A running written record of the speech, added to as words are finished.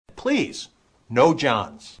Please, no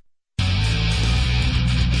Johns.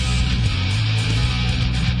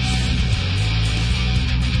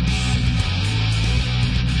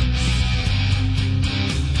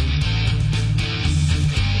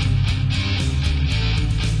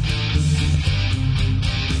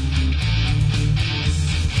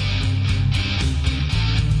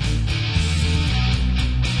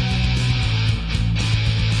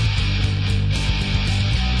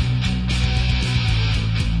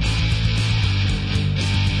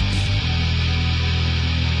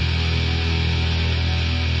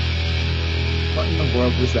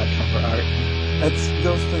 World was that cover art? That's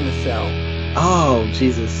Ghost in the Shell. Oh,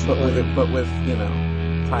 Jesus. But with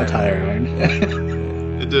tire iron.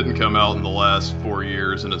 It didn't come out in the last 4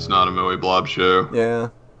 years, and it's not a Moe Blob show. Yeah.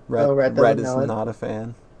 Red is not a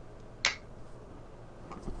fan.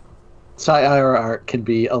 Tire art can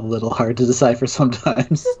be a little hard to decipher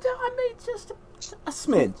sometimes. Just a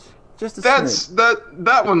smidge. Just a smidge.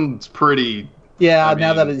 That one's pretty... Yeah,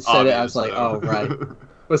 now that you said it, I was like, oh, right.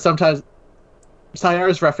 But sometimes...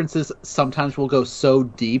 Sayara's references sometimes will go so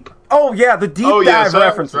deep. Oh yeah, the deep dive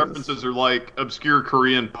references. References are like obscure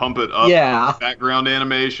Korean pump it up background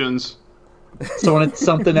animations. So when it's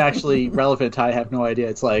something actually relevant, I have no idea.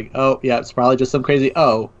 It's like, oh yeah, it's probably just some crazy.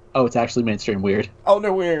 Oh, it's actually mainstream weird. Oh,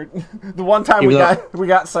 no, weird. The one time we got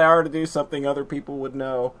Sayara to do something other people would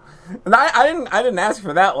know, and I didn't ask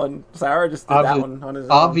for that one. Sayara just did that one on his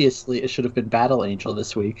own. Obviously, it should have been Battle Angel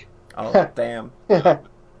this week. Oh damn.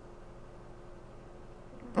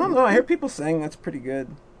 I don't know. I hear people saying that's pretty good.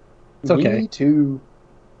 It's okay. Me too.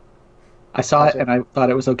 I saw it and I thought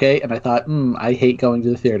it was okay, and I thought, I hate going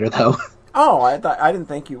to the theater though. Oh, I didn't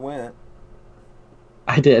think you went.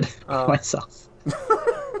 I did myself.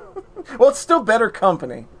 Well, it's still better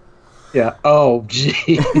company. Yeah. Oh,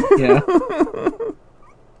 gee. Yeah.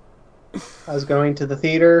 I was going to the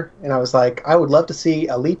theater and I was like, I would love to see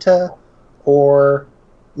Alita or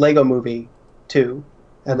Lego Movie 2.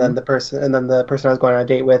 And then the person I was going on a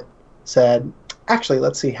date with said, "Actually,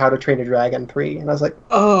 let's see How to Train a Dragon 3." And I was like,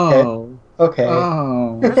 "Oh, okay."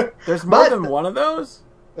 Oh, there's more than one of those.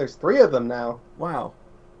 There's 3 of them now. Wow.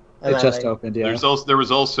 And it just opened. Yeah. There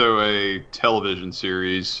was also a television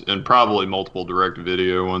series and probably multiple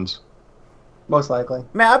direct-to-video ones. Most likely.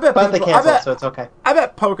 Man, I bet. But they canceled, so it's okay. I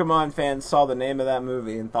bet Pokemon fans saw the name of that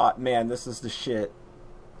movie and thought, "Man, this is the shit."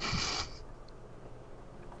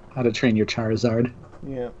 How to Train Your Charizard.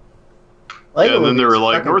 Yeah. And then they were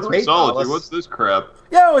like, North Mythology, what's this crap?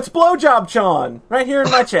 Yo, it's Blowjob John, right here in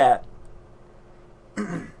my chat.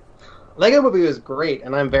 Lego Movie was great,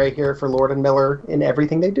 and I'm very here for Lord and Miller in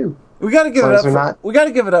everything they do. We got to give it up. We got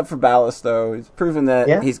to give it up for Ballast, though. He's proven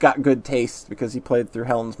that he's got good taste because he played through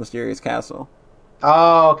Helen's Mysterious Castle.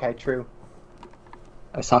 Oh, okay, true.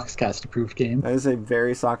 A Soxcast approved game. That is a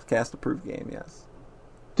very Soxcast approved game. Yes.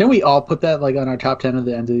 Didn't we all put that on our top 10 at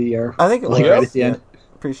the end of the year? I think it was right at the end.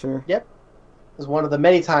 Pretty sure. Yep. It was one of the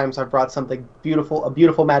many times I've brought something beautiful, a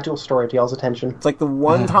beautiful magical story to y'all's attention. It's like the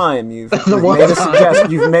one time you've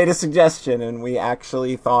made a suggestion, and we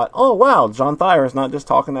actually thought, oh wow, John Thayer is not just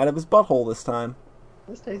talking out of his butthole this time.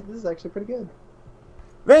 This is actually pretty good.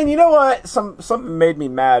 Man, you know what? Something made me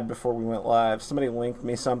mad before we went live. Somebody linked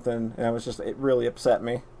me something, and it really upset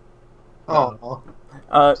me. Oh.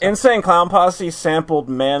 Insane Clown Posse sampled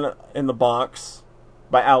Man in the Box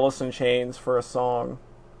by Alice in Chains for a song.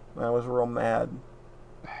 I was real mad.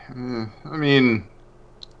 I mean,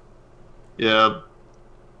 yeah,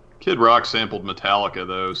 Kid Rock sampled Metallica,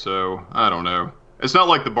 though, so I don't know. It's not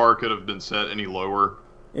like the bar could have been set any lower.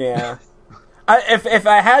 Yeah. If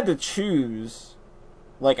I had to choose,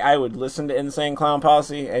 I would listen to Insane Clown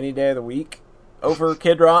Posse any day of the week over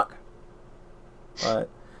Kid Rock. But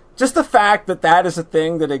just the fact that is a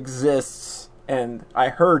thing that exists, and I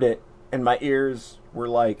heard it, and my ears were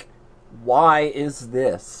like, why is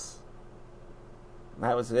this? And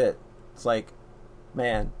that was it. It's like,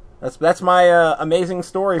 man, that's my amazing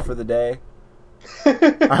story for the day.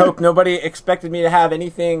 I hope nobody expected me to have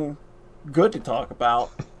anything good to talk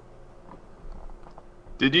about.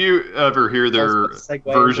 Did you ever hear their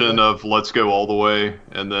version of Let's Go All the Way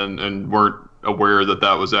and weren't aware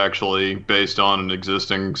that was actually based on an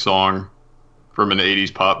existing song from an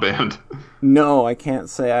 80s pop band? No, I can't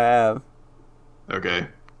say I have. Okay.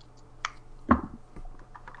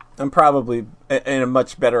 I'm probably in a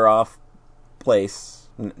much better off place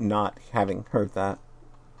not having heard that.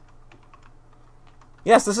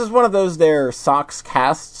 Yes, this is one of those there Sox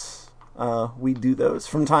casts. We do those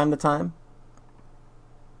from time to time.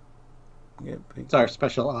 It's our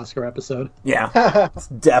special Oscar episode. Yeah, it's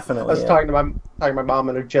definitely. I was talking to my mom,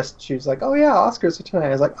 and she was like, "Oh yeah, Oscars are tonight." I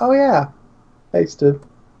was like, "Oh yeah, I used to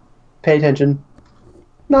pay attention.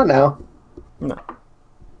 Not now. No.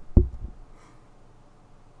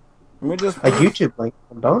 Let me just A YouTube link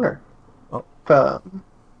from Boner. Oh.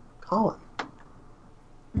 Colin.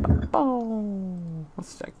 Oh.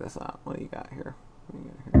 Let's check this out. What do you got here?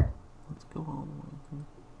 Let's go all the way.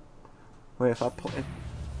 Wait, if I play...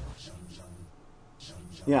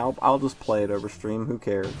 Yeah, I'll just play it over stream. Who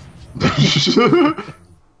cares?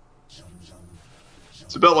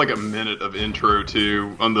 It's about like a minute of intro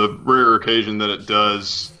too, on the rare occasion that it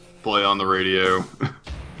does play on the radio.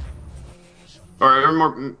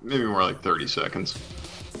 Or maybe more like 30 seconds.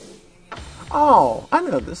 Oh, I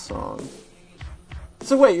know this song.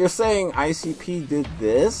 So wait, you're saying ICP did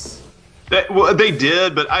this? Well, they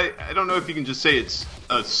did, but I don't know if you can just say it's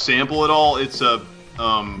a sample at all. It's a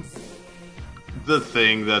the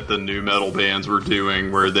thing that the new metal bands were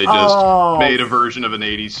doing, where they just made a version of an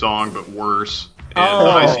 80s song but worse. And the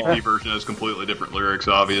ICP version has completely different lyrics,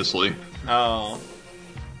 obviously. Oh.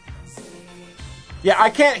 Yeah, I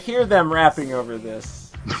can't hear them rapping over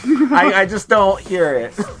this. I just don't hear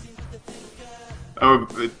it. Oh,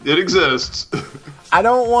 it exists. I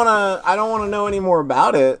don't wanna know any more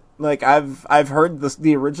about it. Like I've heard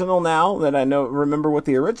the original now that I remember what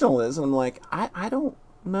the original is, and I'm like, I don't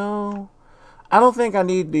know. I don't think I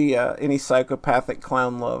need any psychopathic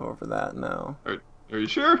clown love over that. No. Are you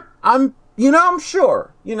sure? I'm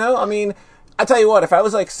sure. I mean, I tell you what, if I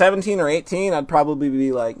was like 17 or 18, I'd probably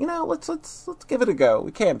be like, let's give it a go.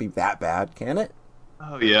 It can't be that bad, can it?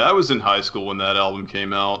 Oh yeah, I was in high school when that album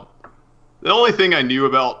came out. The only thing I knew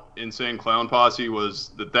about Insane Clown Posse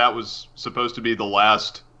was that was supposed to be the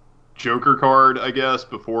last Joker card, I guess,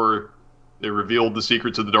 before they revealed the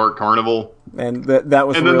secrets of the Dark Carnival. And that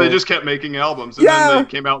was. And then they just kept making albums, and then they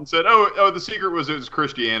came out and said, "Oh, the secret was it was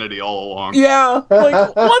Christianity all along." Yeah,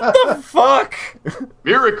 like what the fuck?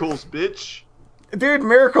 Miracles, bitch. Dude,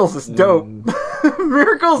 Miracles is dope.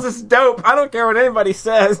 Miracles is dope. I don't care what anybody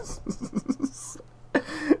says.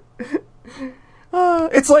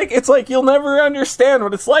 It's like you'll never understand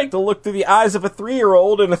what it's like to look through the eyes of a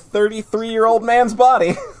 3-year-old in a 33-year-old man's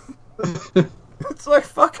body. It's like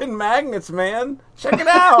fucking magnets, man. Check it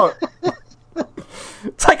out.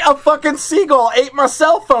 It's like a fucking seagull ate my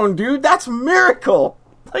cell phone, dude. That's Miracle.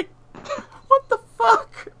 Like, what the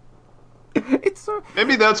fuck? It's so...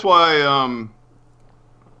 Maybe that's why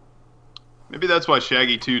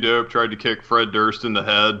Shaggy 2 Dope tried to kick Fred Durst in the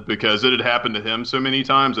head, because it had happened to him so many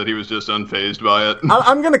times that he was just unfazed by it.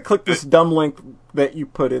 I'm gonna click this dumb link that you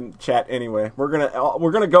put in chat anyway. We're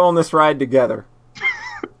gonna go on this ride together.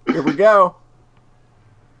 Here we go.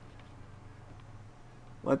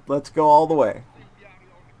 Let's go all the way.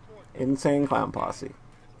 Insane Clown Posse.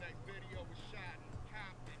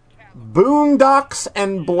 Boondocks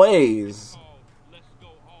and Blaze.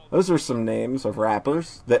 Those are some names of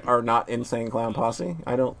rappers that are not Insane Clown Posse,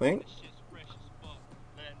 I don't think.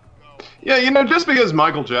 Yeah, just because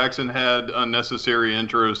Michael Jackson had unnecessary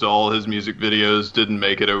intros to all his music videos didn't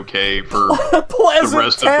make it okay for the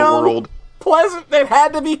rest of the world. It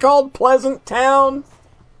had to be called Pleasant Town.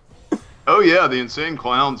 Oh yeah, the Insane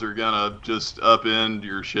Clowns are gonna just upend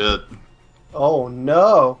your shit. Oh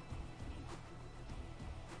no.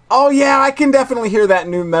 Oh yeah, I can definitely hear that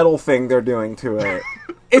new metal thing they're doing to it.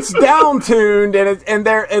 It's down tuned, and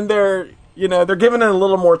they're giving it a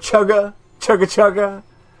little more chugga.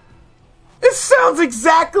 It sounds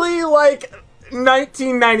exactly like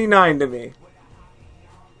 1999 to me.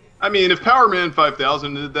 I mean, if Power Man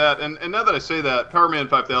 5000 did that, and now that I say that, Power Man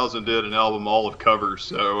 5000 did an album all of covers,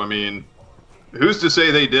 so, I mean, who's to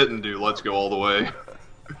say they didn't do Let's Go All the Way?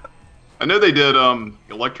 I know they did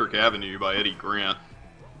Electric Avenue by Eddie Grant.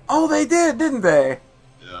 Oh, they did, didn't they?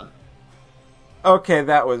 Yeah. Okay,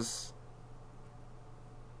 that was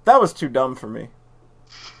too dumb for me.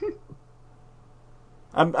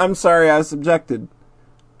 I'm sorry I subjected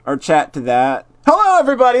our chat to that. Hello,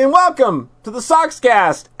 everybody, and welcome to the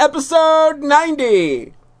Soxcast, episode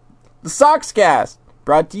 90. The Soxcast,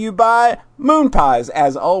 brought to you by Moon Pies,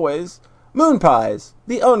 as always. Moon Pies,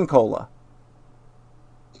 the Uncola.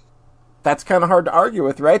 That's kind of hard to argue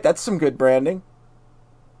with, right? That's some good branding.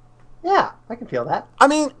 Yeah, I can feel that. I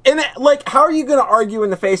mean, how are you going to argue in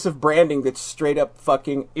the face of branding that's straight up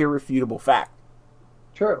fucking irrefutable fact?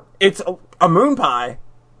 True. It's a moon pie,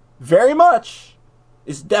 very much,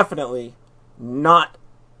 is definitely not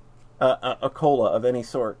a cola of any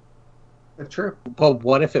sort. It's true. But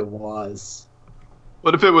what if it was?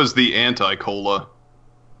 What if it was the anti-cola?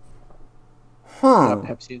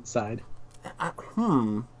 Pepsi inside.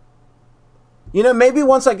 Maybe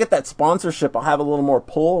once I get that sponsorship, I'll have a little more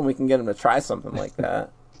pull and we can get them to try something like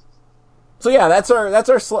that. So yeah, that's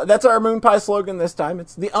our Moon Pie slogan this time.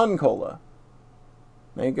 It's the Uncola.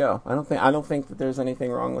 There you go. I don't think that there's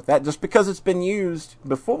anything wrong with that. Just because it's been used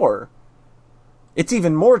before, it's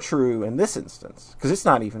even more true in this instance because it's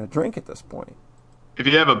not even a drink at this point. If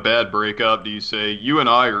you have a bad breakup, do you say, you and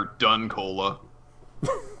I are done cola?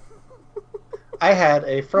 I had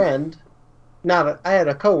a friend, I had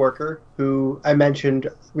a coworker who I mentioned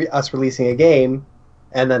us releasing a game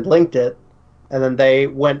and then linked it, and then they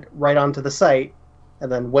went right onto the site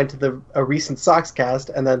and then went to a recent Soxcast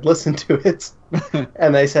and then listened to it.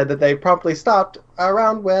 And they said that they promptly stopped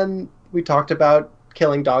around when we talked about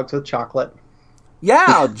killing dogs with chocolate.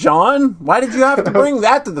 Yeah, John, why did you have to bring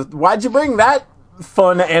that why'd you bring that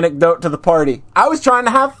fun anecdote to the party? I was trying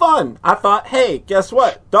to have fun. I thought, hey, guess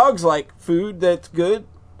what? Dogs like food that's good.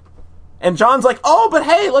 And John's like, oh, but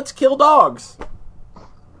hey, let's kill dogs.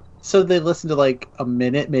 So they listened to like a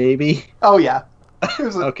minute, maybe? Oh, yeah.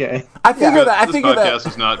 Okay. I figure that this podcast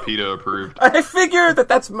is not PETA approved. I figure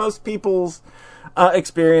that's most people's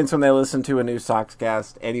experience when they listen to a new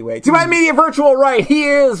Soxcast anyway. To my immediate virtual right,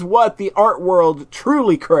 here's what the art world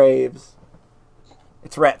truly craves.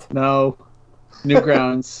 It's Rhett. No.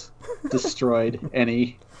 Newgrounds destroyed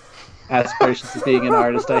any aspirations of being an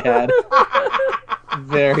artist I had.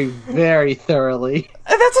 Very, very thoroughly.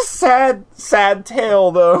 That's a sad, sad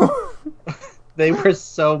tale, though. They were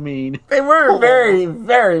so mean. They were very,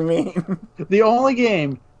 very mean. The only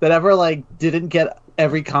game that ever didn't get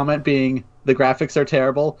every comment being the graphics are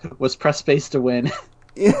terrible was Press Space to Win.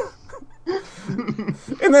 Yeah.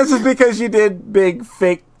 And this is because you did big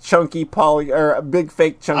fake chunky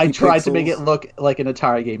pixels. I tried to make it look like an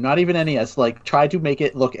Atari game, not even NES. Tried to make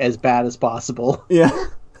it look as bad as possible. Yeah.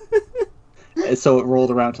 So it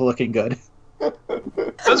rolled around to looking good.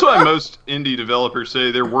 That's why most indie developers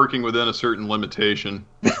say they're working within a certain limitation.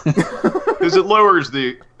 Because it lowers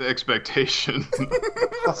the expectation.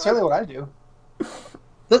 That's certainly what I do.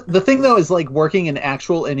 The thing, though, is working in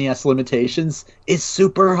actual NES limitations is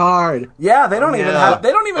super hard. Yeah, they don't even have...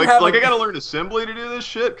 They don't even have... I gotta learn assembly to do this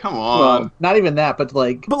shit? Come on. Well, not even that, but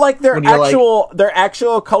But their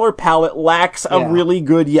actual color palette lacks a really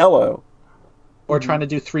good yellow. Or trying to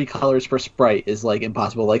do 3 colors per sprite is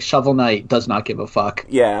impossible. Shovel Knight does not give a fuck.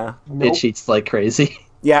 Yeah. It cheats like crazy.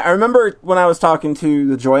 Yeah, I remember when I was talking to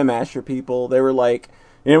the Joy Masher people, they were like,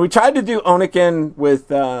 we tried to do Oniken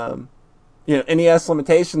with NES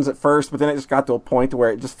limitations at first, but then it just got to a point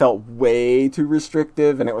where it just felt way too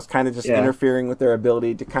restrictive, and it was kind of just interfering with their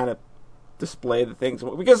ability to kind of display the things.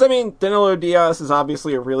 Because, Danilo Diaz is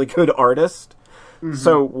obviously a really good artist,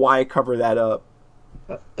 so why cover that up?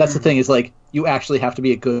 That's the thing, is you actually have to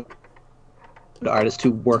be a good artist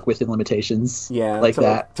to work within limitations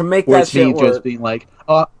that. To make that shit work. Just being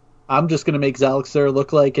I'm just going to make Zalixer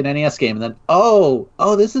look like an NES game, and then, oh,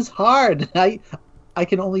 this is hard. I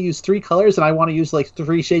can only use 3 colors, and I want to use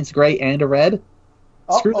 3 shades gray and a red.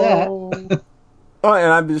 Screw that. Oh,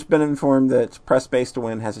 and I've just been informed that Press Space to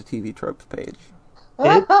Win has a TV Tropes page.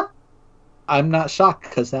 I'm not shocked,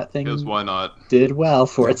 because that thing why not? Did well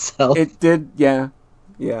for itself. It did, yeah.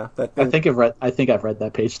 Yeah, I think I've read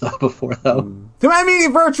that page before though. To my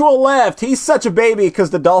immediate virtual left, he's such a baby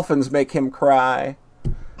because the dolphins make him cry.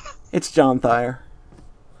 It's John Thayer.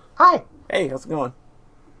 Hi. Hey, how's it going?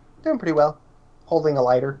 Doing pretty well. Holding a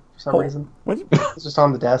lighter for some reason. It's just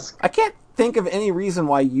on the desk. I can't think of any reason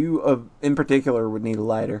why you, in particular, would need a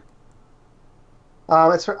lighter.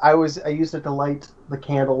 I used it to light the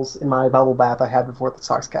candles in my bubble bath I had before the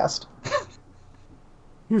Soxcast.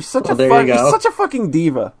 You're such a fucking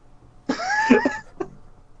diva.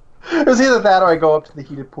 It was either that or I go up to the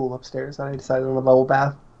heated pool upstairs and I decided on the bubble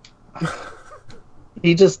bath.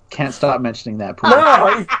 He just can't stop mentioning that pool.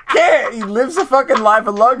 No, he can't. He lives a fucking life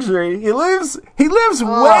of luxury. He lives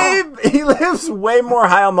way more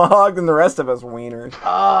high on the hog than the rest of us wieners.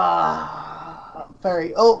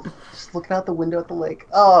 Just looking out the window at the lake.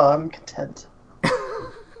 Oh, I'm content.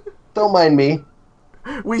 Don't mind me.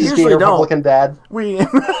 We just usually being a Republican dad.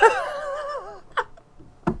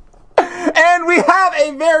 And we have a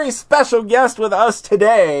very special guest with us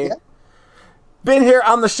today. Yeah. Been here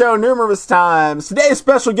on the show numerous times. Today's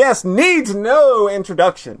special guest needs no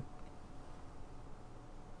introduction.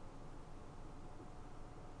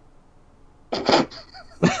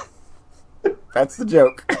 That's the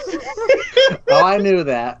joke. Oh, I knew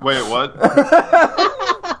that. Wait, what?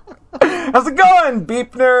 How's it going,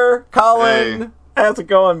 Beepner, Colin? Hey. How's it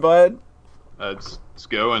going, bud? It's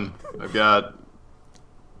going. I've got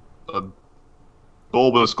a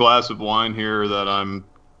bulbous glass of wine here that I'm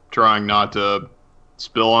trying not to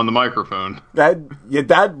Spill on the microphone. That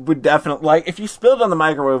would definitely, like, if you spilled on the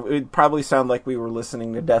microwave, it'd probably sound like we were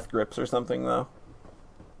listening to Death Grips or something, though.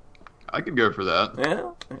 I could go for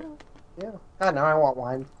that. Yeah. God, now I want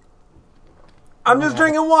wine. I'm just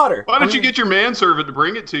drinking water. Why don't you get your manservant to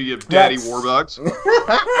bring it to you, Daddy That's- Warbucks?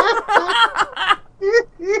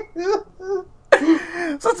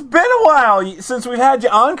 So it's been a while since we've had you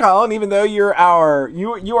on, Colin, even though you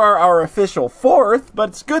are our official fourth, but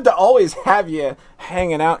it's good to always have you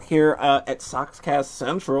hanging out here at Soxcast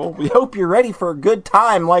Central. We hope you're ready for a good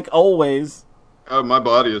time, like always. Oh, my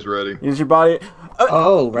body is ready. Is your body...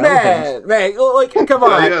 relevant. man, like, come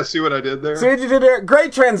on. Yeah, see what I did there? See what you did there?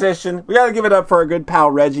 Great transition. We gotta give it up for our good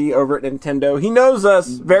pal Reggie over at Nintendo. He knows us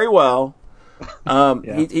very well.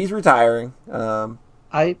 He's retiring.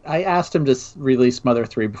 I asked him to release Mother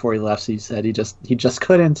 3 before he left. So he said he just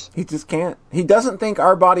couldn't. He just can't. He doesn't think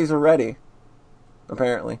our bodies are ready.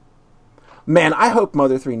 Apparently. Man, I hope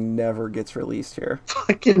Mother 3 never gets released here.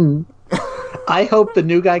 Fucking. I hope the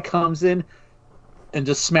new guy comes in and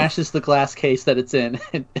just smashes the glass case that it's in,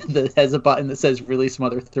 and that has a button that says "Release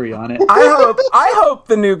Mother 3" on it. I hope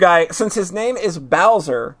the new guy, since his name is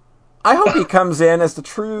Bowser, I hope he comes in as the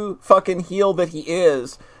true fucking heel that he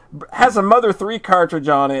is, has a Mother 3 cartridge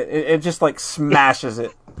on it, and just like smashes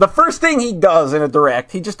it. The first thing he does in a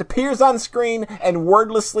direct, he just appears on screen and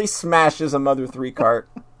wordlessly smashes a Mother 3 cart.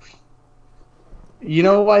 You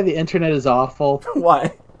know why the internet is awful?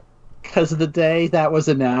 Why? Because of the day that was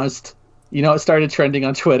announced. You know, it started trending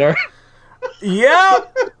on Twitter.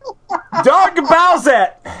 Yep! Doug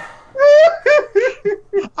Bowsette!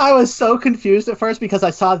 I was so confused at first because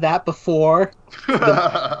I saw that before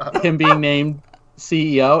him being named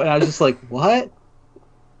CEO, and I was just like, what?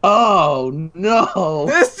 Oh, no.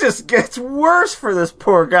 This just gets worse for this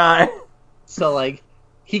poor guy. So, like,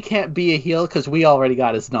 he can't be a heel because we already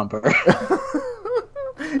got his number.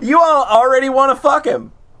 You all already want to fuck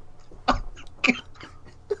him.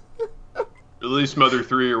 Release Mother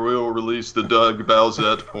 3 or we'll release the Doug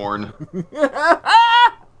Bowsette porn.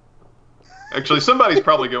 Actually, somebody's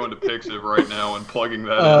probably going to Pixiv right now and plugging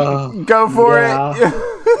that in. Go for it.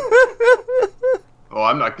 Oh,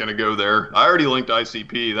 I'm not going to go there. I already linked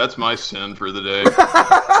ICP. That's my sin for the day.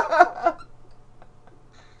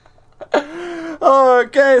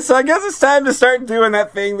 Okay, so I guess it's time to start doing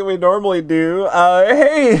that thing that we normally do.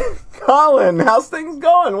 Hey, Colin, how's things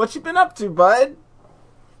going? What you been up to, bud?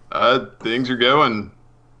 Things are going.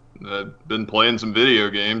 I've been playing some video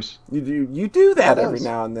games. You do that every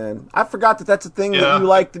now and then. I forgot that that's a thing that you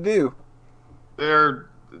like to do.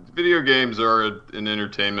 Video games are an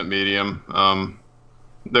entertainment medium.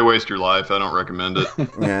 They waste your life. I don't recommend it.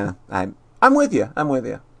 Yeah, I'm with you.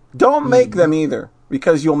 Don't make them either,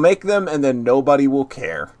 because you'll make them and then nobody will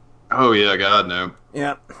care. Oh yeah, God no.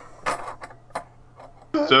 Yeah.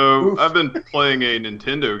 So I've been playing a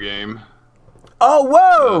Nintendo game. Oh,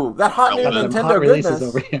 whoa! That hot new Relevant. Nintendo Hot releases goodness.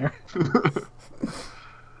 over here.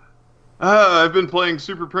 I've been playing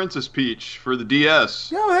Super Princess Peach for the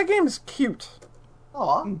DS. Yo, that game is cute.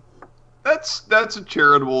 Aw. That's a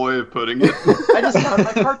charitable way of putting it. I just found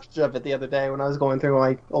my cartridge of it the other day when I was going through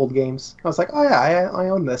my old games. I was like, oh yeah, I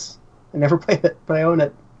own this. I never played it, but I own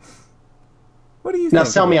it. What do you think? Now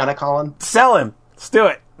sell me on it, Colin. Sell him. Let's do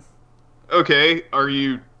it. Okay, are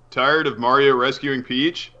you tired of Mario rescuing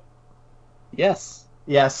Peach? Yes.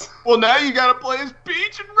 Yes. Well, now you gotta play as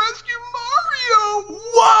Peach and rescue Mario!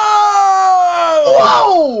 Whoa!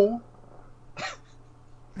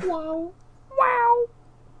 Whoa! Wow. Wow.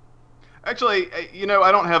 Actually,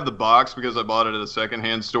 I don't have the box because I bought it at a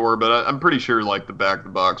secondhand store, but I'm pretty sure, like, the back of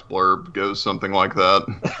the box blurb goes something like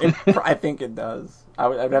that. I think it does.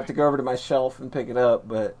 I'd have to go over to my shelf and pick it up,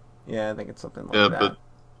 but yeah, I think it's something like Yeah, that. but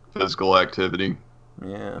physical activity.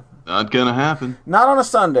 Yeah. Not gonna happen. Not on a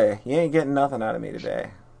Sunday. You ain't getting nothing out of me today.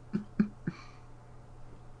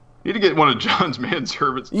 Need to get one of John's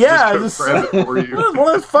manservants to Yeah, just go grab it for you. One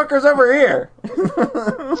of those fuckers over here.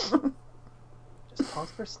 Just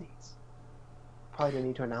pause for a sneeze. Probably didn't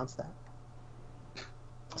need to announce that.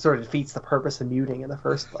 Sort of defeats the purpose of muting in the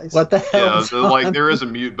first place. What the hell? Yeah, is so, like, on? there is a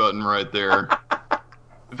mute button right there.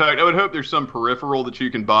 In fact, I would hope there's some peripheral that you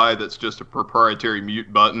can buy that's just a proprietary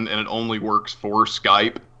mute button and it only works for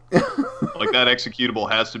Skype. Like, that executable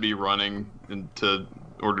has to be running in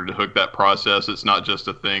order to hook that process. It's not just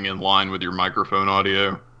a thing in line with your microphone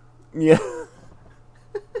audio. Yeah.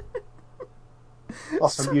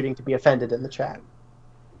 Also muting to be offended in the chat.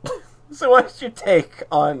 So what's your take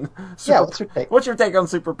on What's your take? What's your take on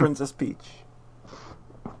Super Princess Peach?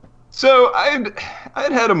 So I'd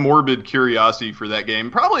had a morbid curiosity for that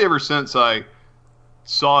game, probably ever since I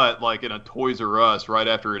saw it like in a Toys R Us right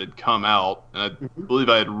after it had come out, and I believe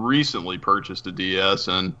I had recently purchased a DS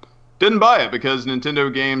and didn't buy it because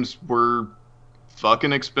Nintendo games were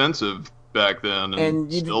fucking expensive back then,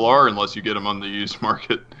 and still are unless you get them on the used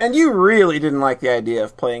market. And you really didn't like the idea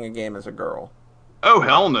of playing a game as a girl. Oh,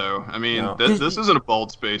 hell no. I mean, No. this isn't a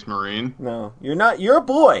bald space marine. No, you're not. You're a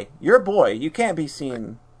boy. You're a boy. You can't be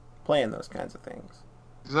seen playing those kinds of things.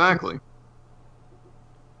 Exactly.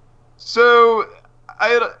 So,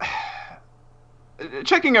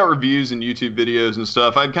 checking out reviews and YouTube videos and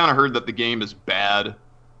stuff, I'd kind of heard that the game is bad.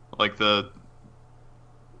 Like the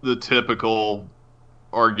typical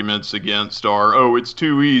arguments against are, oh, it's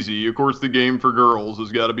too easy. Of course, the game for girls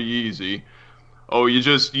has got to be easy. Oh, you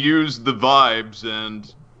just use the vibes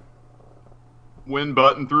and win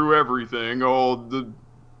button through everything. Oh, the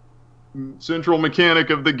central mechanic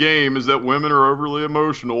of the game is that women are overly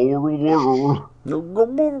emotional.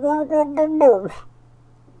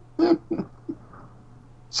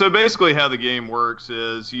 So basically how the game works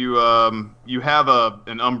is you have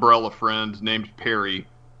an umbrella friend named Perry,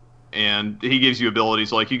 and he gives you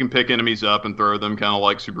abilities like you can pick enemies up and throw them, kind of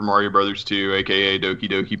like Super Mario Brothers 2, aka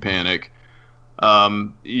Doki Doki Panic.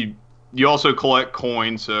 You also collect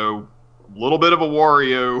coins, so a little bit of a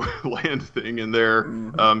Wario Land thing in there,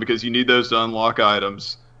 because you need those to unlock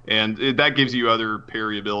items. And that gives you other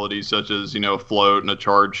parry abilities, such as, a float and a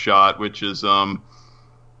charge shot, which is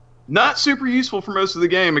not super useful for most of the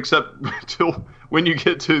game, except until when you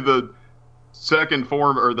get to the second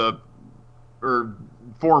form, or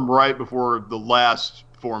form right before the last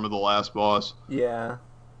form of the last boss. Yeah.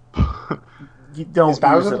 You don't Is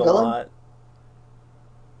Bowser use it the a villain? lot.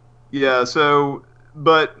 Yeah,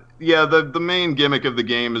 the main gimmick of the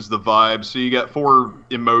game is the vibe. So you got 4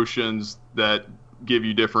 emotions that give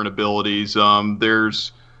you different abilities.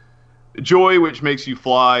 There's Joy, which makes you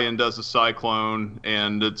fly and does a cyclone,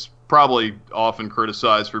 and it's probably often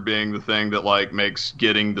criticized for being the thing that like makes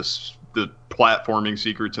getting the platforming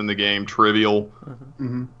secrets in the game trivial.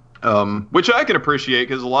 Which I can appreciate,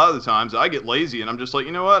 because a lot of the times I get lazy and I'm just like,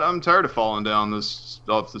 you know what, I'm tired of falling down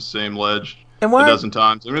off the same ledge a dozen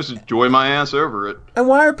times. I'm just enjoy my ass over it. And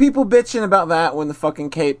why are people bitching about that when the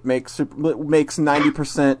fucking cape makes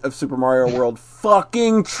 90% of Super Mario World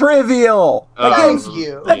fucking trivial?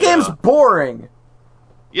 That game's boring.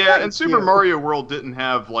 Yeah, and Super Mario World didn't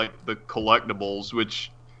have like the collectibles,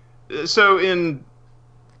 which so in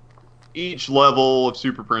each level of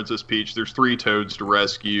Super Princess Peach, there's 3 toads to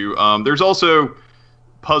rescue. There's also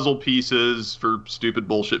puzzle pieces for stupid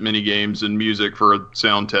bullshit mini games and music for a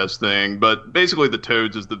sound test thing. But basically, the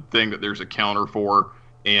toads is the thing that there's a counter for.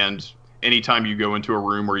 And anytime you go into a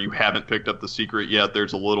room where you haven't picked up the secret yet,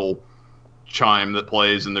 there's a little chime that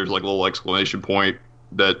plays, and there's like a little exclamation point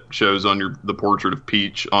that shows on the portrait of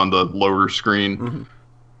Peach on the lower screen.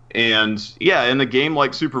 And yeah, in a game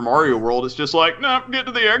like Super Mario World, it's just like, nah, get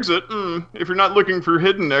to the exit. If you're not looking for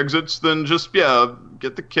hidden exits, then just,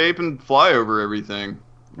 get the cape and fly over everything.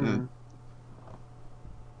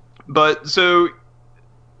 But so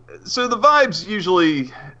the vibes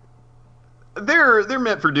usually, they're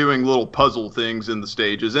meant for doing little puzzle things in the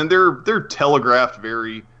stages, and they're telegraphed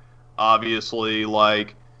very obviously.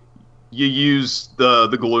 Like, you use the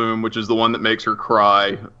Gloom, which is the one that makes her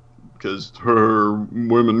cry, because her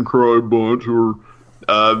women cry bunch, or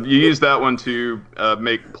you use that one to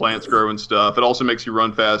make plants grow and stuff. It also makes you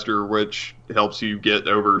run faster, which helps you get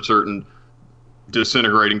over certain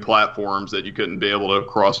disintegrating platforms that you couldn't be able to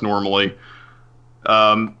cross normally.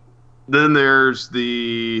 Then there's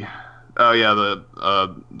the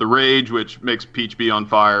Rage, which makes Peach be on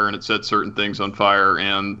fire, and it sets certain things on fire,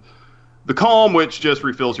 and the Calm, which just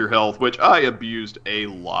refills your health, which I abused a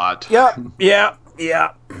lot. Yeah.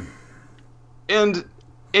 And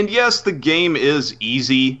yes, the game is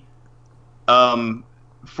easy.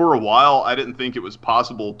 For a while, I didn't think it was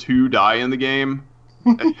possible to die in the game.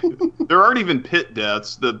 There aren't even pit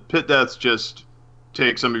deaths. The pit deaths just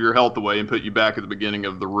take some of your health away and put you back at the beginning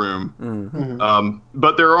of the room.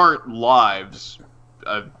 But there aren't lives.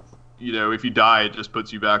 If you die, it just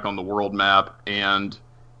puts you back on the world map, and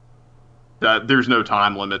that there's no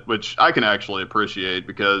time limit, which I can actually appreciate,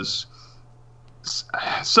 because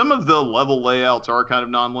some of the level layouts are kind of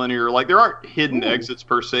non-linear. Like, there aren't hidden exits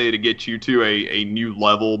per se to get you to a new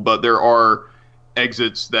level, but there are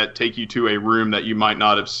exits that take you to a room that you might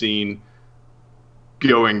not have seen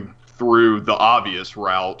going through the obvious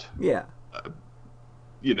route. Yeah.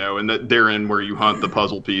 And that they're in where you hunt the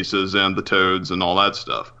puzzle pieces and the toads and all that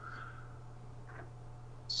stuff.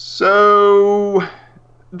 So,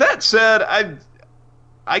 that said,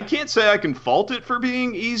 I can't say I can fault it for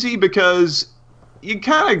being easy, because you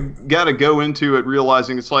kind of got to go into it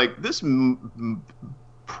realizing it's like this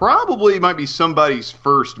probably might be somebody's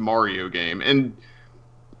first Mario game, and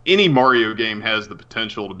any Mario game has the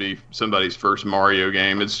potential to be somebody's first Mario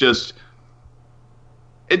game. It's just,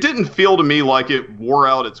 it didn't feel to me like it wore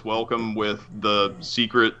out its welcome with the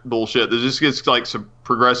secret bullshit. It just gets like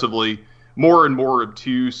progressively more and more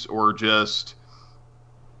obtuse, or just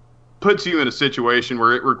puts you in a situation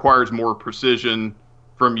where it requires more precision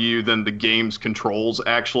from you than the game's controls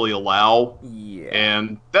actually allow. Yeah.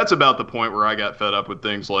 And that's about the point where I got fed up with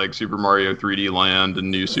things like Super Mario 3D Land and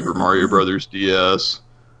New Super Mario Brothers DS.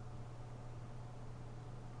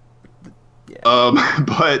 Yeah.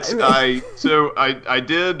 But I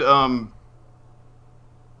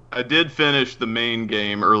did finish the main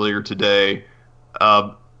game earlier today,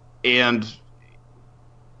 and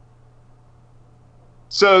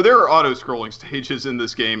so there are auto-scrolling stages in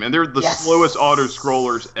this game, and they're the slowest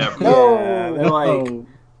auto-scrollers ever. Yeah, they're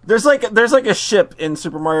like, there's like a ship in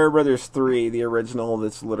Super Mario Brothers 3, the original,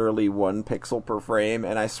 that's literally 1 pixel per frame,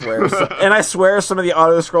 and I swear some of the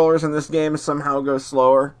auto-scrollers in this game somehow go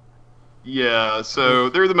slower. Yeah, so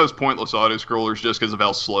they're the most pointless auto-scrollers just because of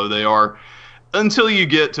how slow they are. Until you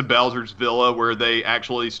get to Bowser's Villa, where they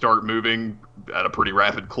actually start moving at a pretty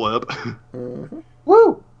rapid clip. Mm-hmm.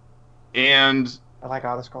 Woo! And I like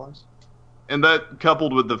auto-scrollers. And that,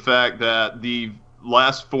 coupled with the fact that the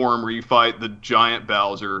last form where you fight the giant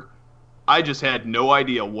Bowser, I just had no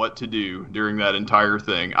idea what to do during that entire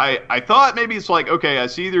thing. I thought maybe it's like, okay, I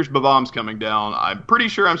see there's bombs coming down. I'm pretty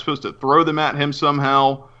sure I'm supposed to throw them at him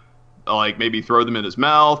somehow. Like, maybe throw them in his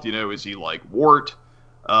mouth. You know, is he like Wart?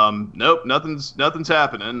 Nope, nothing's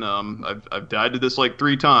happening. I've died to this like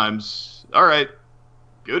 3 times. All right,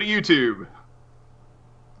 go to YouTube.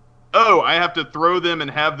 Oh, I have to throw them and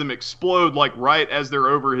have them explode like right as they're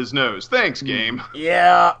over his nose. Thanks, game.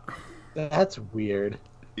 Yeah. That's weird.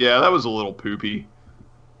 Yeah, that was a little poopy.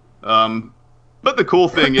 But the cool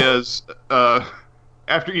thing is,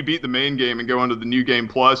 after you beat the main game and go into the New Game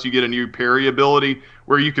Plus, you get a new parry ability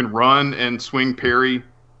where you can run and swing parry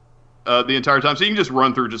the entire time. So you can just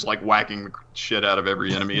run through just like whacking the shit out of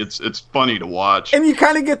every enemy. It's funny to watch. And you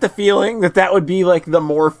kind of get the feeling that would be like the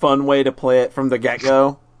more fun way to play it from the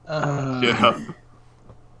get-go. Yeah.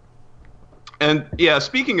 And yeah,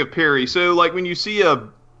 speaking of parry, so like when you see a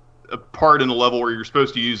part in a level where you're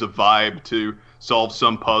supposed to use a vibe to solve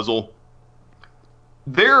some puzzle,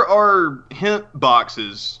 there are hint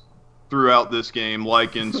boxes throughout this game,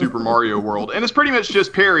 like in Super Mario World, and it's pretty much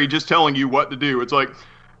just parry, just telling you what to do. It's like,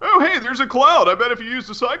 oh hey, there's a cloud. I bet if you use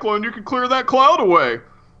the cyclone, you can clear that cloud away.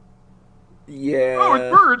 Yeah.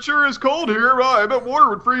 Oh, it sure is cold here. Well, I bet water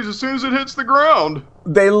would freeze as soon as it hits the ground.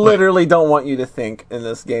 They literally don't want you to think in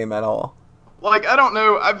this game at all. Like, I don't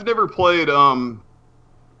know. I've never played,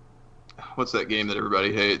 what's that game that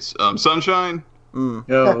everybody hates? Sunshine?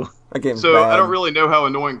 No. That game's So bad. I don't really know how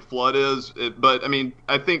annoying Flood is, but, I mean,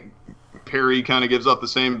 I think Perry kind of gives off the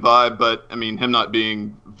same vibe, but, I mean, him not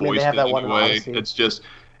being voiced have in that any one in way, Odyssey. it's just...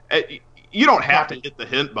 You don't have to hit the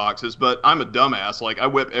hint boxes, but I'm a dumbass. Like, I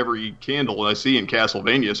whip every candle I see in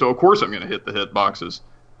Castlevania, so of course I'm going to hit the hit boxes.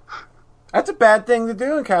 That's a bad thing to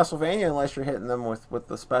do in Castlevania unless you're hitting them with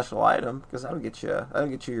the special item, because that'll get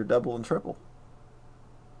you your double and triple.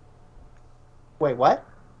 Wait, what?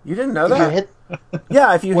 You didn't know If you that? hit...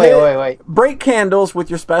 Yeah, if you Wait. break candles with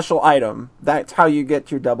your special item, that's how you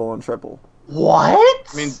get your double and triple. What?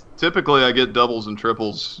 I mean, typically I get doubles and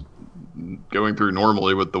triples going through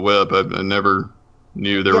normally with the whip. I never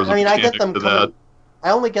knew there was a I mechanic get them to that.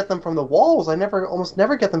 I only get them from the walls. I almost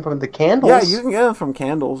never get them from the candles. Yeah, you can get them from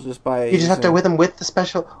candles just by... You just have to whip them with the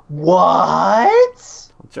special... What?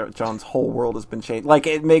 John's whole world has been changed. Like,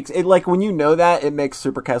 like when you know that, it makes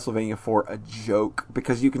Super Castlevania 4 a joke,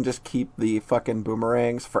 because you can just keep the fucking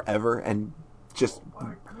boomerangs forever and just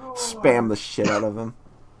spam the shit out of them.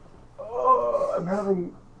 Oh, I'm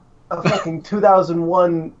having a fucking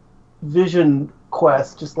 2001 Vision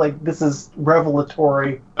quest. Just like, this is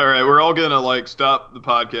revelatory. All right, we're all gonna like stop the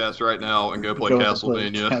podcast right now and go play Go play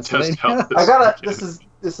Castlevania. Castlevania. Test out this. I gotta... mechanic.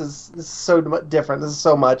 This is so different. This is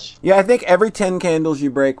so much. Yeah, I think every 10 candles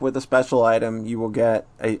you break with a special item, you will get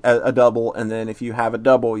a double, and then if you have a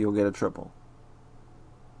double, you'll get a triple.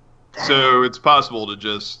 So it's possible to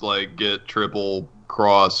just like get triple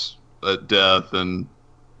cross at death and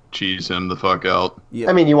cheese him the fuck out.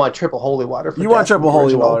 Yeah. I mean, you want triple holy water for You want Death triple in the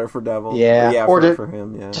holy original. water for devil. Yeah, or or for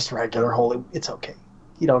him, yeah. Just regular holy. It's okay.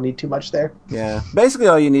 You don't need too much there. Yeah. Basically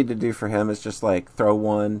all you need to do for him is just like throw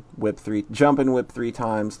one, whip 3, jump and whip 3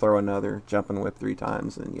 times, throw another, jump and whip 3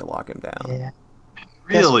 times, and you lock him down. Yeah.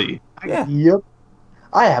 Really? Yeah. Yep.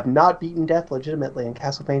 I have not beaten death legitimately in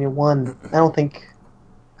Castlevania 1. I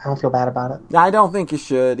don't feel bad about it. I don't think you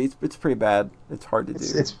should. It's pretty bad. It's hard to do. It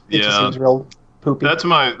just Yeah. seems real poopy. That's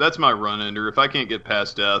my run ender. If I can't get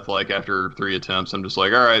past death, like after 3 attempts, I'm just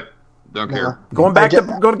like, all right, don't care. Going back to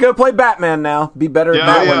going to go play Batman now. Be better at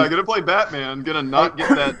that Yeah, one. gonna play Batman. Gonna not get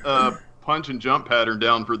that punch and jump pattern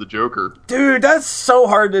down for the Joker. Dude, that's so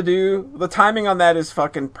hard to do. The timing on that is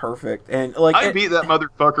fucking perfect. And like I beat that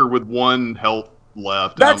motherfucker with 1 health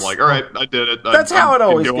left, and I'm That's- like, all right, I did it. That's how it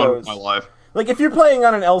always can go on with goes. my life. Like if you're playing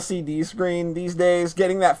on an LCD screen these days,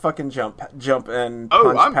 getting that fucking jump and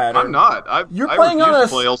punch pattern. I'm not. You're I playing on refuse a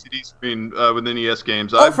to play LCD screen with NES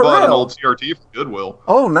games. I for bought an real? old CRT from Goodwill,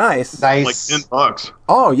 Oh, nice. like Nice. $10.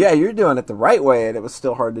 Oh yeah, you're doing it the right way, and it was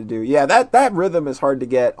still hard to do. Yeah, that rhythm is hard to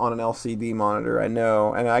get on an LCD monitor. I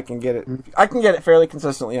know, and I can get it. I can get it fairly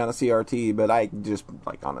consistently on a CRT, but I just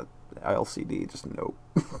like on a LCD. Just nope,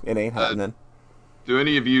 it ain't happening. Do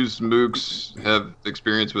any of you mooks have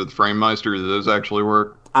experience with FrameMeister? Do those actually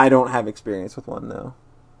work? I don't have experience with one though.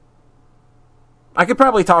 I could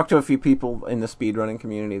probably talk to a few people in the speedrunning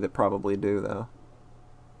community that probably do though.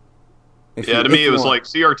 If Yeah, you- to if me it you was want. like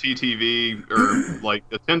CRT TV or like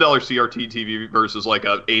a $10 CRT TV versus like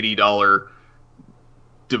a $80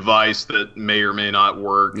 device that may or may not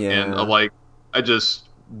work. Yeah. And like I just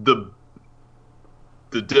the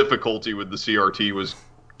difficulty with the CRT was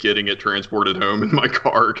getting it transported home in my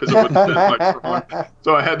car because it wouldn't fit my trunk.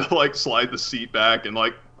 So I had to like slide the seat back and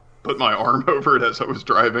like put my arm over it as I was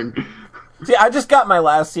driving. See, I just got my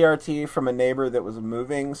last CRT from a neighbor that was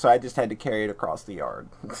moving, so I just had to carry it across the yard.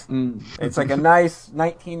 It's like a nice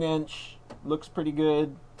 19-inch, looks pretty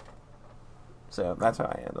good. So that's how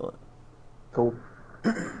I handle it. Cool.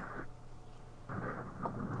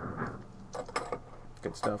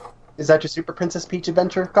 Good stuff. Is that your Super Princess Peach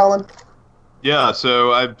adventure, Colin? Yeah,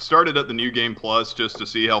 so I started at the New Game Plus just to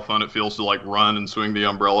see how fun it feels to like run and swing the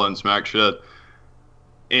umbrella and smack shit.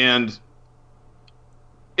 And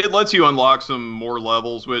it lets you unlock some more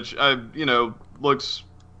levels, which looks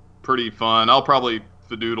pretty fun. I'll probably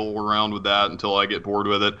fadoodle around with that until I get bored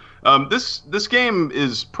with it. This game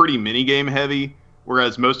is pretty minigame heavy,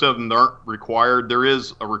 whereas most of them aren't required. There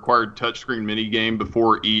is a required touchscreen minigame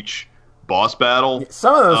before each boss battle.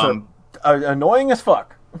 Some of those are annoying as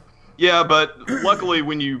fuck. Yeah, but luckily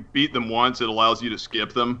when you beat them once, it allows you to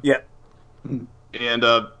skip them. Yeah. And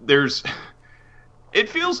it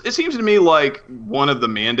seems to me like one of the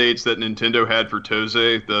mandates that Nintendo had for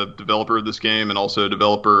Toze, the developer of this game and also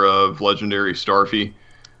developer of Legendary Starfy,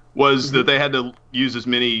 was that they had to use as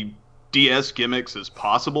many DS gimmicks as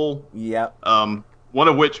possible. Yep. One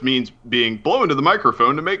of which means being blow into the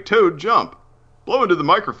microphone to make Toad jump, blow into the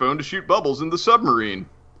microphone to shoot bubbles in the submarine.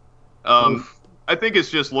 I think it's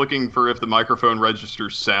just looking for if the microphone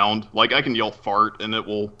registers sound. Like I can yell fart and it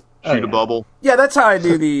will shoot a bubble. Yeah, that's how I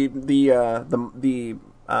do the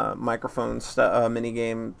microphone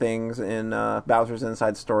minigame things in Bowser's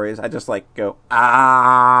Inside Stories. I just like go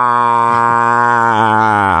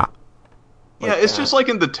ah. Yeah, it's just like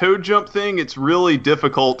in the Toad jump thing. It's really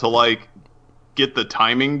difficult to like get the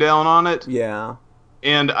timing down on it. Yeah.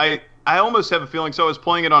 And I almost have a feeling, so I was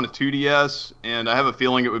playing it on a 2DS, and I have a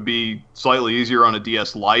feeling it would be slightly easier on a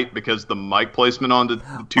DS Lite because the mic placement on the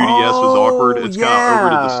 2DS was awkward. It's kind of over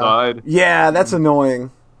to the side. Yeah, that's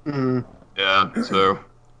annoying. Yeah, so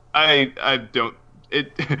I don't...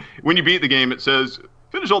 When you beat the game, it says,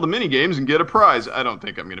 finish all the mini games and get a prize. I don't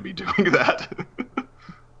think I'm going to be doing that.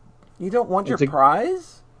 You don't want your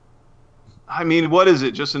prize? I mean, what is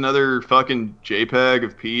it? Just another fucking JPEG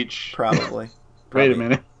of Peach? Probably. Wait a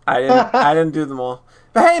minute. I didn't do them all.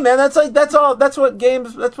 But hey, man, that's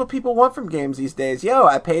what people want from games these days. Yo,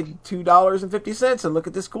 I paid $2.50 and look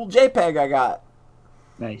at this cool JPEG I got.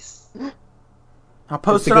 Nice. I'll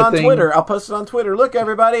post It's it a good on thing. Twitter. Look,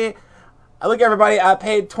 everybody, I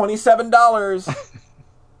paid $27.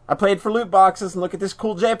 I played for loot boxes and look at this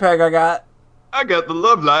cool JPEG I got. I got the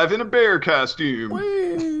Love Live in a bear costume.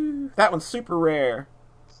 Woo. That one's super rare.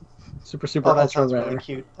 Super Oh, that ultra sounds rare. really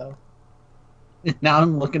cute, though. Now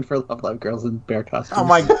I'm looking for Love Live girls in bear costumes. Oh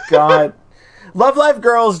my god. Love Live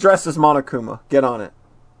girls dressed as Monokuma. Get on it.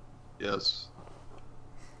 Yes.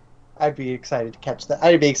 I'd be excited to catch that.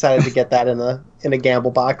 I'd be excited to get that in a gamble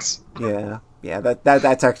box. Yeah. Yeah,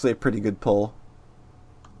 that's actually a pretty good pull.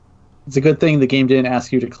 It's a good thing the game didn't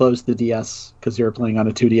ask you to close the DS because you were playing on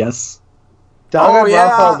a 2DS. Oh,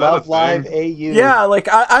 yeah. Love Live AU. Yeah, like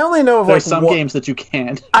I only know of There's like some one, games that you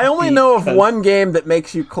can't. I only beat know of because- one game that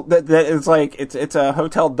makes you that is like it's a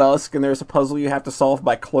Hotel Dusk and there's a puzzle you have to solve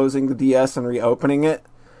by closing the DS and reopening it.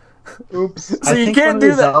 Oops. So I you think can't one of do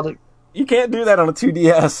the that. Zelda, You can't do that on a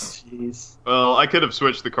 2DS. Jeez. Well, I could have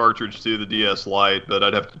switched the cartridge to the DS Lite, but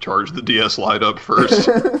I'd have to charge the DS Lite up first.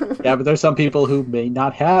 Yeah, but there's some people who may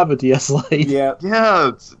not have a DS Lite. Yeah. Yeah,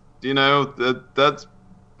 it's, that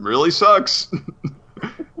really sucks.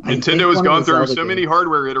 Nintendo has gone through so many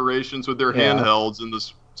hardware iterations with their handhelds in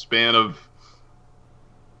this span of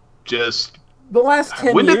just... The last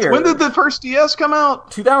 10 years. When did the first DS come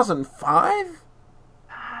out? 2005?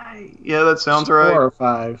 Yeah, that sounds right. 4 or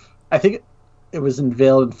 5. I think it was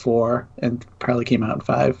unveiled in 4 and probably came out in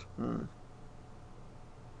 5.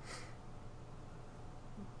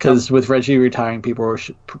 Because with Reggie retiring, people were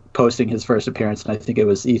posting his first appearance, and I think it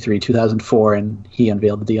was E3 2004, and he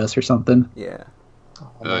unveiled the DS or something. Yeah.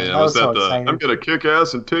 Oh, yeah, was that the I'm gonna kick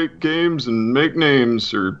ass and take games and make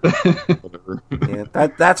names or whatever? Yeah,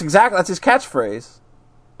 that's his catchphrase.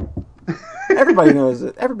 Everybody knows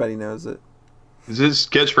it. Everybody knows it. His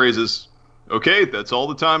catchphrase is, okay, that's all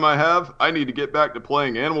the time I have. I need to get back to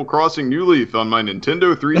playing Animal Crossing New Leaf on my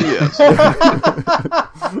Nintendo 3DS.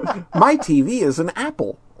 My TV is an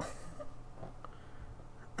apple.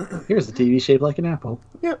 Here's a TV shaped like an apple.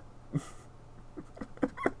 Yep.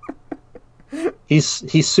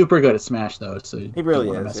 He's super good at Smash though, so He really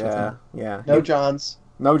is. Yeah. No Johns.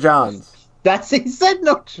 No Johns. He said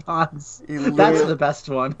no Johns. That's the best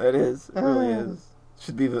one. It is. It really is.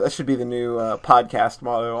 That should be the new podcast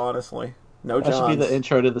motto. Honestly, no Johns. That should be the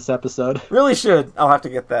intro to this episode. Really should. I'll have to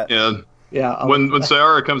get that. Yeah. When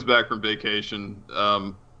Sayara comes back from vacation,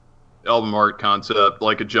 album art concept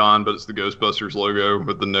like a John, but it's the Ghostbusters logo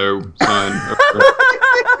with the no sign.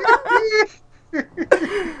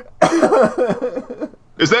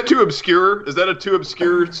 Is that too obscure? Is that a too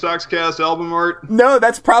obscure Stockscast album art? No,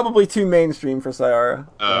 that's probably too mainstream for Sayara.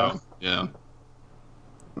 Oh, yeah.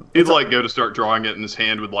 He'd go to start drawing it, and his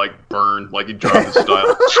hand would burn, like he'd draw his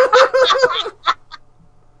style.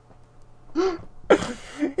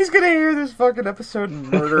 He's gonna hear this fucking episode and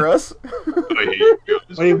murder us. I hate you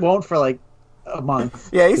guys. But he won't for a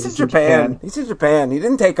month. Yeah, he's in Japan. He's in Japan. He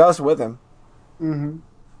didn't take us with him. Mm-hmm.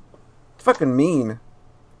 It's fucking mean.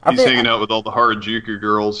 He's hanging out with all the Harajuku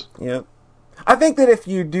girls. Yep. I think that if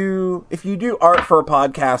you do art for a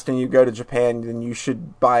podcast and you go to Japan, then you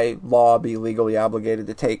should, by law, be legally obligated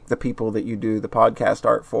to take the people that you do the podcast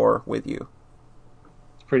art for with you.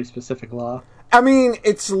 It's pretty specific law. I mean,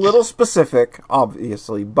 it's a little specific,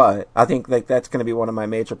 obviously, but I think that's going to be one of my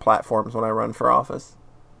major platforms when I run for office.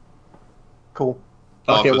 Cool.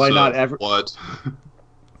 Okay, Office why not of what?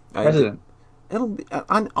 President? It'll be.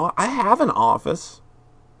 I have an office.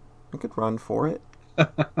 I could run for it. I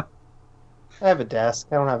have a desk.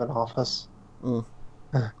 I don't have an office.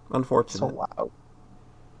 Unfortunate. So loud.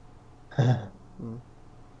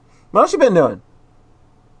 What else you been doing?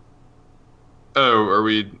 Oh, are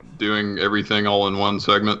we doing everything all in one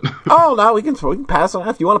segment? Oh no, we can pass on.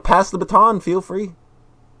 If you want to pass the baton, feel free.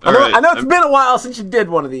 All right. I know it's been a while since you did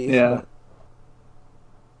one of these. Yeah. But...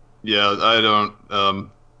 Yeah, I don't.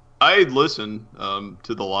 I listen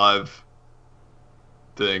to the live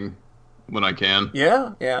thing when I can.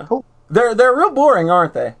 Yeah. Cool. They're real boring,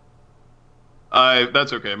 aren't they?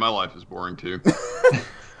 That's okay. My life is boring too.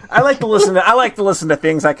 I like to listen to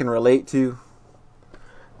things I can relate to.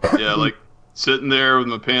 Yeah, like sitting there with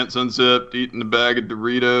my pants unzipped, eating a bag of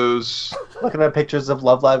Doritos. Looking at pictures of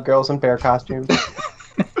Love Live girls in bear costumes.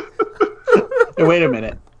 Hey, wait a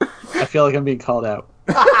minute. I feel like I'm being called out.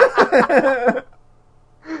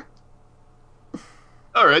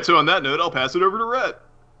 All right, so on that note, I'll pass it over to Rhett.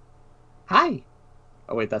 Hi.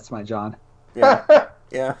 Oh wait, that's my John. Yeah.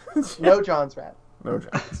 Yeah. No John's rat. No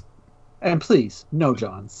Johns. And please, no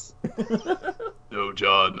Johns. No,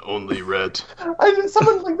 John, only Rhett.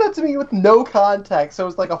 Someone linked that to me with no context, so it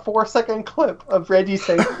was like a 4-second clip of Reggie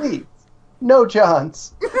saying, please, no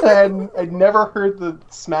Johns. And I'd never heard the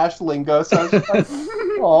Smash lingo, so I was just like,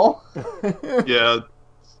 oh. Yeah.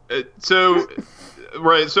 So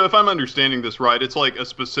if I'm understanding this right, it's like a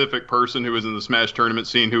specific person who was in the Smash tournament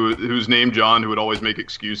scene who's named John, who would always make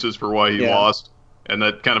excuses for why he lost. And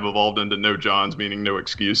that kind of evolved into no Johns, meaning no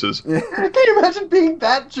excuses. Can you imagine being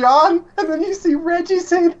that John, and then you see Reggie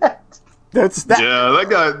say that? Yeah,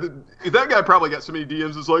 that guy probably got so many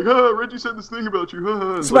DMs. It's like, Reggie said this thing about you.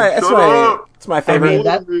 It's my favorite.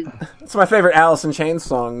 I mean, it's my favorite Alice in Chains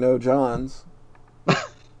song, No Johns.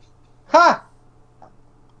 Ha!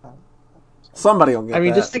 Somebody will get that. I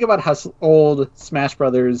mean, just think about how old Smash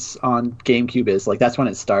Brothers on GameCube is. Like, that's when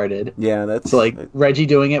it started. Yeah, that's... So, like, Reggie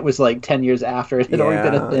doing it was, 10 years after it had already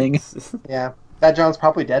been a thing. Yeah, that John's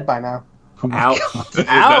probably dead by now. Oh my Ouch. God.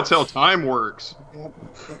 That's how time works.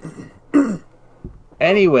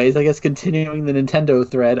 Anyways, I guess continuing the Nintendo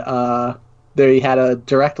thread, they had a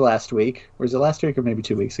direct last week. Or was it last week or maybe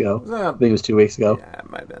 2 weeks ago? I think it was 2 weeks ago. Yeah, it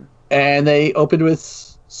might have been. And they opened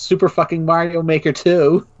with Super fucking Mario Maker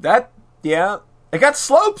 2. Yeah. It got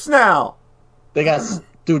slopes now! They got...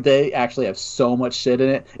 Dude, they actually have so much shit in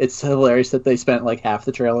it. It's hilarious that they spent like half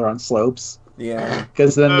the trailer on slopes. Yeah.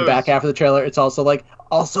 Because then the back half of the trailer, it's also like,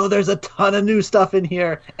 also there's a ton of new stuff in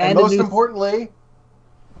here. And most importantly,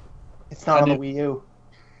 it's not on the Wii U.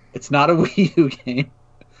 It's not a Wii U game.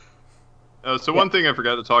 So one thing I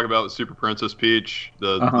forgot to talk about was Super Princess Peach.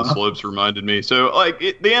 The slopes reminded me. So like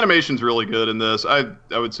the animation's really good in this. I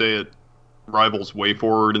would say it rivals Way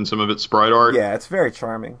Forward in some of its sprite art. Yeah, it's very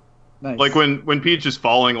charming. Nice. Like when Peach is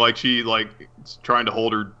falling, like she like is trying to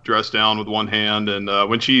hold her dress down with one hand, and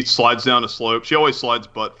when she slides down a slope, she always slides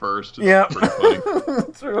butt first. It's pretty funny.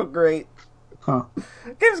 It's real great. Huh.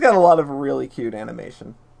 Game's got a lot of really cute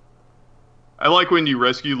animation. I like when you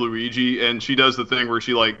rescue Luigi, and she does the thing where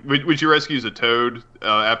she like when she rescues a Toad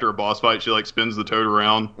after a boss fight, she like spins the Toad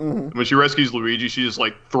around. Mm-hmm. When she rescues Luigi, she just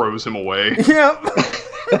like throws him away. Yep.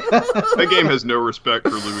 That game has no respect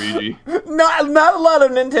for Luigi. Not a lot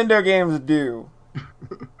of Nintendo games do.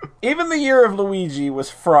 Even the year of Luigi was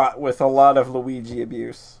fraught with a lot of Luigi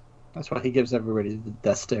abuse. That's why he gives everybody the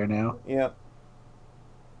death stare now. Yep.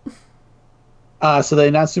 So they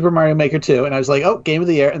announced Super Mario Maker 2, and I was like, oh, Game of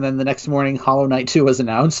the Year. And then the next morning, Hollow Knight 2 was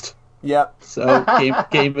announced. Yep. So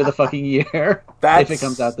game of the fucking year. If it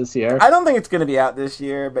comes out this year. I don't think it's going to be out this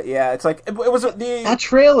year, but yeah, it's like it was that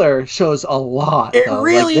trailer shows a lot. It though.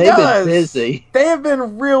 really they've does. Been busy. They have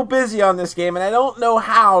been real busy on this game, and I don't know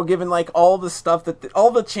how, given like all the stuff all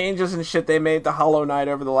the changes and shit they made to Hollow Knight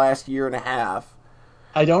over the last year and a half.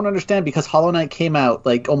 I don't understand because Hollow Knight came out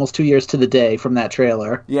like almost 2 years to the day from that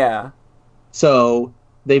trailer. Yeah. So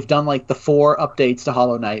they've done like the 4 updates to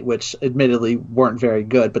Hollow Knight, which admittedly weren't very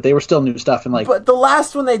good, but they were still new stuff. And like, but the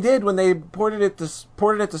last one they did when they ported it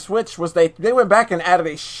to Switch was they went back and added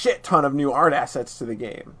a shit ton of new art assets to the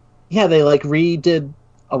game. Yeah, they like redid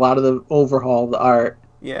a lot of the the art.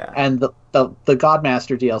 Yeah, and the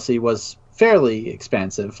Godmaster DLC was fairly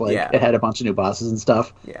expansive. Like it had a bunch of new bosses and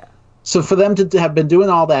stuff. Yeah. So for them to have been doing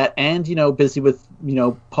all that and busy with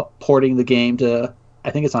porting the game to. I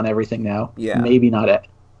think it's on everything now. Yeah. Maybe not. I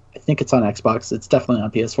think it's on Xbox. It's definitely on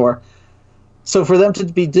PS4. So for them to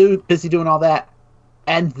be busy doing all that,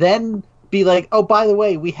 and then be like, "Oh, by the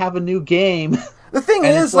way, we have a new game." The thing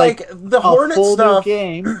is, like the Hornet stuff.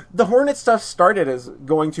 Game. The Hornet stuff started as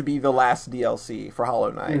going to be the last DLC for Hollow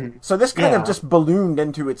Knight. Mm-hmm. So this kind of just ballooned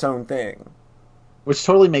into its own thing. Which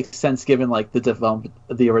totally makes sense given like the development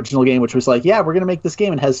of the original game, which was like, yeah, we're gonna make this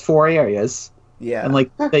game and has 4 areas. Yeah. And, like,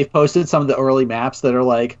 they've posted some of the early maps that are,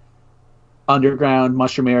 like, underground,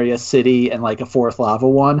 mushroom area, city, and, like, a 4th lava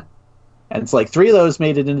one. And it's like 3 of those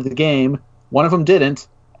made it into the game. One of them didn't.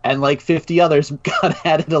 And, like, 50 others got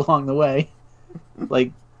added along the way.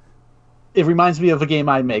 Like, it reminds me of a game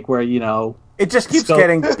I make where, it just keeps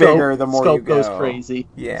getting bigger the more you go. Scope goes crazy.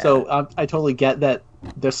 Yeah. So I totally get that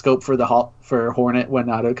the scope for Hornet went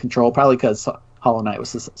out of control, probably because Hollow Knight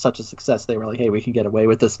was such a success, they were like, hey, we can get away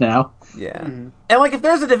with this now. Yeah. Mm-hmm. And, like, if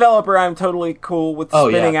there's a developer, I'm totally cool with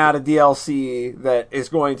spinning out a DLC that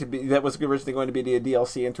was originally going to be a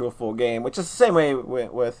DLC into a full game, which is the same way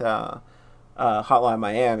with Hotline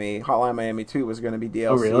Miami. Hotline Miami 2 was going to be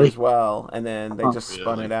DLC as well, and then they just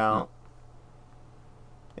spun it out.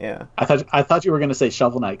 Yeah. I thought you were going to say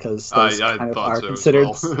Shovel Knight, because those are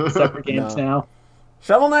considered separate games now.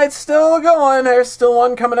 Shovel Knight's still going. There's still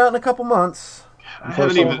one coming out in a couple months.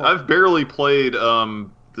 I've barely played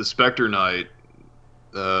the Spectre Knight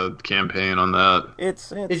campaign on that. It's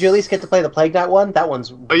Did you at least get to play the Plague Knight one? That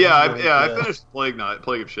one's I finished Plague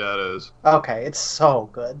of Shadows. Okay, it's so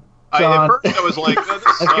good. John. At first I was like,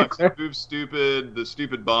 this sucks. Move's stupid. The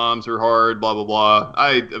stupid bombs are hard. Blah blah blah.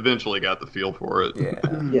 I eventually got the feel for it.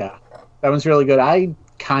 Yeah, that one's really good. I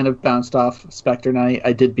kind of bounced off Spectre Knight.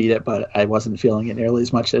 I did beat it, but I wasn't feeling it nearly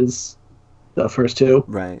as much as the first 2.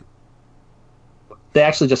 Right. They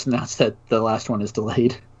actually just announced that the last one is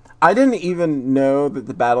delayed. I didn't even know that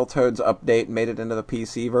the Battletoads update made it into the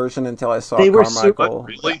PC version until I saw Carmichael.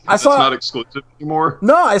 Really? It's not exclusive anymore?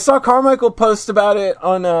 No, I saw Carmichael post about it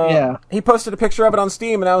on... He posted a picture of it on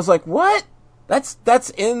Steam, and I was like, what? That's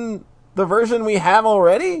in the version we have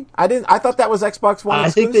already? I thought that was Xbox One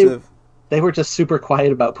exclusive. Think they were just super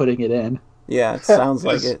quiet about putting it in. Yeah, it sounds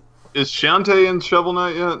like it. Is Shantae in Shovel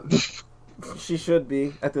Knight yet? She should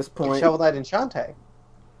be at this point. Shovel Knight and Shantae.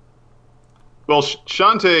 Well,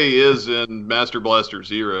 Shantae is in Master Blaster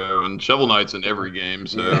Zero, and Shovel Knight's in every game,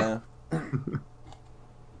 so... Yeah.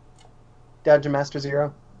 Dungeon Master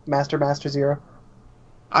Zero. Master Zero.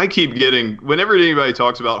 I keep getting whenever anybody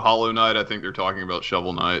talks about Hollow Knight, I think they're talking about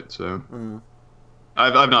Shovel Knight. So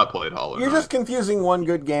I've not played Hollow Knight. You're just confusing one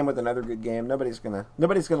good game with another good game. Nobody's gonna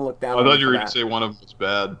look down. I on thought you were going going to say one of them was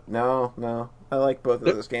bad. No. I like both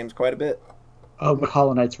of those games quite a bit. Oh, but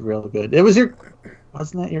Hollow Knight's real good.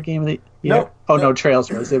 Wasn't that your game of the year? No. Oh, no, Trails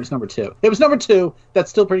was. It was number 2. It was number 2. That's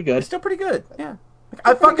still pretty good. It's still pretty good. Yeah.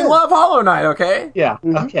 I fucking love Hollow Knight. Okay. Yeah.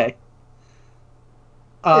 Okay.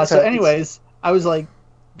 Anyways, I was like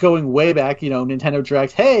going way back. Nintendo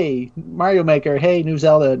Direct. Hey, Mario Maker. Hey, new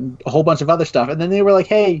Zelda, and a whole bunch of other stuff. And then they were like,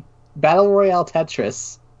 Hey, Battle Royale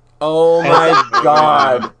Tetris. Oh my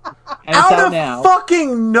god! And it's out now.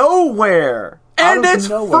 Fucking nowhere, and it's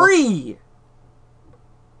free.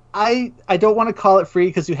 I don't want to call it free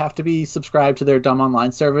because you have to be subscribed to their dumb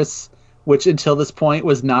online service, which until this point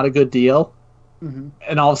was not a good deal. Mm-hmm.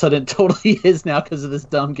 And all of a sudden it totally is now because of this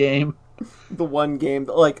dumb game. The one game,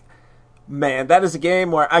 man, that is a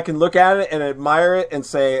game where I can look at it and admire it and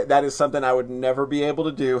say that is something I would never be able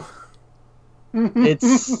to do.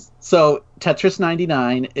 It's so Tetris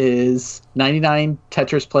 99 is 99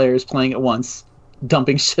 Tetris players playing at once,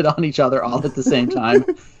 dumping shit on each other all at the same time.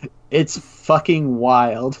 It's fucking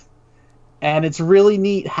wild. And it's really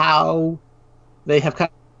neat how they have kind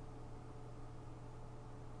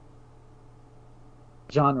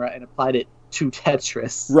of genre and applied it to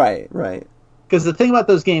Tetris. Right. Because the thing about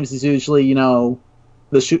those games is usually, in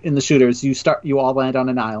the shooters, you all land on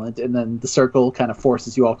an island, and then the circle kind of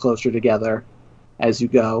forces you all closer together as you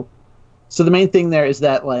go. So the main thing there is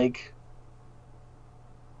that,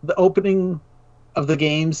 the opening of the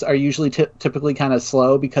games are usually typically kind of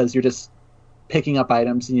slow because you're just picking up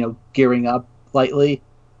items and, gearing up lightly.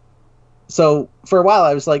 So for a while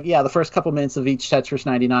I was like, yeah, the first couple minutes of each Tetris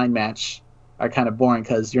 99 match are kind of boring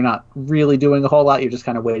because you're not really doing a whole lot. You're just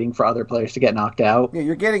kind of waiting for other players to get knocked out. Yeah,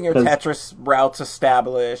 you're getting your Tetris routes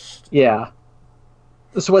established. Yeah.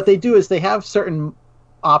 So what they do is they have certain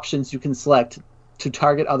options you can select to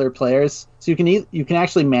target other players. So you can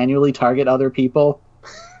actually manually target other people.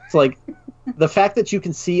 So the fact that you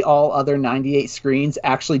can see all other 98 screens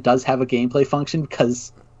actually does have a gameplay function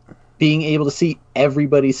because being able to see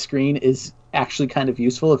everybody's screen is actually kind of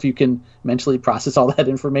useful if you can mentally process all that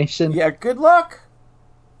information. Yeah, good luck.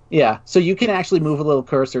 Yeah, so you can actually move a little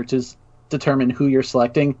cursor to determine who you're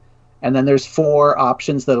selecting, and then there's 4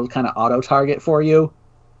 options that'll kind of auto-target for you.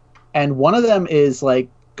 And one of them is,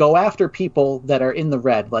 go after people that are in the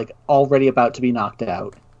red, already about to be knocked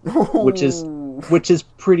out, which is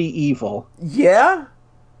pretty evil. Yeah?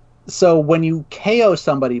 So when you KO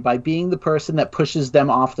somebody by being the person that pushes them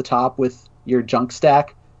off the top with your junk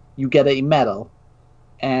stack, you get a medal.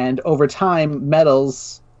 And over time,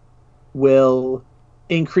 medals will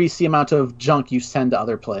increase the amount of junk you send to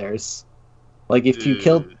other players.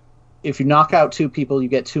 If you knock out 2 people, you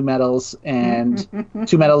get 2 medals, and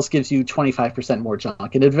 2 medals gives you 25% more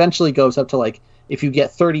junk. And it eventually goes up to, if you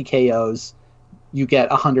get 30 KOs, you get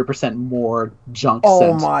 100% more junk sent.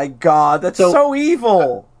 Oh my god, that's so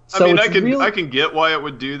evil! I can get why it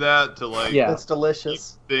would do that to, That's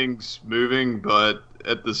delicious. Keep things moving, but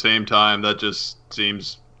at the same time, that just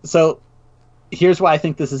seems... So, here's why I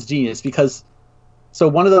think this is genius, because... So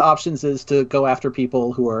one of the options is to go after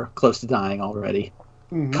people who are close to dying already,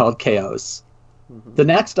 called KOs. Mm-hmm. The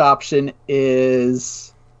next option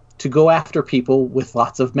is to go after people with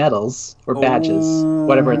lots of medals or badges,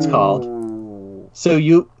 whatever it's called.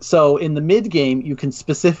 So in the mid game, you can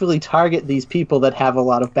specifically target these people that have a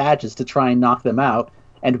lot of badges to try and knock them out.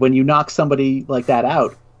 And when you knock somebody like that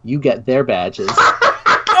out, you get their badges.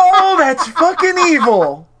 Oh, that's fucking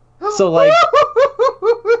evil! So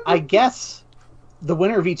I guess the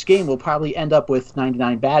winner of each game will probably end up with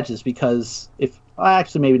 99 badges because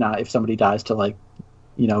actually maybe not if somebody dies to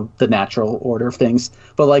the natural order of things.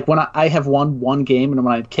 But when I have won one game and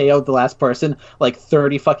when I KO'd the last person,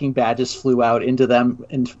 30 fucking badges flew out into them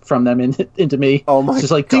and from them into me. Oh my god. It's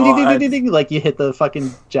just ding, ding, ding, ding, ding, like you hit the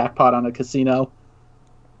fucking jackpot on a casino.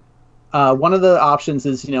 One of the options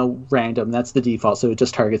is, random. That's the default. So it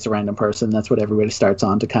just targets a random person. That's what everybody starts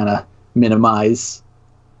on to kind of minimize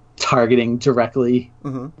targeting directly.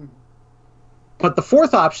 Mm-hmm. But the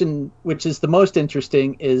fourth option, which is the most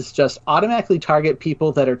interesting, is just automatically target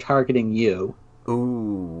people that are targeting you.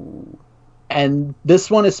 Ooh. And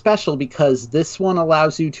this one is special because this one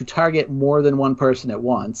allows you to target more than one person at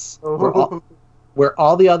once. Where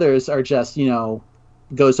all the others are just,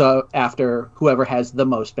 goes after whoever has the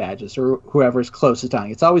most badges or whoever's closest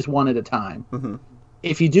dying. It's always one at a time. Mm-hmm.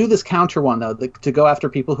 If you do this counter one, though, to go after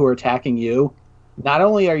people who are attacking you, not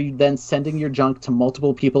only are you then sending your junk to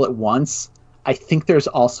multiple people at once, I think there's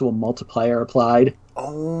also a multiplier applied.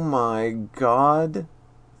 Oh my god.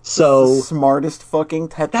 So the smartest fucking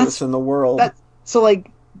Tetris in the world. So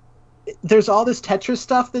like, there's all this Tetris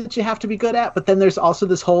stuff that you have to be good at, but then there's also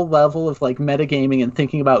this whole level of like metagaming and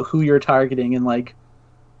thinking about who you're targeting, and like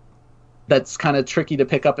that's kind of tricky to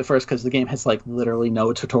pick up at first because the game has like literally no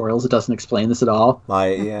tutorials. It doesn't explain this at all.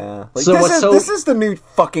 Yeah. Like, So this is the new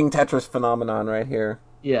fucking Tetris phenomenon right here.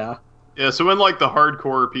 Yeah. Yeah, so when like the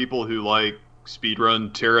hardcore people who like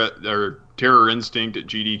speedrun Terror Instinct at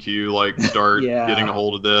GDQ like start Yeah. getting a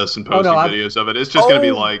hold of this and posting videos of it, it's just going to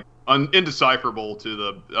be like indecipherable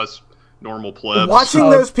to us normal plebs.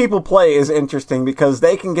 Watching those people play is interesting because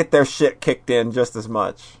they can get their shit kicked in just as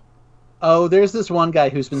much. Oh, there's this one guy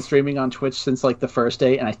who's been streaming on Twitch since like the first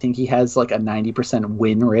day, and I think he has like a 90%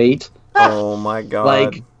 win rate. Oh my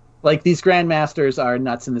god! Like these grandmasters are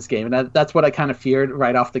nuts in this game, and that's what I kind of feared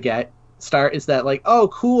right off the start. Is that like, oh,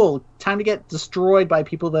 cool, time to get destroyed by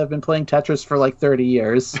people that have been playing Tetris for like 30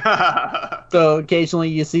 years. So occasionally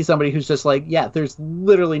you see somebody who's just like, yeah, there's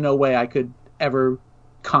literally no way I could ever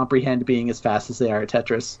comprehend being as fast as they are at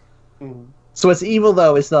Tetris. Mm-hmm. So what's evil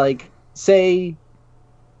though is like, say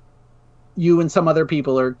you and some other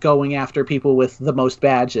people are going after people with the most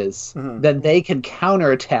badges, then they can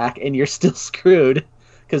counterattack and you're still screwed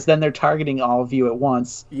because then they're targeting all of you at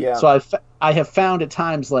once. Yeah. So I have found at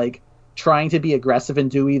times like trying to be aggressive and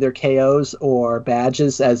do either KOs or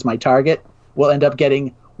badges as my target will end up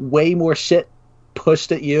getting way more shit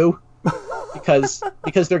pushed at you because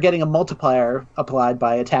they're getting a multiplier applied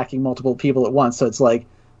by attacking multiple people at once. So it's like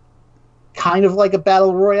kind of like a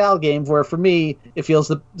battle royale game where for me it feels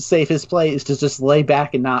the safest play is to just lay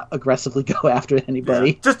back and not aggressively go after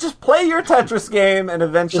anybody. Yeah. Just play your Tetris game and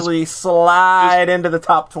eventually slide into the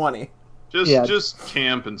top 20. Just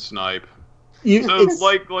camp and snipe.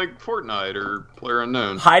 Like Fortnite or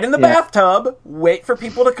PlayerUnknown. Hide in the bathtub, wait for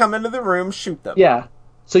people to come into the room, shoot them. Yeah.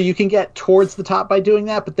 So you can get towards the top by doing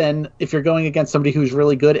that, but then if you're going against somebody who's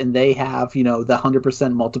really good and they have, the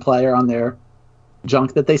 100% multiplier on their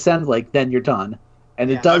junk that they send, like, then you're done.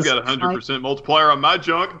 And it does. I've got 100% multiplier on my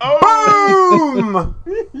junk. Oh!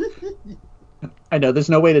 Boom! I know there's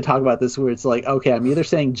no way to talk about this where it's like, okay, I'm either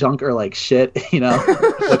saying junk or like shit,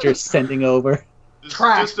 what you're sending over.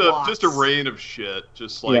 Just a rain of shit.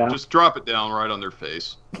 Just drop it down right on their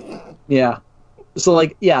face. Yeah. So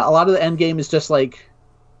like, yeah, a lot of the end game is just like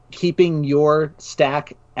keeping your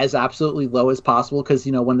stack as absolutely low as possible because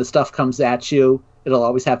when the stuff comes at you, it'll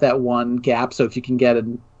always have that one gap. So if you can get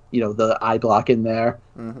the eye block in there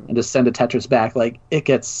and just send a Tetris back, like it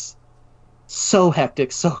gets so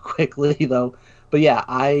hectic so quickly though. But yeah,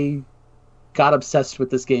 I got obsessed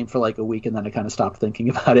with this game for like a week and then I kind of stopped thinking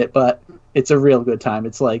about it. But it's a real good time.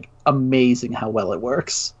 It's like amazing how well it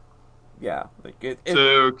works. Yeah. Like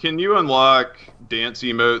So can you unlock dance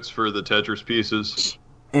emotes for the Tetris pieces?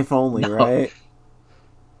 If only, right?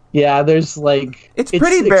 Yeah, there's like... It's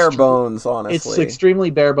pretty bare bones, honestly. It's extremely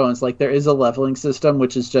bare bones. Like, there is a leveling system,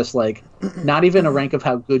 which is just like, not even a rank of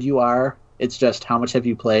how good you are, it's just how much have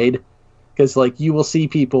you played. Because, like, you will see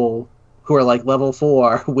people who are, like, level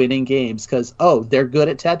 4 winning games because, oh, they're good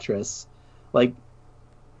at Tetris. Like,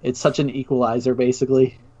 it's such an equalizer,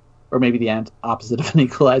 basically. Or maybe the opposite of an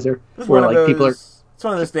equalizer. Where, like, people are... It's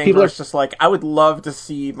one of those things where it's just like, I would love to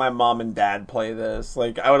see my mom and dad play this.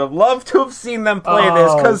 Like, I would have loved to have seen them play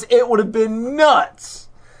this, because it would have been nuts.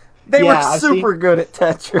 They were super good at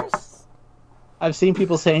Tetris. I've seen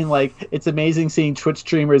people saying, like, it's amazing seeing Twitch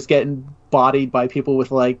streamers getting bodied by people with,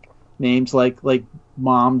 like, names like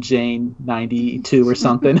Mom Jane 92 or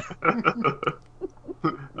something.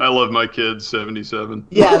 I love my kids 77.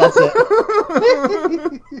 Yeah, that's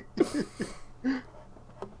it.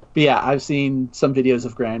 But yeah, I've seen some videos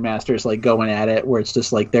of grandmasters like going at it where it's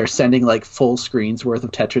just like they're sending like full screens worth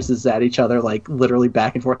of Tetrises at each other, like literally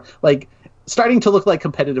back and forth, like starting to look like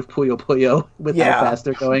competitive Puyo Puyo with how fast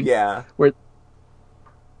they're going. Yeah.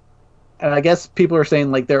 And I guess people are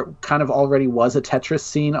saying like there kind of already was a Tetris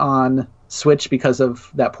scene on Switch because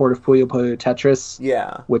of that port of Puyo Puyo Tetris.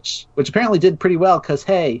 Yeah. Which apparently did pretty well because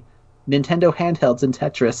hey, Nintendo handhelds and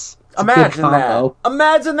Tetris. Imagine that.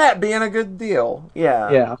 Imagine that being a good deal. Yeah.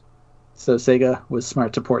 Yeah. So Sega was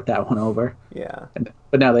smart to port that one over. Yeah.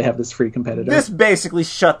 But now they have this free competitor. This basically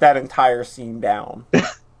shut that entire scene down.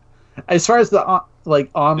 As far as the online,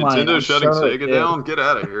 Nintendo shutting Sega down. Get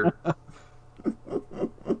out of here.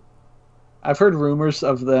 I've heard rumors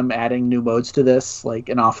of them adding new modes to this, like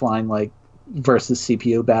an offline like versus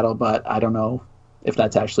CPU battle, but I don't know if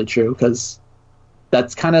that's actually true because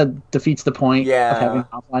that's kind of defeats the point of having an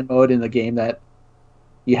offline mode in the game that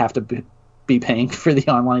you have to be paying for the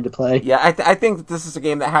online to play. Yeah, I think that this is a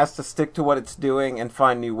game that has to stick to what it's doing and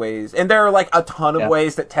find new ways. And there are like a ton of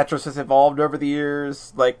ways that Tetris has evolved over the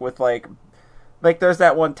years, like with like there's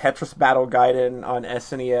that one Tetris Battle Gaiden on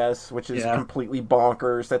SNES, which is completely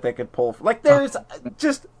bonkers that they could pull. Like there's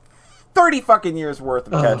just 30 fucking years worth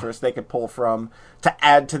of Tetris they could pull from to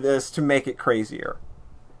add to this to make it crazier.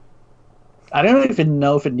 I don't even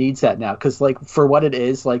know if it needs that now, because like for what it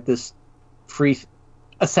is, like this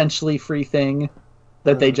essentially free thing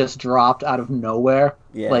that they just dropped out of nowhere.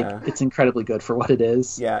 Yeah. Like it's incredibly good for what it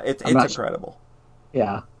is. Yeah, it's incredible.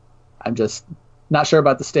 Yeah. I'm just not sure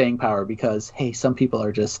about the staying power because hey, some people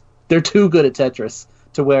are they're too good at Tetris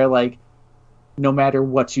to where like no matter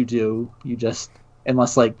what you do, you just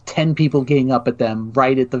unless like 10 people gang up at them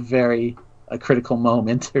right at the very critical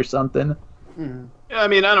moment or something. Mm-hmm. Yeah, I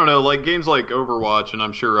mean, I don't know, like games like Overwatch, and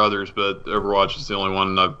I'm sure others, but Overwatch is the only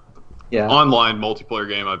one online multiplayer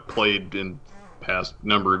game I've played in past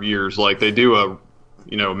number of years. Like they do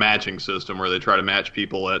a matching system where they try to match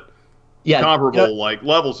people at comparable like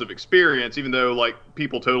levels of experience, even though like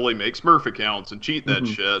people totally make Smurf accounts and cheat that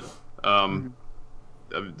shit.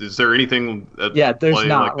 Is there anything there's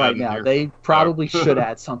not like right now here? They probably should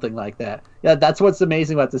add something like that. Yeah, that's what's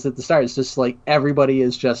amazing about this at the start. It's just like everybody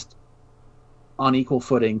is just on equal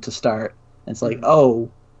footing to start. And it's like,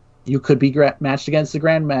 you could be matched against the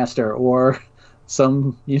Grandmaster or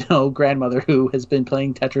some, grandmother who has been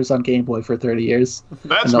playing Tetris on Game Boy for 30 years.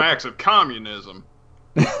 That's max of communism.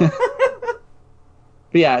 But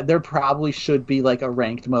yeah, there probably should be like a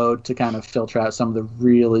ranked mode to kind of filter out some of the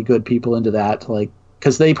really good people into that, like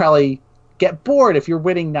because they probably get bored if you're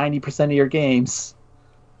winning 90% of your games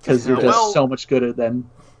because you're just so much good at them.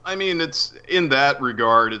 I mean, it's in that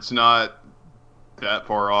regard, it's not that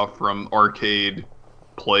far off from arcade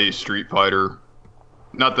play Street Fighter.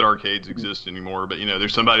 Not that arcades exist anymore, but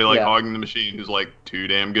there's somebody like Hogging the Machine who's like too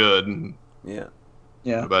damn good. And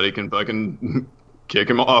nobody can fucking kick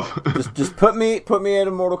him off. just put me in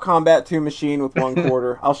a Mortal Kombat 2 machine with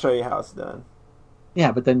 1/4. I'll show you how it's done.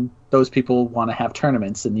 Yeah, but then those people want to have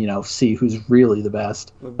tournaments and see who's really the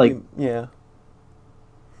best. Like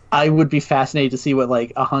I would be fascinated to see what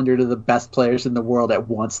like 100 of the best players in the world at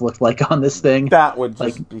once looked like on this thing. That would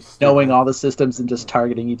just be stupid. Knowing all the systems and just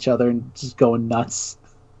targeting each other and just going nuts.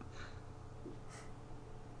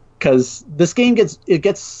 Because this game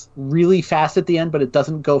gets really fast at the end, but it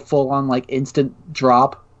doesn't go full on like instant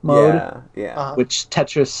drop mode. Yeah. Which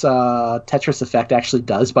Tetris Effect actually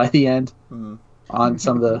does by the end on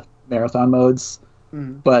some of the marathon modes.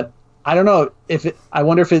 But I don't know I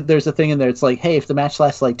wonder if there's a thing in there. It's like, hey, if the match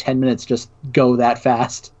lasts like 10 minutes, just go that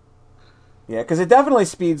fast. Yeah, because it definitely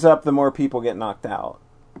speeds up the more people get knocked out.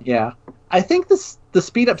 Yeah, I think the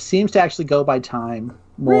speed up seems to actually go by time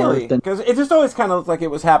more. Really? Because it just always kind of looked like it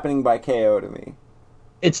was happening by KO to me.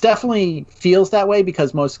 It's definitely feels that way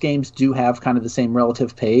because most games do have kind of the same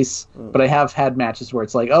relative pace. But I have had matches where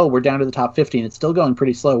it's like, oh, we're down to the top 50 and it's still going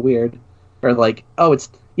pretty slow, weird. Or like,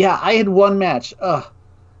 I had one match.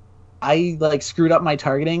 I like screwed up my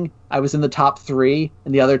targeting. I was in the top 3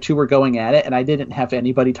 and the other 2 were going at it and I didn't have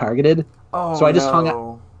anybody targeted. So I just hung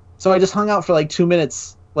out. So I just hung out for like 2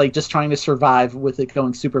 minutes, like just trying to survive with it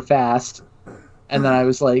going super fast. And then I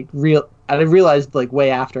was like, I realized like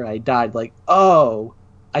way after I died, like,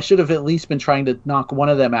 I should have at least been trying to knock one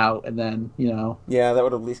of them out, and then, Yeah, that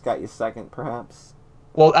would have at least got you second, perhaps.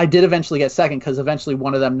 Well, I did eventually get second, because eventually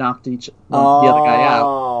one of them knocked the other guy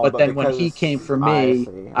out. But then when he came for me,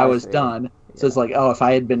 I was done. So it's like, if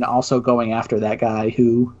I had been also going after that guy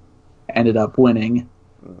who ended up winning.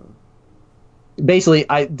 Basically,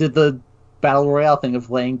 I did the Battle Royale thing of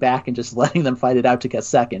laying back and just letting them fight it out to get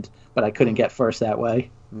second, but I couldn't get first that way.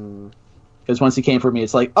 Because once he came for me,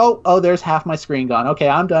 it's like, there's half my screen gone. Okay,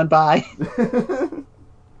 I'm done. Bye.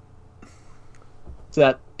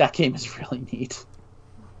 So that game is really neat.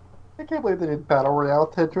 I can't believe they did Battle Royale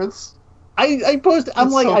Tetris. I posted. I'm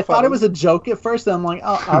like, I thought it was a joke at first. And I'm like,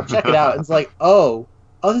 I'll check it out. And it's like,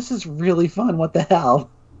 this is really fun. What the hell?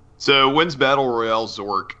 So when's Battle Royale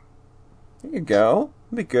Zork? There you go.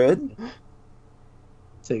 That'd be good.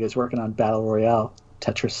 Sega's working on Battle Royale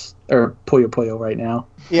Tetris or Puyo Puyo right now.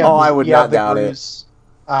 Yeah, I would not doubt it.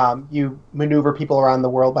 You maneuver people around the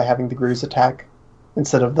world by having the Grus attack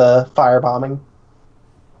instead of the firebombing.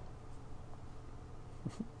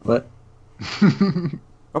 What?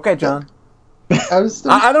 Okay, John.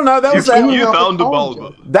 I don't know. That was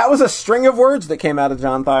that was a string of words that came out of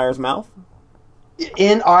John Thayer's mouth.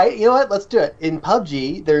 You know what? Let's do it. In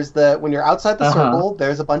PUBG, there's when you're outside the circle,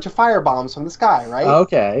 there's a bunch of fire bombs from the sky, right?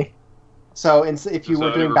 Okay. So if you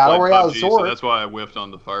were doing Battle Royale Zork, so that's why I whiffed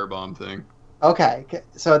on the firebomb thing. Okay,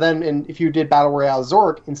 so then if you did Battle Royale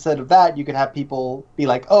Zork, instead of that, you could have people be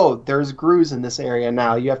like, oh, there's Grooze in this area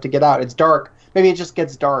now. You have to get out. It's dark. Maybe it just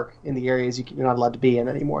gets dark in the areas you're not allowed to be in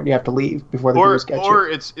anymore, and you have to leave before the Grooze get you. Or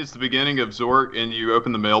it's the beginning of Zork, and you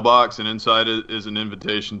open the mailbox, and inside it is an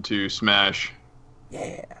invitation to Smash.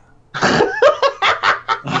 Yeah.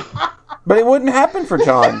 But it wouldn't happen for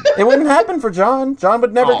John. It wouldn't happen for John. John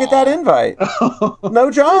would never get that invite.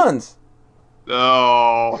 No Johns.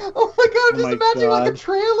 Oh. Oh my god, I'm just imagining like a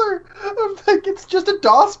trailer of like it's just a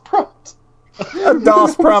DOS prompt. A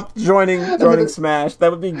DOS prompt joining Smash.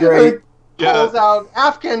 That would be great. Pulls out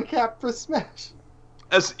Afghan cap for Smash.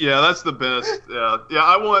 That's the best. Yeah.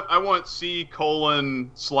 I want C : /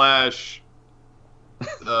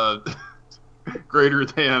 greater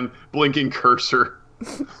than blinking cursor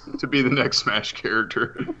to be the next Smash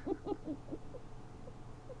character.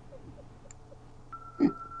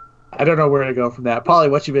 I don't know where to go from that. Polly,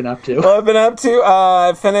 what you been up to? Well, I've been up to,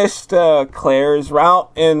 I finished Claire's route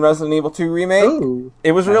in Resident Evil 2 Remake. Ooh,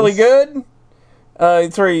 it was really good.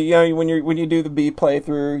 It's where, when you do the B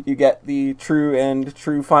playthrough, you get the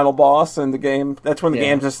true final boss in the game. That's when the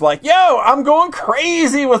game's just like, yo, I'm going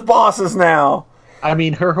crazy with bosses now. I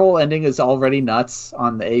mean, her whole ending is already nuts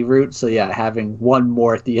on the A route, so yeah, having one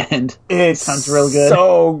more at the end sounds real good.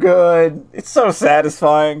 So good. It's so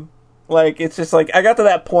satisfying. Like, it's just like, I got to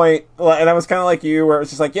that point, and I was kind of like you, where it was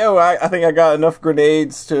just like, yo, I think I got enough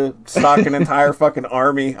grenades to stock an entire fucking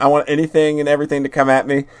army. I want anything and everything to come at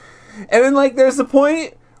me. And then, like, there's the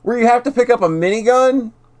point where you have to pick up a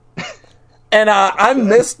minigun, and I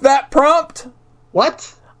missed that prompt.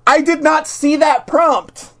 What? I did not see that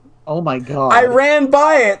prompt. Oh my god. I ran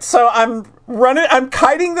by it, so I'm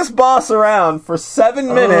kiting this boss around for 7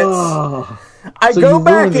 minutes. Oh. I go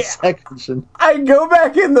back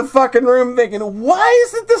in the fucking room thinking, why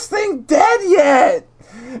isn't this thing dead yet?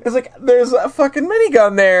 It's like, there's a fucking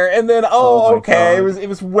minigun there, and then, okay, God. it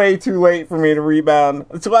was way too late for me to rebound.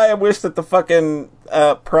 That's why I wish that the fucking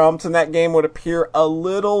prompts in that game would appear a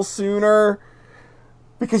little sooner.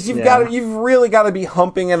 Because you've really got to be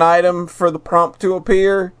humping an item for the prompt to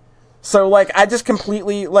appear. So, like, I just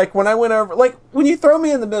completely, like, when I went over, like, when you throw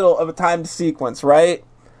me in the middle of a timed sequence, right?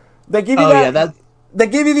 They give you they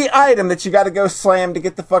give you the item that you got to go slam to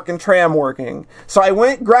get the fucking tram working. So I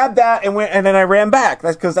went, grabbed that, and then I ran back.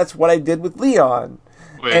 That's because that's what I did with Leon.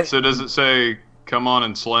 Wait, so does it say, come on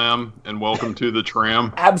and slam, and welcome to the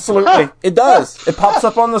tram? Absolutely. It does. It pops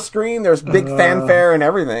up on the screen. There's big fanfare and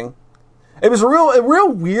everything. It was real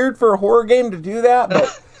weird for a horror game to do that,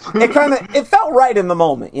 but it felt right in the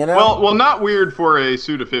moment, you know? Well, not weird for a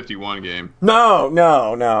Suda51 game.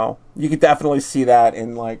 No. You could definitely see that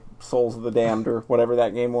in, like, Souls of the Damned or whatever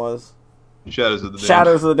that game was. Shadows of the Damned.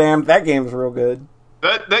 Shadows of the Damned. That game's real good.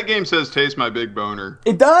 That game says, taste my big boner.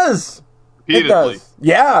 It does. Repeatedly. It does.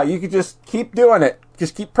 Yeah, you could just keep doing it.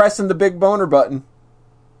 Just keep pressing the big boner button.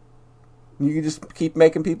 You can just keep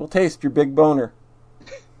making people taste your big boner.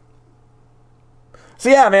 So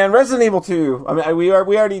yeah, man, Resident Evil 2. I mean, we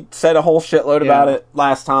already said a whole shitload about it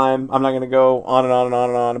last time. I'm not going to go on and on and on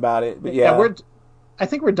and on about it, but yeah. I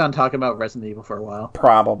think we're done talking about Resident Evil for a while.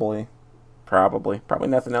 Probably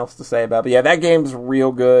nothing else to say about it. But yeah, that game's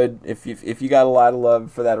real good. If you got a lot of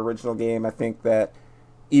love for that original game, I think that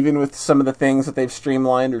even with some of the things that they've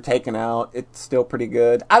streamlined or taken out, it's still pretty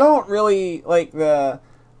good. I don't really like the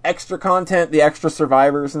extra content, the extra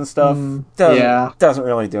survivors and stuff. Doesn't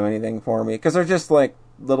really do anything for me because they're just like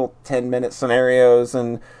little 10-minute scenarios,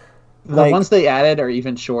 and the ones they added are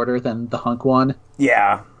even shorter than the Hunk one.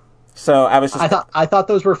 Yeah. So I thought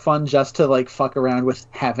those were fun just to like fuck around with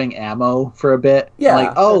having ammo for a bit. Yeah.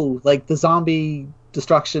 Like the zombie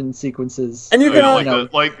destruction sequences. And you can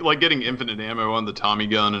like getting infinite ammo on the Tommy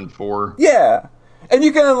gun in 4. Yeah. And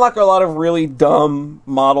you can unlock a lot of really dumb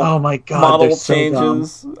model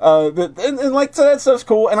changes. So that stuff's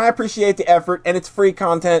cool, and I appreciate the effort, and it's free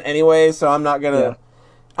content anyway, so I'm not gonna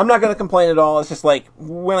complain at all. It's just like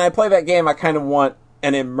when I play that game, I kind of want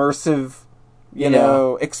an immersive,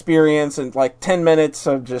 experience, and like 10 minutes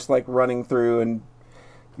of just like running through and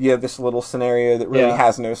this little scenario that really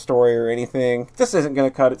has no story or anything. This isn't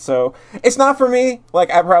gonna cut it, so it's not for me.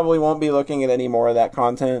 Like I probably won't be looking at any more of that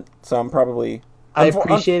content, so I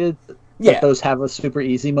appreciated that those have a super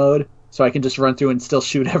easy mode, so I can just run through and still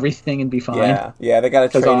shoot everything and be fine. Yeah, they got a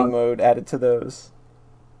training mode added to those.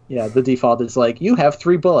 Yeah, the default is like, you have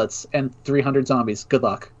 3 bullets and 300 zombies. Good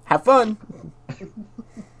luck. Have fun.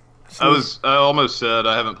 I almost said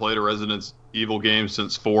I haven't played a Resident Evil game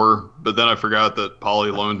since 4, but then I forgot that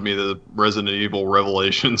Polly loaned me the Resident Evil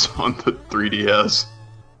Revelations on the 3DS,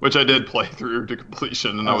 which I did play through to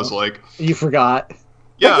completion, and I was like... You forgot.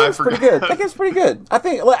 Yeah, That game's pretty good. That game's pretty good. I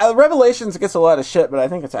think Revelations gets a lot of shit, but I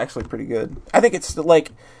think it's actually pretty good. I think it's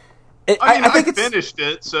like. I think it's finished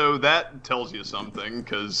it, so that tells you something.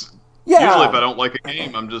 Because yeah. usually, if I don't like a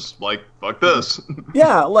game, I'm just like, "Fuck this."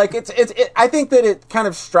 Yeah, like it's. I think that it kind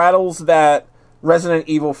of straddles that Resident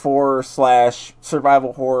Evil 4 /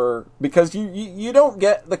 survival horror, because you don't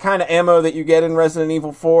get the kind of ammo that you get in Resident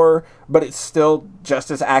Evil 4, but it's still just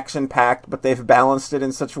as action packed. But they've balanced it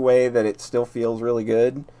in such a way that it still feels really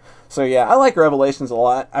good. So yeah, I like Revelations a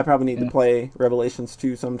lot. I probably need to play Revelations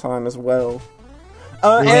 2 sometime as well.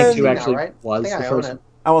 Remake 2 now, actually right? was I think the I own first. it.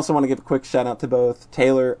 I also want to give a quick shout out to both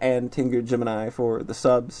Taylor and Tinger Gemini for the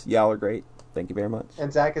subs. Y'all are great. Thank you very much.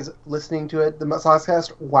 And Zach is listening to it, the Soxcast,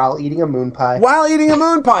 while eating a moon pie. While eating a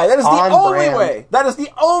moon pie. That is the On only brand. way. That is the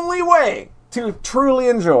only way to truly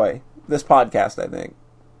enjoy this podcast, I think.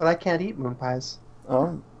 But I can't eat moon pies.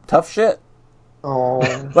 Oh, tough shit. Oh.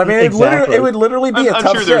 I mean, Exactly. it would literally be a I'm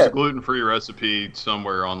tough sure there's a shit. gluten-free recipe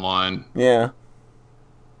somewhere online. Yeah.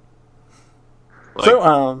 Like,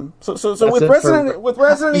 So That's with it Resident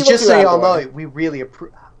Evil Just 2 so out y'all of the way- know, we really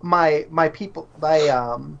my people,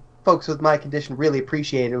 folks with my condition really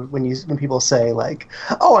appreciate it when people say like,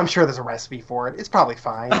 "Oh, I'm sure there's a recipe for it. It's probably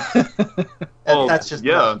fine." Oh, that's just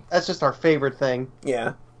yeah. that's just our favorite thing.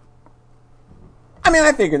 Yeah. I mean,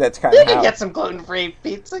 I figured that's kind You of can how... get some gluten-free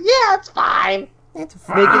pizza. Yeah, it's fine. It's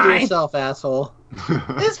Make it fine. yourself, asshole.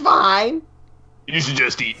 It's fine. you should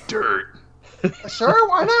just eat dirt. Sure,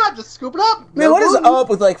 why not? Just scoop it up. Man, No what is gluten. up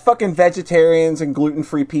with like fucking vegetarians and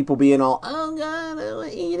gluten-free people being all, oh god, I don't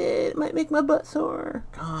want to eat it. It might make my butt sore.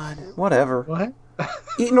 God, whatever. What?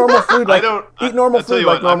 Eat normal food like eat normal I'll tell food you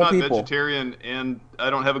like what, I'm normal not people. vegetarian, and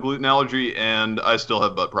I don't have a gluten allergy, and I still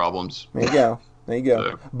have butt problems. There you go. There you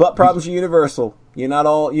go. So- Butt problems are universal. You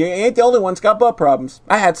ain't the only one's got butt problems.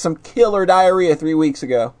 I had some killer diarrhea 3 weeks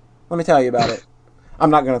ago. Let me tell you about it. I'm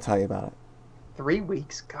not going to tell you about it. 3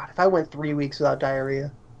 weeks? God, if I went 3 weeks without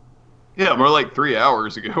diarrhea. Yeah, more like 3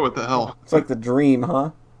 hours ago. What the hell? It's like the dream, huh?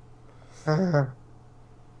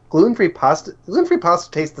 Gluten-free pasta. Gluten-free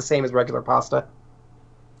pasta tastes the same as regular pasta.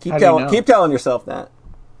 Keep How do you telling know? keep telling yourself that.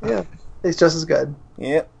 Yeah, it's just as good.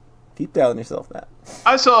 Yep. Keep telling yourself that.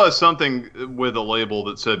 I saw something with a label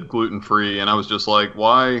that said gluten-free, and I was just like,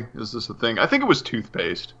 why is this a thing? I think it was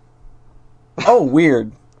toothpaste. Oh,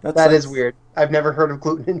 weird. That is weird. I've never heard of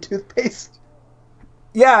gluten in toothpaste.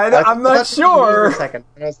 Yeah, I'm I not thought for a sure. second,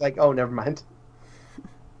 and I was like, oh, never mind.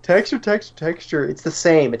 Texture. It's the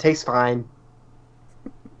same. It tastes fine.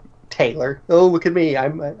 Taylor. Oh, look at me. I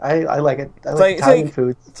like it. I like Italian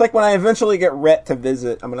foods. It's like when I eventually get Rhett to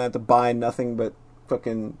visit, I'm gonna have to buy nothing but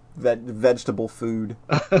fucking vegetable food.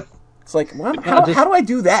 It's like, how do I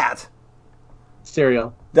do that?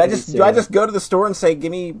 Cereal. Do I Cereal. just go to the store and say,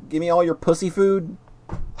 give me all your pussy food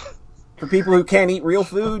for people who can't eat real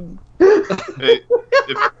food? Hey,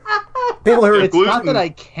 if, People who are It's not gluten- that I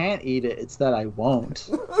can't eat it; it's that I won't.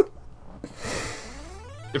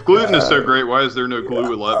 if gluten is so great, why is there no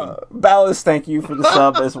Glue 11? Ballas, thank you for the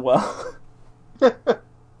sub as well.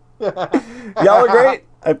 Y'all are great.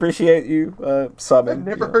 I appreciate you subbing. I've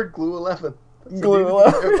never heard Glue 11. That's a Glue new-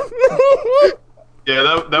 11.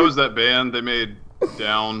 Yeah, that was that band. They made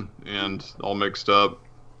Down and all mixed up.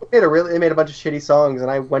 They made a bunch of shitty songs,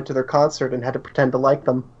 and I went to their concert and had to pretend to like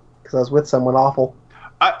them because I was with someone awful.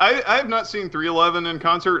 I have not seen 311 in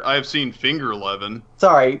concert. I have seen Finger 11.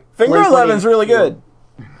 Sorry, Finger Blink 11's really good.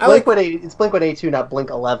 I like It's Blink 182, not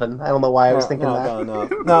Blink 11. I don't know why I was thinking that.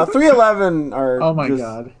 No, 311 are. Oh my just-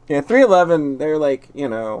 God. Yeah, 311. They're like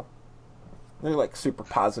they're like super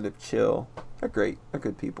positive, chill. They're great. They're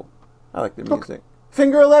good people. I like their music.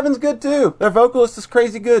 Finger 11's good too. Their vocalist is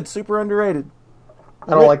crazy good. Super underrated.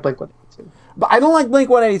 I don't like Blink 182. But I don't like Blink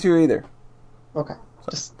 182 either. Okay,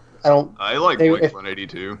 just I don't. I like They- Blink if-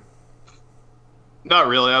 182. Not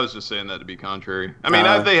really. I was just saying that to be contrary. I mean,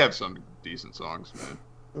 they have some decent songs, man.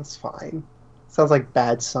 It's fine. Sounds like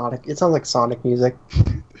bad Sonic. It sounds like Sonic music.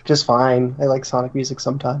 Just fine. I like Sonic music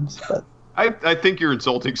sometimes, but I think you're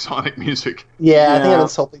insulting Sonic music. yeah, I think I'm Yeah.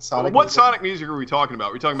 insulting Sonic. What music. Sonic music are we talking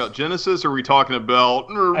about? Are we talking about Genesis or are we talking about...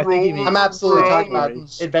 I think he means- I'm absolutely talking about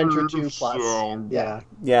Right. Adventure 2 Plus. Song. Yeah,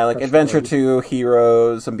 Yeah, like That's Adventure right. 2,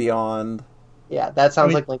 Heroes, and Beyond. yeah, that sounds I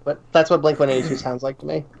mean- like Blink. But that's what Blink 182 sounds like to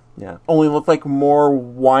me. Yeah, only look like more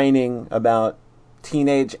whining about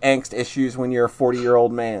teenage angst issues when you're a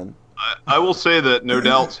 40-year-old man. I will say that No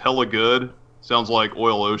Doubt's Hella Good sounds like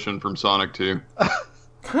Oil Ocean from Sonic 2.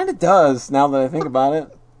 Kind of does, now that I think about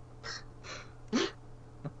it.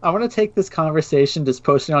 I want to take this conversation, just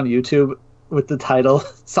post it on YouTube with the title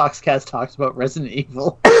 "Soxcast talks about Resident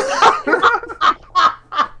Evil,"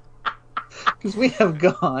 because we have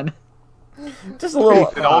gone Just a little.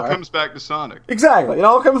 It all comes back to Sonic. Exactly. It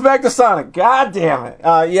all comes back to Sonic. God damn it.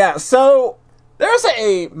 Yeah, so there's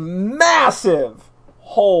a massive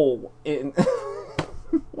hole in...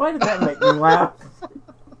 Why did that make me laugh?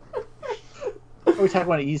 Are we talking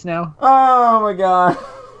about Ease now? Oh my god.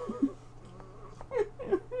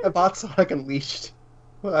 I bought Sonic Unleashed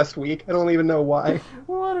last week. I don't even know why.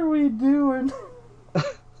 What are we doing?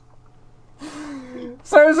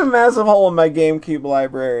 So there's a massive hole in my GameCube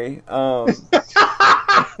library.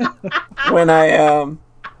 When I and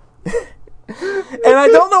I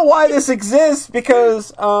don't know why this exists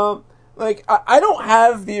because I don't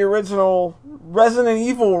have the original Resident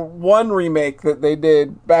Evil 1 remake that they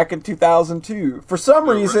did back in 2002. For some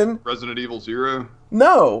reason, Resident Evil 0?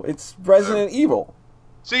 No, it's Resident Evil.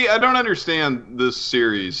 See, I don't understand this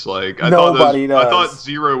series. I Nobody does. I thought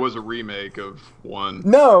 0 was a remake of 1.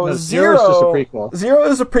 No, Zero is just a prequel. 0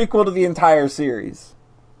 is a prequel to the entire series.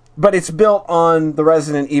 But it's built on the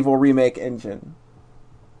Resident Evil remake engine.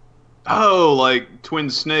 Oh, like Twin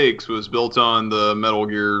Snakes was built on the Metal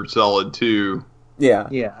Gear Solid 2. Yeah.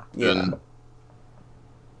 Yeah. And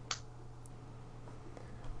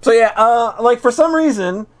So yeah, for some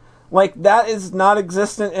reason, that is not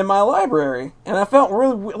existent in my library. And I felt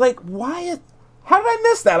really, why? How did I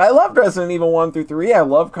miss that? I loved Resident Evil 1 through 3. I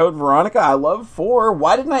love Code Veronica. I love 4.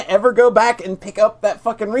 Why didn't I ever go back and pick up that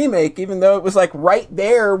fucking remake, even though it was, right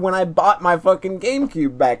there when I bought my fucking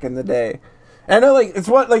GameCube back in the day? And I know, it's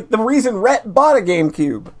the reason Rhett bought a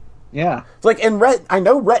GameCube. Yeah. It's and Rhett, I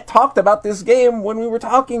know Rhett talked about this game when we were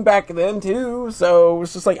talking back then, too, so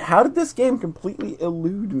it's just how did this game completely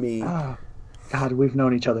elude me? Oh, God, we've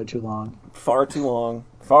known each other too long. Far too long.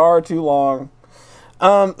 Far too long.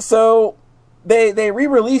 So they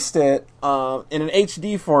re-released it in an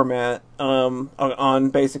HD format on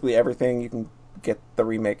basically everything. You can get the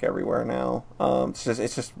remake everywhere now. It's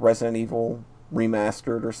just Resident Evil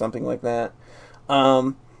remastered or something like that.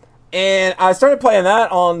 And I started playing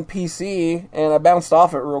that on PC, and I bounced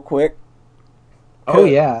off it real quick. Oh,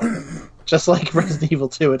 yeah. Just like Resident Evil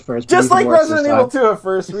 2 at first. Just like Resident Evil 2 at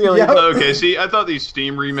first, really. Yep. Okay, see, I thought these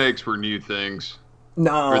Steam remakes were new things.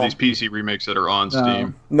 No. Or these PC remakes that are on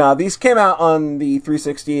Steam. No, these came out on the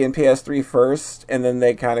 360 and PS3 first, and then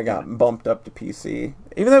they kind of got bumped up to PC.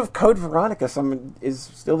 Even though Code Veronica is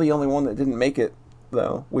still the only one that didn't make it,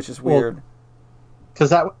 though, which is weird.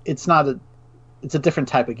 Because it's a different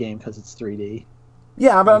type of game because it's 3D.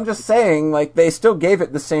 Yeah, but I'm just saying, they still gave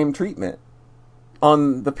it the same treatment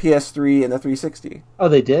on the PS3 and the 360. Oh,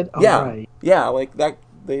 they did? Oh, yeah. Right. Yeah, that,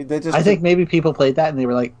 they just... I think maybe people played that and they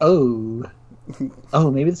were like, oh,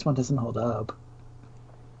 maybe this one doesn't hold up.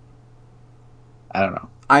 I don't know.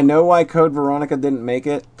 I know why Code Veronica didn't make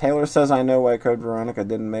it. Taylor says I know why Code Veronica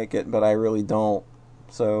didn't make it, but I really don't.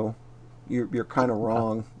 So, you're kind of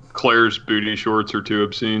wrong. Claire's booty shorts are too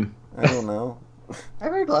obscene. I don't know.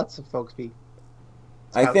 I've heard lots of folks be.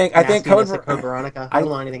 I think Code Veronica. I don't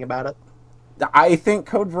know anything about it. I think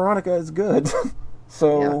Code Veronica is good.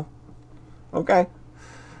 So, yeah. Okay.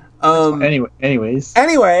 Anyways.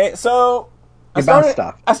 Anyway, so I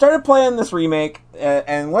started playing this remake,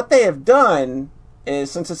 and what they have done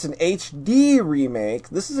is, since it's an HD remake,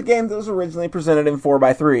 this is a game that was originally presented in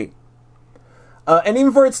 4x3. And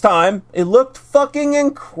even for its time, it looked fucking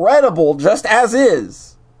incredible just as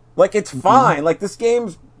is. It's fine. This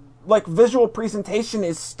game's, visual presentation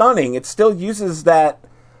is stunning. It still uses that,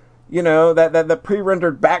 that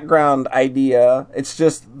pre-rendered background idea. It's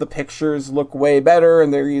just the pictures look way better,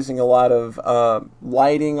 and they're using a lot of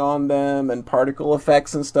lighting on them and particle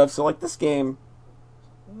effects and stuff. So, this game,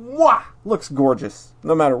 looks gorgeous,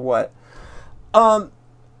 no matter what.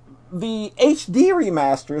 The HD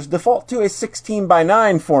remasters default to a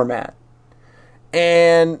 16:9 format.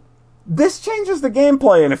 And this changes the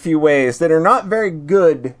gameplay in a few ways that are not very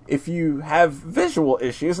good if you have visual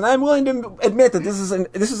issues, and I'm willing to admit that this is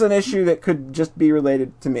an issue that could just be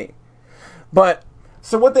related to me. But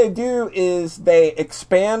so what they do is they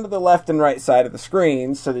expand the left and right side of the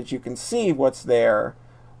screen so that you can see what's there,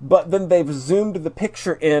 but then they've zoomed the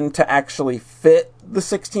picture in to actually fit the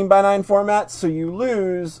 16:9 format, so you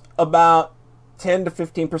lose about 10 to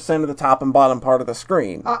 15% of the top and bottom part of the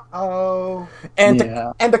screen. Uh-oh. And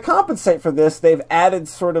to compensate for this, they've added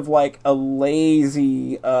sort of a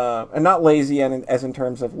lazy, and not lazy as in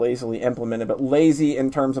terms of lazily implemented, but lazy in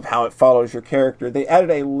terms of how it follows your character. They added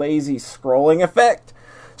a lazy scrolling effect,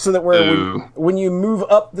 so that when you move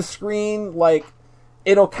up the screen,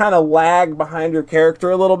 it'll kind of lag behind your character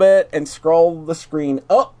a little bit and scroll the screen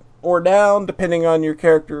up or down, depending on your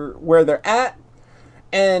character, where they're at.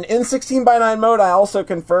 And in 16:9 mode, I also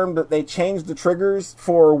confirmed that they changed the triggers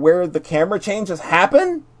for where the camera changes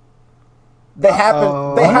happen. They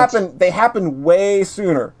happen. They happen way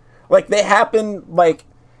sooner. Like they happen like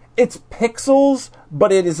it's pixels,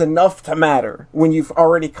 but it is enough to matter when you've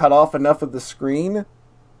already cut off enough of the screen.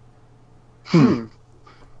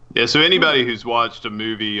 Yeah, so anybody who's watched a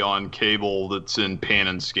movie on cable that's in pan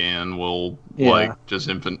and scan will just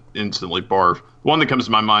instantly barf. One that comes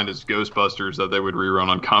to my mind is Ghostbusters that they would rerun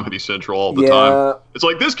on Comedy Central all the time. It's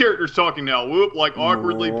like, this character's talking now, whoop, like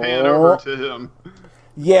awkwardly pan over to him.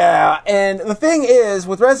 Yeah, and the thing is,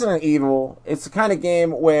 with Resident Evil, it's the kind of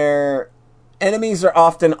game where enemies are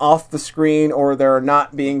often off the screen or they're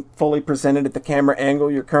not being fully presented at the camera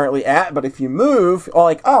angle you're currently at, but if you move,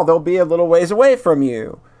 they'll be a little ways away from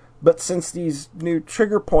you. But since these new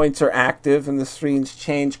trigger points are active and the screens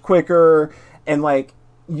change quicker and,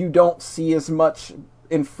 you don't see as much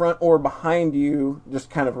in front or behind you,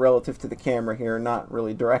 just kind of relative to the camera here, not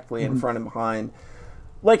really directly in front and behind.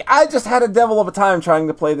 I just had a devil of a time trying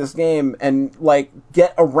to play this game and,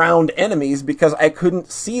 get around enemies because I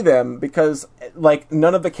couldn't see them because,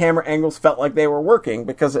 none of the camera angles felt like they were working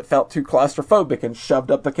because it felt too claustrophobic and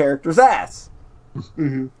shoved up the character's ass.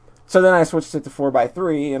 Mm-hmm. So then I switched it to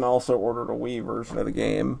 4x3 and also ordered a Wii version of the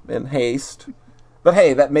game in haste. But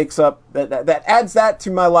hey, that makes up, that adds that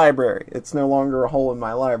to my library. It's no longer a hole in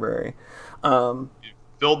my library. You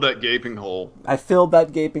filled that gaping hole. I filled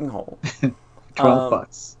that gaping hole.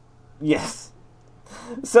 $12. Yes.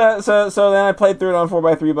 So then I played through it on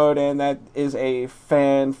 4x3 mode, and that is a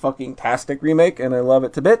fan-fucking-tastic remake, and I love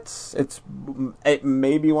it to bits. It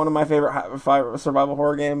may be one of my favorite survival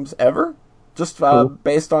horror games ever, just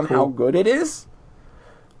based on how good it is.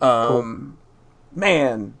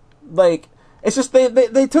 Man, it's just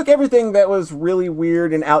they took everything that was really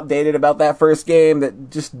weird and outdated about that first game that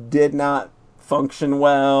just did not function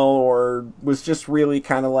well or was just really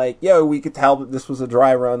kind of we could tell that this was a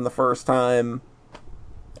dry run the first time.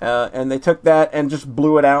 And they took that and just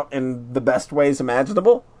blew it out in the best ways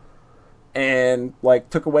imaginable. And,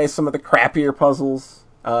 took away some of the crappier puzzles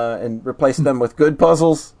and replaced them with good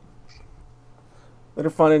puzzles that are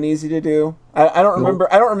fun and easy to do. I don't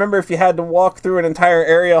remember if you had to walk through an entire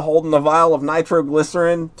area holding a vial of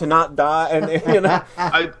nitroglycerin to not die. And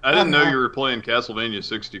I didn't know you were playing Castlevania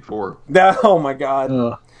 64. Oh my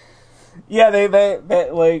god. Yeah, they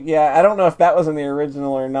I don't know if that was in the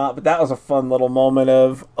original or not, but that was a fun little moment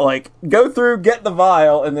of go through, get the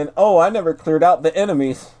vial, and then I never cleared out the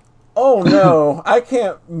enemies. Oh no, I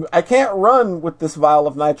can't run with this vial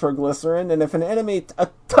of nitroglycerin, and if an enemy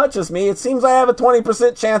touches me, it seems I have a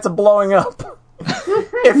 20% chance of blowing up.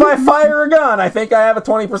 If I fire a gun, I think I have a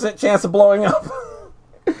 20% chance of blowing up.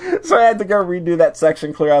 So I had to go redo that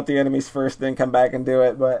section, clear out the enemies first, then come back and do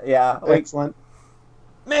it. But yeah, excellent.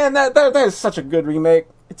 Man, that is such a good remake.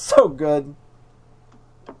 It's so good.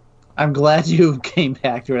 I'm glad you came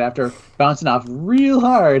back to it after bouncing off real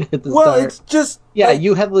hard at the start. Well, it's just... Yeah,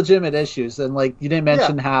 you had legitimate issues, and you didn't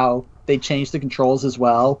mention how they changed the controls as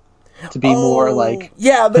well to be more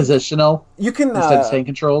positional. You can instead of tank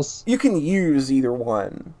controls. You can use either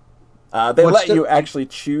one. They let you actually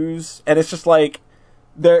choose, and it's just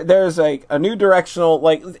there's a new directional,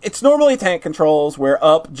 it's normally tank controls where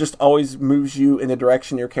up just always moves you in the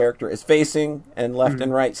direction your character is facing, and left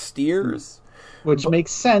and right steers. Which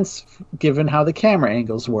makes sense given how the camera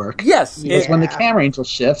angles work. Yes. Because when the camera angle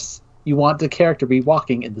shifts, you want the character to be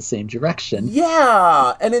walking in the same direction.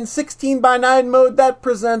 Yeah, and in 16:9 mode, that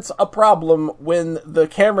presents a problem when the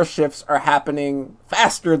camera shifts are happening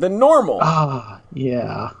faster than normal.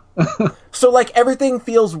 Yeah. So everything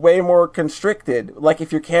feels way more constricted.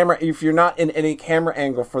 If you're not in any camera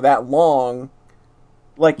angle for that long,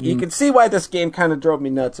 you can see why this game kind of drove me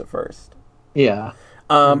nuts at first. Yeah.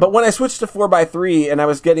 But when I switched to 4x3 and I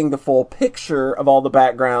was getting the full picture of all the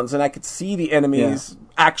backgrounds and I could see the enemies'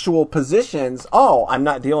 actual positions, I'm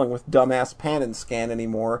not dealing with dumbass pan and scan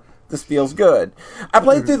anymore. This feels good. I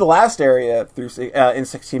played through the last area in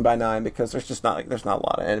 16:9 because there's not a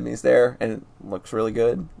lot of enemies there and it looks really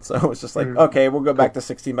good. So it was just okay, we'll go back to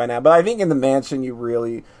 16:9. But I think in the mansion you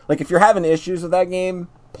really if you're having issues with that game,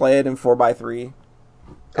 play it in 4x3.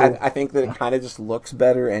 Cool. I think that it kind of just looks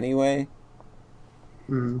better anyway.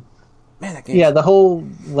 Mm. Man, that game. Yeah, the whole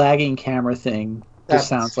lagging camera thing just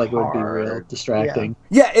sounds like it would be real distracting.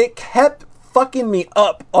 Yeah, it kept fucking me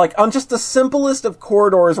up, on just the simplest of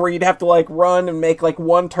corridors where you'd have to run and make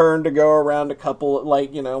one turn to go around a couple,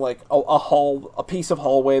 a piece of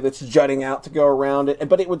hallway that's jutting out to go around it,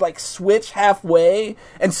 but it would switch halfway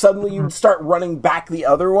and suddenly you'd start running back the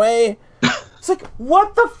other way. It's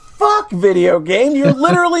what the fuck, video game? You're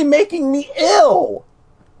literally making me ill.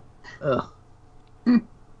 Ugh.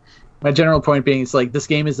 My general point being, it's like this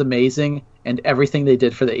game is amazing, and everything they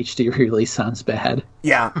did for the HD release sounds bad.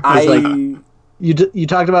 Yeah, You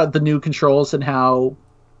talked about the new controls and how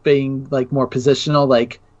being like more positional,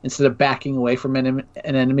 like instead of backing away from an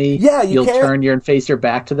enemy, you'll turn and face your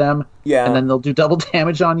back to them, and then they'll do double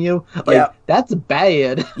damage on you. Like that's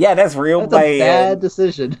bad. Yeah, that's real that's bad. A bad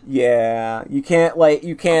decision. Yeah, you can't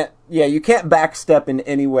backstep in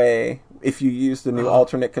any way if you use the new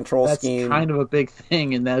alternate control scheme. That's kind of a big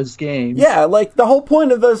thing in those games. Yeah, like the whole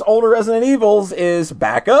point of those older Resident Evils is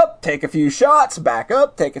back up, take a few shots, back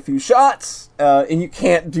up, take a few shots, and you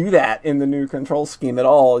can't do that in the new control scheme at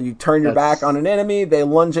all. You turn your back on an enemy, they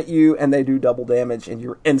lunge at you, and they do double damage, and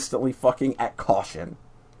you're instantly fucking at caution.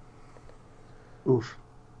 Oof.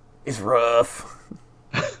 It's rough.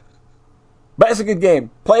 But it's a good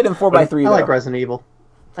game. Play it in 4x3, I like Resident Evil.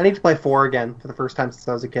 I need to play 4 again for the first time since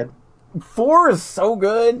I was a kid. 4 is so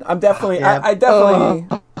good. I'm definitely, I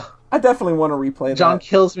definitely want to replay that. John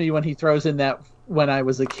kills me when he throws in that when I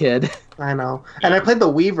was a kid. I know. And I played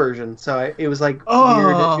the Wii version, so it was like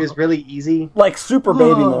weird. It was really easy. Like super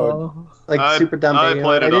baby mode. Like super dumb baby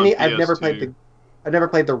mode. I've never played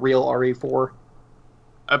the real RE4.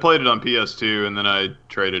 I played it on PS2 and then I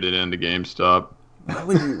traded it into GameStop.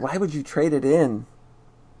 Why would you trade it in?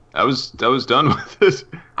 I was done with it.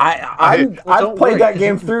 I've played that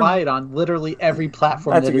game through. You can buy it on literally every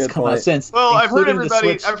platform that has come out since. Well, I've heard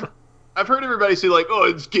everybody say like, "Oh,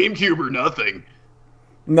 it's GameCube or nothing."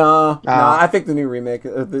 No, I think the new remake,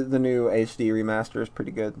 the new HD remaster is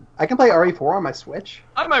pretty good. I can play RE4 on my Switch.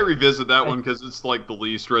 I might revisit that one because it's like the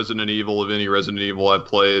least Resident Evil of any Resident Evil I've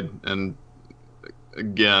played, and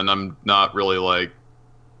again, I'm not really like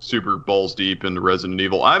super balls deep into Resident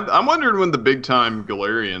Evil. I'm wondering when the big time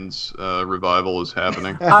Galarians revival is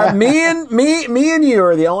happening. Me and you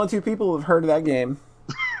are the only two people who've heard of that game.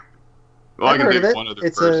 Well, I can think one other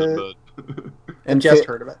person, but and just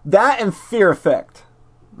heard of it. That and Fear Effect.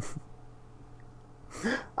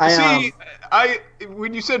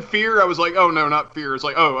 When you said fear, I was like, oh no, not fear. It's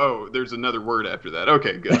like, oh, there's another word after that.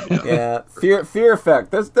 Okay, good. Yeah, Fear Effect.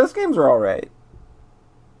 Those games are all right.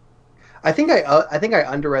 I think I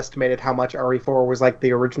underestimated how much RE4 was like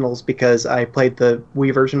the originals because I played the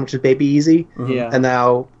Wii version, which is Baby Easy. Yeah. And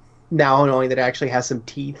now knowing that it actually has some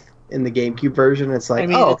teeth in the GameCube version, it's like,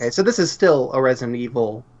 okay, so this is still a Resident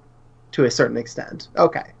Evil to a certain extent.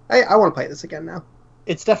 Okay, I want to play this again now.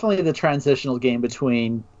 It's definitely the transitional game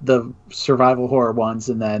between the survival horror ones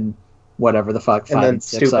and then whatever the fuck 5 and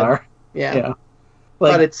 6 are. Yeah.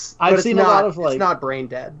 Like, but it's a lot of it's not brain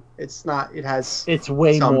dead. It's not. It has. It's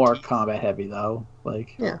way more combat heavy though.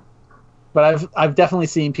 Like But I've definitely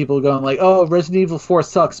seen people going like, "Oh, Resident Evil 4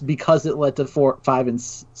 sucks because it led to 4, 5, and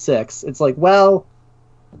 6." It's like, well,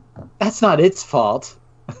 that's not its fault.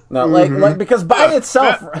 No, like because by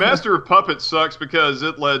itself, Master of Puppets sucks because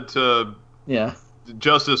it led to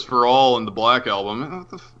Justice for All and the Black Album.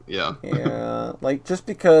 Yeah, like just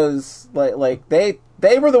because like they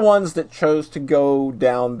were the ones that chose to go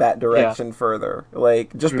down that direction further.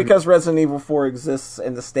 Like just because Resident Evil 4 exists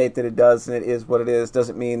in the state that it does and it is what it is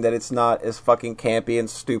doesn't mean that it's not as fucking campy and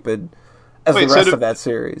stupid as the rest of that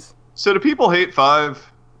series. So do people hate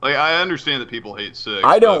 5? Like I understand that people hate 6.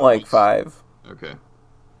 I don't like 5. Okay.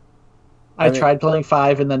 I tried playing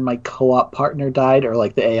 5 and then my co-op partner died, or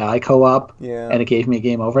like the AI co-op, and it gave me a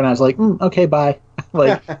game over, and I was like, okay, bye.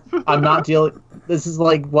 Like, I'm not dealing. This is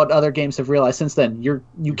like what other games have realized since then.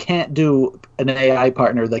 You can't do an AI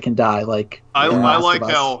partner that can die. Like I like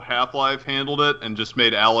how Half-Life handled it and just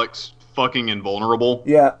made Alex fucking invulnerable.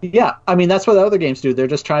 Yeah. I mean, that's what the other games do. They're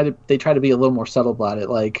just try to be a little more subtle about it.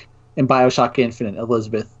 Like in BioShock Infinite,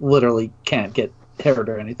 Elizabeth literally can't get hurt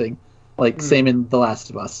or anything. Like, same in The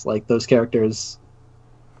Last of Us. Like, those characters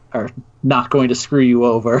are not going to screw you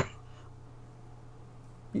over.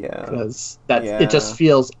 Yeah. Because it just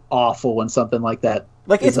feels awful when something like that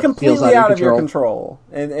it's completely out of your control.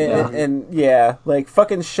 And like,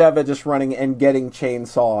 fucking Sheva just running and getting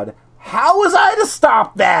chainsawed. How was I to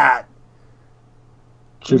stop that?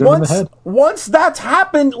 Shoot him in the head. Once that's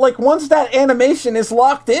happened, like, once that animation is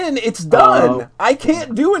locked in, it's done. I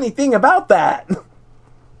can't do anything about that.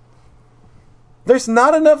 There's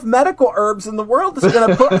not enough medical herbs in the world that's going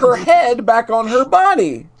to put her head back on her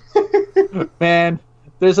body. Man,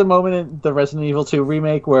 there's a moment in the Resident Evil 2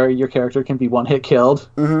 remake where your character can be one-hit killed.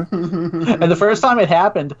 Mm-hmm. And the first time it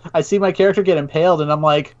happened, I see my character get impaled, and I'm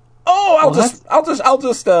like, "Oh, I'll just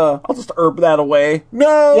herb that away."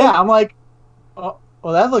 No. Yeah, I'm like, "Oh,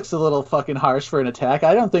 well, that looks a little fucking harsh for an attack.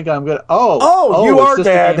 I don't think I'm good." Oh, you are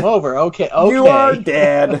dead. Game over. Okay. You are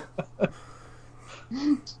dead.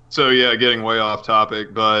 So yeah, getting way off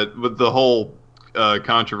topic, but with the whole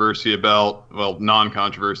controversy about, well,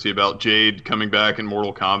 non-controversy about Jade coming back in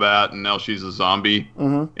Mortal Kombat, and now she's a zombie,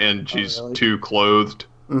 and she's really? too clothed.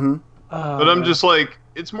 But I'm just like,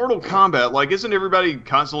 it's Mortal Kombat. Like, isn't everybody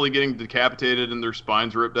constantly getting decapitated and their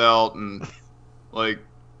spines ripped out? And, like,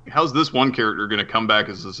 how's this one character going to come back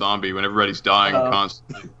as a zombie when everybody's dying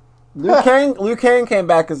constantly? Liu Kang came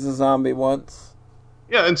back as a zombie once.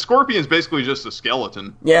 Yeah, and Scorpion's basically just a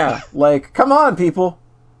skeleton. Yeah, like, come on, people.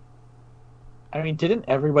 I mean, didn't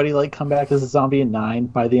everybody like come back as a zombie in 9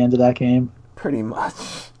 by the end of that game? Pretty much.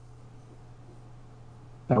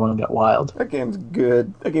 That one got wild. That game's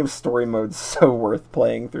good. That game's story mode's so worth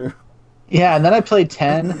playing through. Yeah, and then I played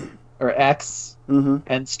 10 or X,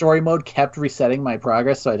 and story mode kept resetting my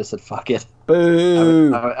progress, so I just said fuck it.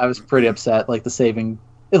 Boo! I was pretty upset. Like the saving,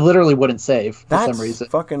 it literally wouldn't save for some reason.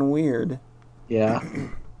 That's fucking weird. Yeah.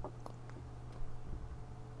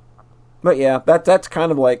 But yeah, that's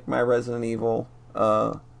kind of like my Resident Evil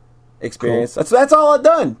experience. Cool. That's all I've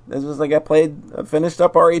done. It was like I finished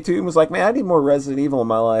up RE2 and was like, man, I need more Resident Evil in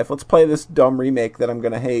my life. Let's play this dumb remake that I'm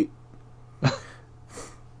gonna hate.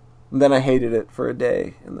 And then I hated it for a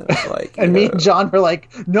day, and then it's like, and me and John were like,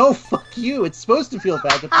 no, fuck you. It's supposed to feel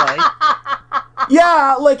bad to play.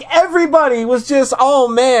 Yeah, like everybody was just, oh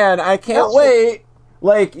man, I can't wait.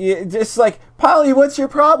 Like, just like, Polly, what's your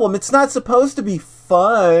problem? It's not supposed to be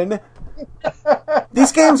fun.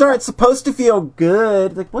 These games aren't supposed to feel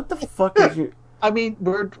good. Like, what the fuck is your... I mean,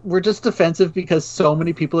 we're just defensive because so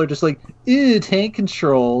many people are just like, ew, tank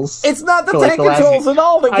controls. It's not the tank controls at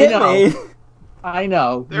all that get me. I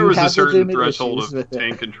know. There was a certain threshold of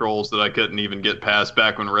tank controls that I couldn't even get past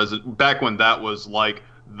back when that was like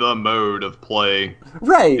the mode of play.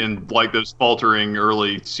 Right. In like those faltering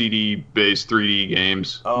early CD-based 3D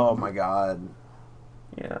games. Oh my god.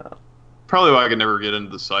 Yeah. Probably why I could never get into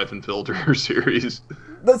the Siphon Filter series.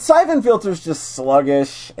 The Siphon Filter's just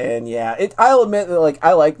sluggish, and yeah, I'll admit that like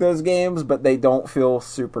I like those games, but they don't feel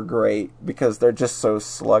super great because they're just so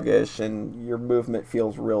sluggish, and your movement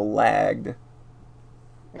feels real lagged.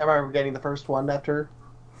 I remember getting the first one after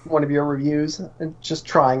one of your reviews and just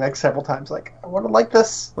trying like several times, like, I want to like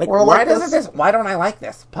this. Like, why don't I like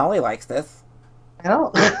this? Polly likes this. I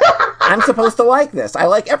don't. I'm supposed to like this. I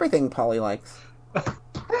like everything Polly likes.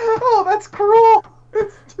 Oh, that's cruel.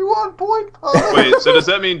 It's too on point, Polly. Wait, so does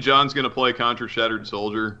that mean John's going to play Contra Shattered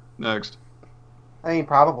Soldier next? I mean,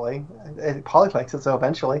 probably. Polly likes it, so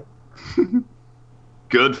eventually.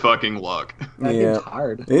 Good fucking luck. That game's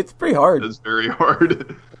hard. It's pretty hard. It's very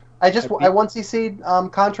hard. I won CC'd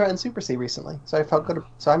Contra and Super C recently, so I felt good.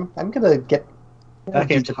 So I'm gonna get. That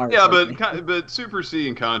game's hard. Yeah, but Super C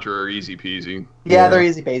and Contra are easy peasy. Yeah, they're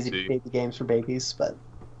easy baby games for babies, but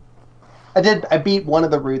I beat one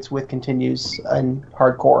of the routes with continues and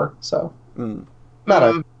hardcore, so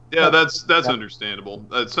that's understandable.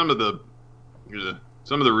 Some of the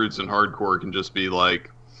routes in hardcore can just be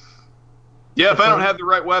like, yeah, if I don't have the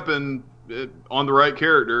right weapon on the right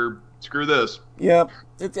character, screw this. Yep,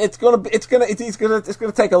 it's gonna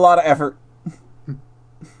take a lot of effort.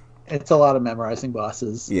 It's a lot of memorizing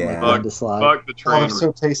bosses. Yeah, like, to slide. Fuck the train. Oh,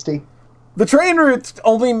 so tasty. The train routes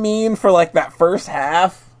only mean for like that first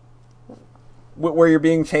half, where you're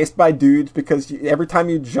being chased by dudes because every time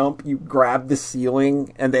you jump, you grab the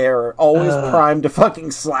ceiling, and they are always primed to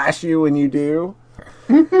fucking slash you when you do.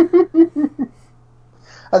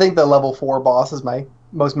 I think the level 4 boss is my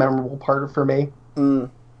most memorable part for me.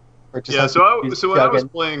 Yeah, so when I was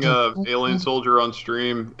playing Alien Soldier on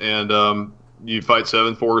stream, and you fight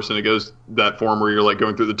Seventh Force, and it goes that form where you're like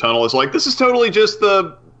going through the tunnel, it's like, this is totally just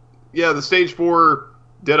the Stage 4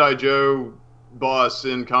 Deadeye Joe boss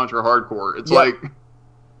in Contra Hardcore. It's like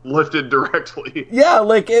lifted directly. Yeah,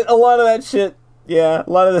 like a lot of that shit. Yeah, a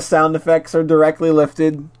lot of the sound effects are directly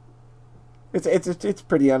lifted. It's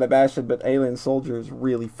pretty unabashed, but Alien Soldier is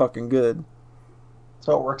really fucking good.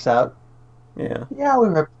 So it works out. Yeah. Yeah,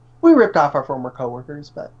 we ripped off our former coworkers,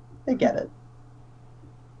 but they get it.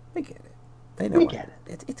 They get it. They know. We get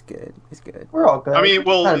it. It's good. It's good. We're all good. I mean,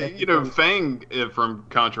 well, Fang from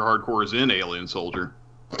Contra Hardcore is in Alien Soldier.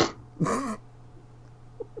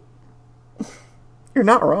 You're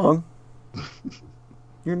not wrong.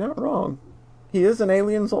 You're not wrong. He is an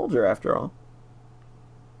alien soldier, after all.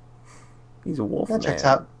 He's a wolf man. That checks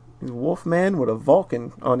out. He's a wolf man with a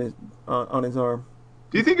Vulcan on his arm.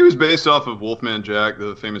 Do you think it was based off of Wolfman Jack,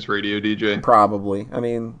 the famous radio DJ? Probably. I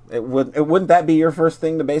mean, wouldn't that be your first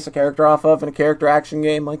thing to base a character off of in a character action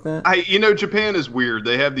game like that? Japan is weird.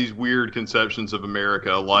 They have these weird conceptions of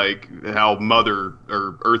America, like how Mother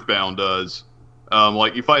or Earthbound does.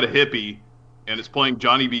 Like you fight a hippie, and it's playing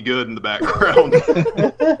Johnny B. Good in the background.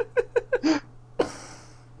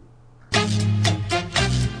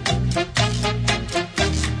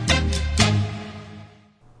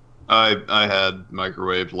 I had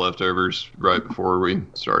microwaved leftovers right before we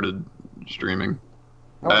started streaming.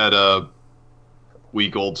 I had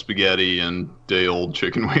week-old spaghetti and day-old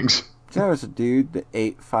chicken wings. There was a dude that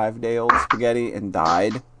ate 5-day-old spaghetti and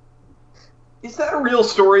died. Is that a real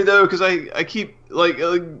story though? Because I keep like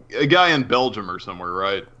a guy in Belgium or somewhere,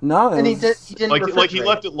 right? No, And he didn't Like he refrigerate.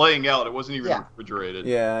 left it laying out. It wasn't even Yeah. refrigerated.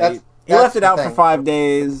 Yeah, That's- he left that's it the out for thing. 5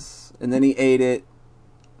 days, and then he ate it.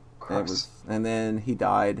 Gross. And then he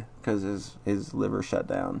died because his liver shut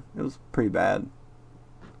down. It was pretty bad.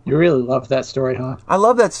 You really love that story, huh? I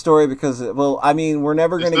love that story because, well, I mean, we're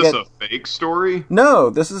never Is going to this get... a fake story? No,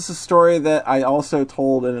 this is a story that I also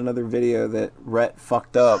told in another video that Rhett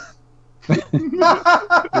fucked up.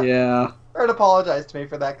 Yeah. Art apologized to me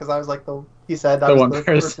for that because I was like he said I The was one the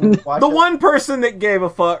person. to watch The it. one person that gave a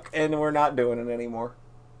fuck, and we're not doing it anymore.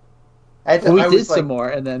 Well, we I did was like, some more,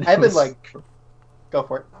 and then I've it been was- like, go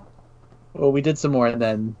for it. well, we did some more, and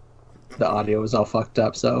then the audio was all fucked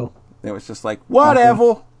up. So It was just like,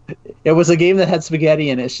 whatever. it was a game that had spaghetti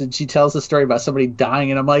in it. She tells a story about somebody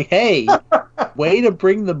dying, and I'm like, hey, way to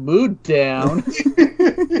bring the mood down.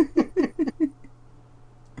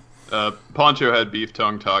 Poncho had beef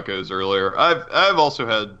tongue tacos earlier. I've also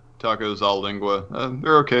had tacos al lingua.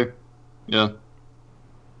 They're okay. Yeah.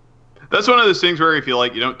 That's one of those things where if you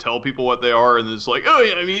like, you don't tell people what they are, and it's like, oh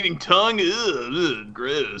yeah, I'm eating tongue. Ugh,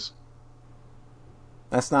 gross.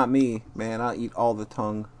 That's not me, man. I'll eat all the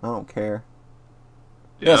tongue. I don't care.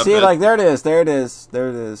 Yeah, I see, bet. like, there it is. There it is. There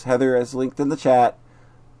it is. Heather has linked in the chat.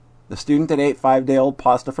 The student that ate 5-day-old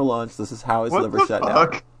pasta for lunch. This is how his What liver the shut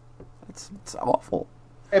fuck? down. It's awful.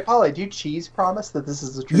 Hey, Polly, do you cheese promise that this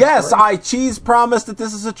is a true Yes, story? I cheese promised that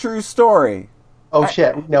this is a true story. Oh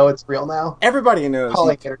shit, we know it's real now. Everybody knows.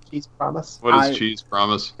 Polly get her cheese promise. What is I- cheese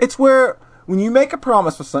promise? It's where when you make a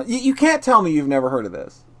promise with someone, you can't tell me you've never heard of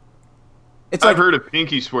this. It's I've like heard of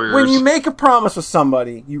pinky swears. when you make a promise with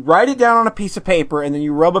somebody, you write it down on a piece of paper and then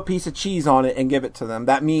you rub a piece of cheese on it and give it to them.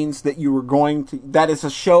 That means that you were going to. That is a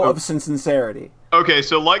show of sincerity. Okay,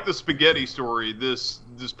 so like the spaghetti story, this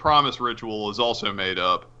promise ritual is also made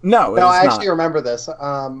up. No, No, I it's actually not. remember this.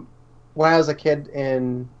 When I was a kid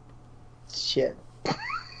in shit.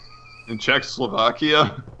 In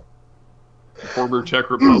Czechoslovakia, former Czech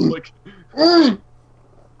Republic.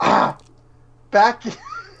 Back.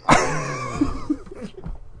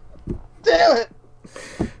 Damn it!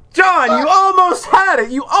 John, you almost had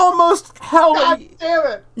it. You almost held God it. damn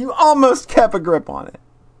it! You almost kept a grip on it.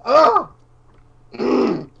 Oh.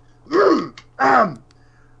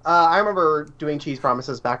 I remember doing cheese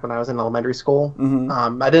promises back when I was in elementary school.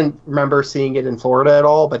 Mhm. I didn't remember seeing it in Florida at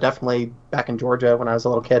all, but definitely back in Georgia when I was a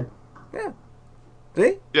little kid. Yeah.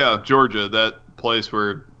 See? Yeah, Georgia, that place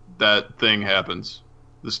where that thing happens.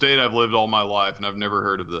 The state I've lived all my life, and I've never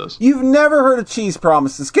heard of this. You've never heard of cheese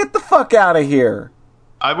promises. Get the fuck out of here.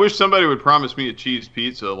 I wish somebody would promise me a cheese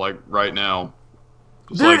pizza, like, right now.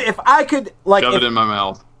 Just, Dude, like, if I could, like, shove it in my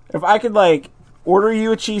mouth. if I could, like, order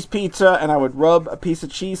you a cheese pizza and I would rub a piece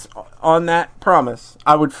of cheese on that promise,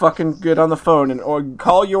 I would fucking get on the phone and or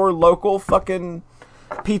call your local fucking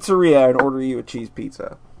pizzeria and order you a cheese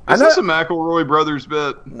pizza. Is this a McElroy Brothers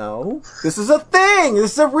bit? No. This is a thing.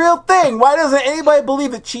 This is a real thing. Why doesn't anybody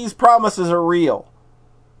believe that cheese promises are real?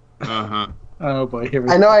 Uh-huh. Oh boy, here we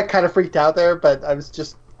I go. know I kind of freaked out there, but I was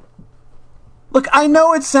just. Look, I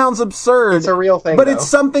know it sounds absurd. It's a real thing, but though. it's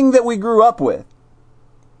something that we grew up with.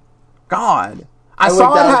 God. I would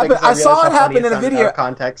saw it doubt happen. because I realized saw how it funny happen in a sounded out video. of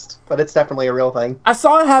context, but it's definitely a real thing. I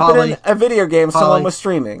saw it happen Holly. in a video game someone Holly. was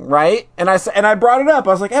streaming, right? And I brought it up.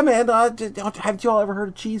 I was like, "Hey man, haven't y'all ever heard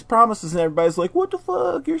of cheese promises?" And everybody's like, "What the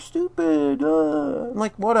fuck? You're stupid." I'm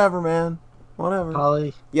like, "Whatever, man. Whatever."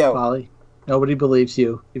 Polly, Yo. Polly, nobody believes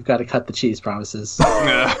you. You've got to cut the cheese promises.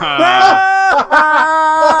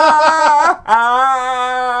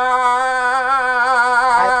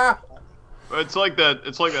 It's like that.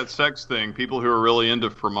 It's like that sex thing. People who are really into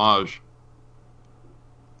fromage.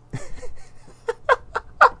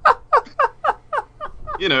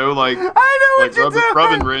 You know, like I know what you're doing.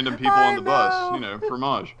 rubbing random people I on the bus. know. You know,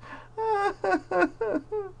 fromage.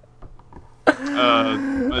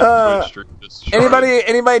 That's Twitch stream just started.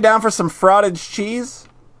 Anybody down for some frottage cheese?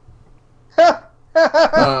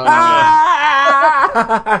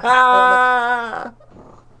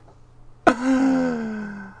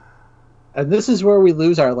 And this is where we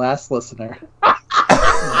lose our last listener.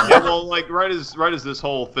 Yeah, well, like right as this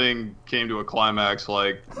whole thing came to a climax,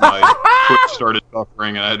 like my Twitch started buffering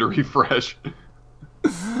and I had to refresh.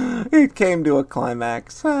 It came to a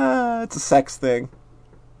climax. It's a sex thing.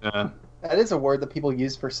 Yeah. That is a word that people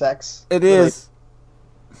use for sex. It is.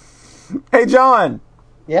 Hey, John.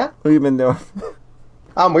 Yeah? What you been doing?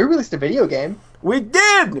 We released a video game. We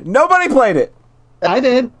did! Nobody played it! I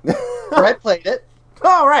did. Brett played it.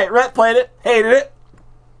 All right, Rhett played it, hated it.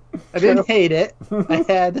 I didn't hate it. I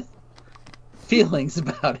had feelings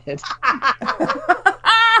about it.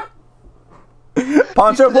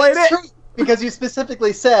 Poncho played It's it? true, because you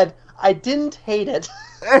specifically said, I didn't hate it.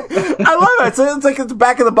 I love it. It's like it's a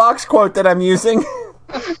back of the box quote that I'm using.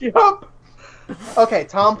 Yup. Okay,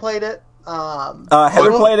 Tom played it.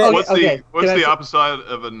 Heather played it. What's Okay, what's can I the say- opposite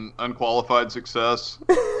of an unqualified success?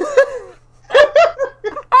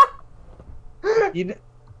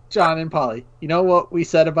 John and Polly, you know what we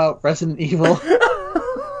said about Resident Evil?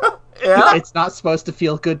 Yeah, It's not supposed to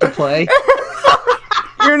feel good to play.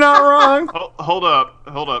 you're not wrong. Hold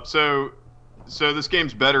up. So this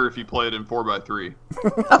game's better if you play it in 4x3.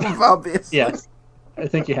 Obvious. Yes. I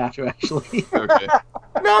think you have to, actually. Okay.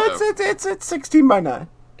 No, it's 16 by 9.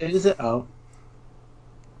 Is it? Oh.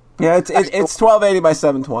 Yeah, it's 1280 by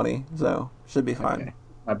 720, so should be fine. Okay.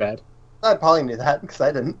 My bad. I probably knew that, because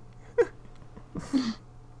I didn't.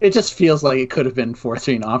 It just feels like it could have been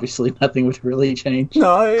 4-3, and obviously nothing would really change.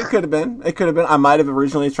 No, it could have been. It could have been. I might have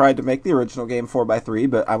originally tried to make the original game 4x3,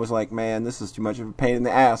 but I was like, man, this is too much of a pain in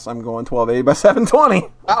the ass. I'm going 1280 by 720.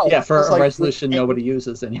 Wow, Yeah, for it's a like- resolution nobody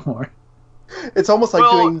uses anymore. It's almost like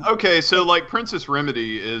Well, doing... okay, so like Princess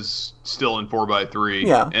Remedy is still in 4x3.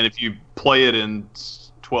 Yeah. And if you play it in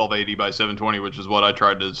 1280 by 720, which is what I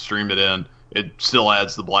tried to stream it in, it still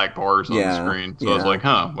adds the black bars on Yeah, the screen. So I was yeah.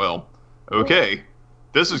 like, well, okay.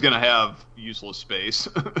 This is going to have useless space.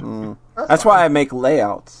 That's why I make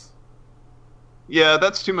layouts. Yeah,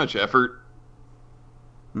 that's too much effort.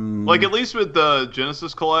 Like, at least with the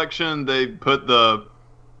Genesis collection, they put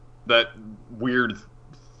that weird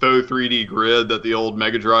faux 3D grid that the old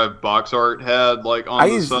Mega Drive box art had, like, on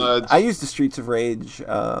the sides. I used the Streets of Rage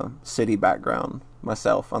city background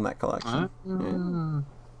myself on that collection.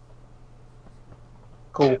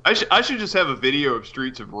 Cool. I should just have a video of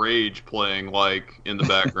Streets of Rage playing, like, in the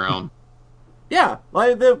background. Yeah,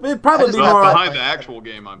 like it'd probably I be just more. have Behind the actual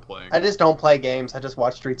game I'm playing. I just don't play games. I just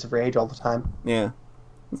watch Streets of Rage all the time. Yeah,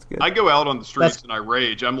 that's good. I go out on the streets That's- and I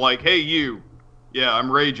rage. I'm like, hey, you. Yeah, I'm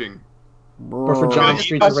raging. Or for I'm John gonna eat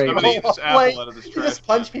Streets of this- I'm Rage. gonna eat this apple Like, out of this you trash just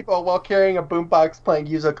punch can. people while carrying a boombox playing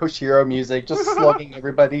Yuzo Koshiro music, just slugging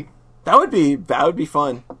everybody. That would be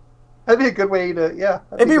fun. That'd be a good way to, yeah.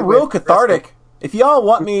 It'd be a good way real to cathartic. If y'all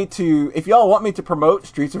want me to promote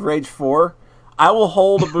Streets of Rage 4, I will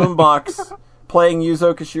hold a boombox playing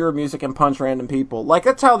Yuzo Koshiro music and punch random people. Like,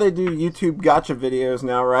 that's how they do YouTube gotcha videos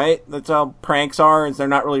now, right? That's how pranks are, is they're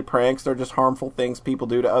not really pranks, they're just harmful things people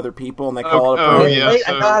do to other people, and they call it a Oh, prank. yeah. Wait,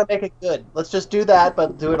 I so- know how to make it good. Let's just do that,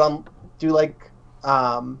 but do it on,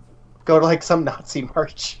 go to like some Nazi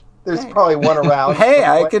march. There's probably one around. Hey,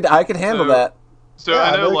 I could handle So- that. So Yeah,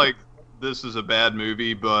 I know, really- like, this is a bad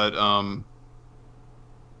movie, but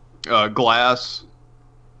Glass,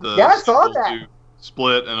 the Yeah, I saw sequel that. to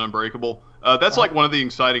Split and Unbreakable. That's like one of the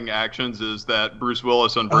exciting actions is that Bruce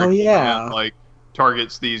Willis Unbreakable yeah. Man, like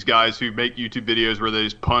targets these guys who make YouTube videos where they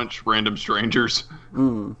just punch random strangers.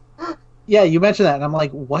 Yeah, you mentioned that, and I'm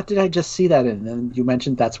like, what did I just see that in? And you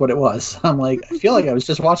mentioned that's what it was. I'm like, I feel like I was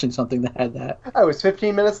just watching something that had that. I was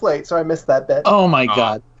 15 minutes late, so I missed that bit. Oh my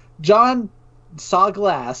god. John saw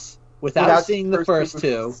Glass without Without seeing the first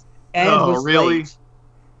two, movies. and Oh, was really? late.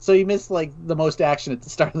 So you missed like the most action at the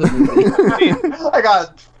start of the movie. I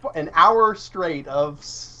got an hour straight of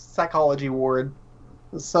psychology ward.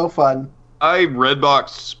 It was so fun. I redboxed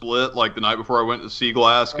Split like the night before I went to see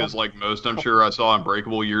Glass because, like most, I'm sure I saw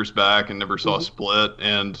Unbreakable years back and never saw Split.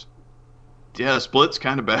 And yeah, Split's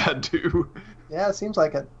kind of bad too. Yeah, it seems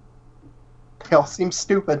like it. They all seem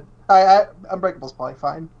stupid. Unbreakable's probably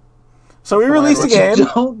fine. So we released a game.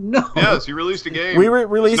 Don't know. Yes, he released a game. We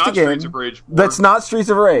released It's a not game Streets of Rage 4. that's not Streets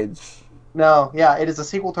of Rage. No, yeah, it is a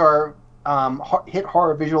sequel to our hit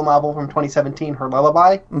horror visual novel from 2017, Her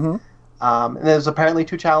Lullaby. Mhm. And it was apparently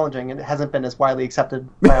too challenging, and it hasn't been as widely accepted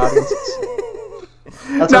by audiences.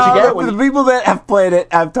 That's what you get when the you... people that have played it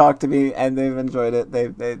have talked to me and they've enjoyed it.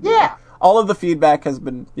 Yeah. All of the feedback has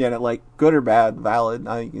been, like good or bad, valid.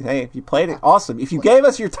 Hey, if you played it, awesome. If you gave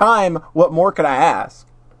us your time, what more could I ask?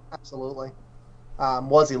 Absolutely.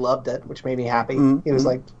 Wuzzy loved it, which made me happy. Mhm. He was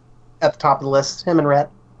like at the top of the list, him and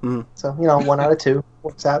Rhett. Mhm. So, 1 out of 2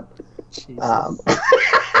 works out. Jesus.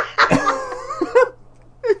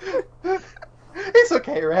 It's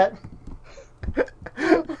okay, Rhett.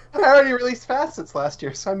 I already released Facets last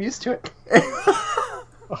year, so I'm used to it.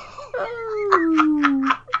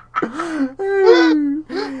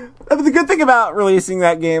 But the good thing thing about releasing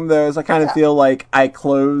that game, though, is I kind of feel like I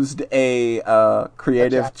closed a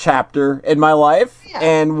creative chapter in my life,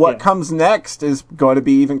 and what comes next is going to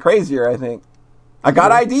be even crazier, I think. I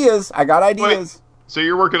got ideas. Wait, so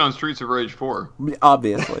you're working on Streets of Rage 4?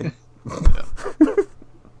 Obviously.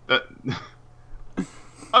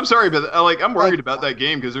 I'm sorry, but I'm worried about that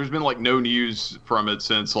game because there's been no news from it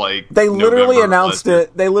since they literally November announced last year.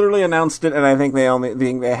 it. They literally announced it, and I think the only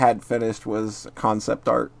thing they had finished was concept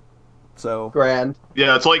art. So Grand.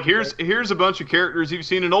 Yeah, it's here's a bunch of characters you've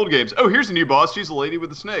seen in old games. Oh, here's a new boss. She's a lady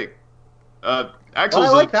with a snake. Axel's I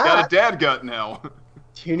like got that. a dad gut now.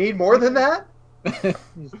 Do you need more than that?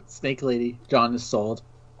 Snake Lady. John is sold.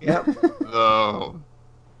 Yep. Oh.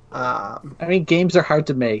 I mean, games are hard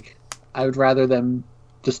to make. I would rather them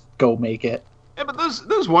just go make it. Yeah, but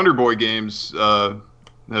those Wonder Boy games have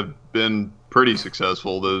been pretty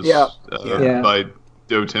successful. Those by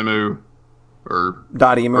Dotemu or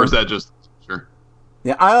Dotemu. Or is that just sure?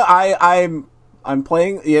 Yeah, I'm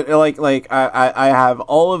playing. Yeah, I have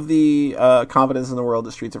all of the confidence in the world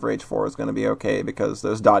that Streets of Rage 4 is going to be okay because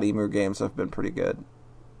those Dotemu games have been pretty good.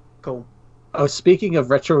 Cool. Oh, speaking of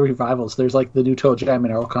retro revivals, there's the new ToeJam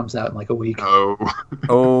and Earl comes out in a week. Oh.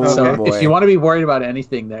 So boy. if you want to be worried about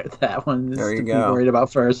anything, that one is There you to go. be worried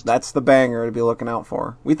about first. That's the banger to be looking out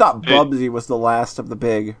for. We thought Hey. Bubsy was the last of the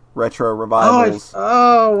big retro revivals.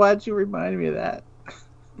 Why'd you remind me of that?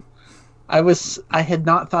 I had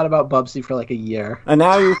not thought about Bubsy for a year. And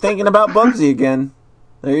now you're thinking about Bubsy again.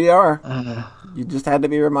 There you are. Uh, You just had to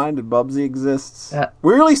be reminded Bubsy exists. Yeah.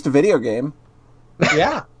 We released a video game.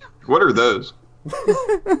 Yeah. What are those?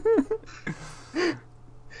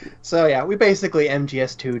 So yeah, we basically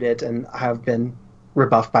MGS2'd it and have been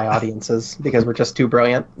rebuffed by audiences because we're just too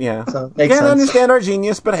brilliant. Yeah. So I makes can't sense. understand our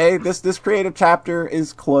genius, but hey, this creative chapter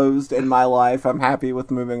is closed in my life. I'm happy with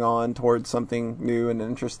moving on towards something new and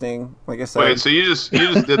interesting. Like I said, Wait, so you just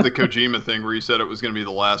did the Kojima thing where you said it was going to be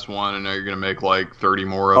the last one, and now you're going to make 30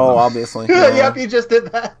 more of oh, them. obviously. Yep, you just did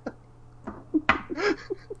that.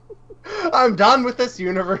 I'm done with this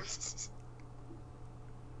universe.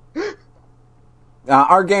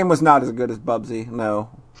 Our game was not as good as Bubsy. No,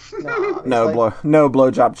 no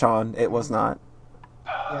blowjob Chon. It was not.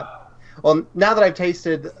 Well, now that I've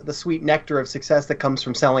tasted the sweet nectar of success that comes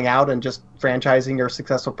from selling out and just franchising your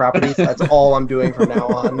successful properties, that's all I'm doing from now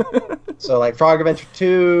on. So, Frog Adventure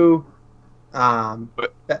 2,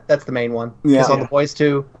 that's the main one. Yeah. Kiss All the Boys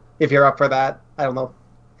 2, if you're up for that. I don't know.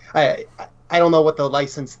 I don't know what the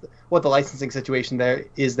licensing situation there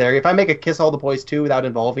is there. If I make a Kiss All the Boys 2 without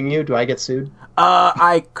involving you, do I get sued?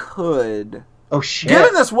 I could. Oh shit!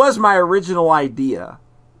 Given this was my original idea.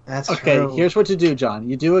 That's okay, true. here's what you do, John.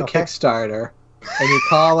 You do a Okay. Kickstarter, and you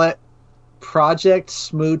call it Project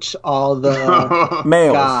Smooch All the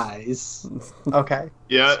Males. Guys. Okay.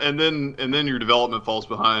 Yeah, and then your development falls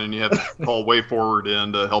behind, and you have to call Way Forward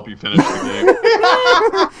in to help you finish the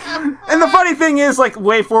game. And the funny thing is,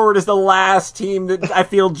 Way Forward is the last team that I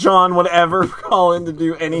feel John would ever call in to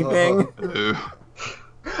do anything. Ew.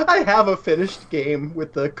 I have a finished game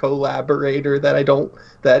with the collaborator that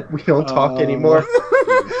we don't talk anymore.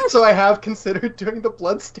 So I have considered doing the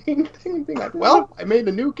Bloodstained thing and being like, well, I made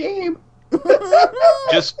a new game.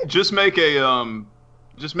 Just make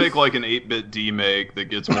an 8-bit demake that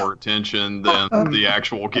gets more attention than the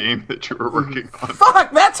actual game that you were working on.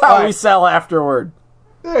 Fuck, that's how we Alright. sell afterward.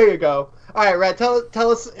 There you go. All right, Rat,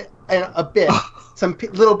 tell us a bit, some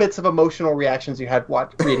little bits of emotional reactions you had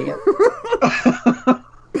reading it.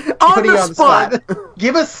 On Putting the you on the spot.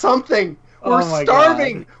 Give us something. We're Oh my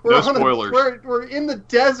starving. We're No spoilers. We're in the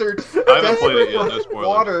desert. I haven't played it yet, no Desperate for spoilers.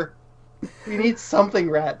 Water. We need something,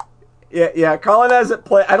 Rat. Yeah, Colin hasn't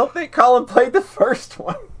played. I don't think Colin played the first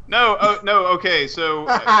one. No, okay, so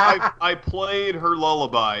I played her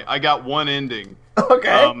lullaby. I got one ending.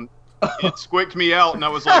 Okay. It squicked me out, and I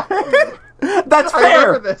was like, That's I fair.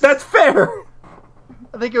 remember this. That's fair.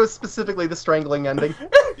 I think it was specifically the strangling ending.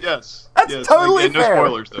 yes. That's yes. totally Again, no fair.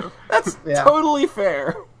 spoilers, though. That's Yeah. totally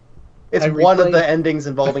fair. It's I one of replayed- the endings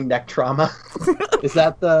involving neck trauma. Is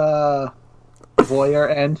that the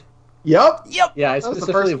voyeur end? Yep. Yep. Yeah, I was the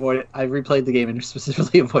specifically first- avoided. I replayed the game and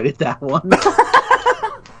specifically avoided that one.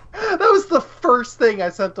 That was the first thing I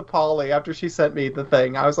sent to Polly after she sent me the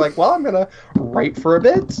thing. I was like, well, I'm going to write for a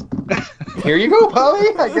bit. Here you go, Polly.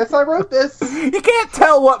 I guess I wrote this. You can't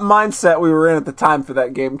tell what mindset we were in at the time for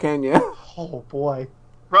that game, can you? Oh, boy.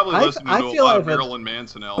 Probably I listening to a feel lot of I've had- Marilyn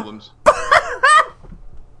Manson albums.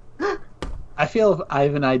 I feel I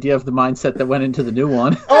have an idea of the mindset that went into the new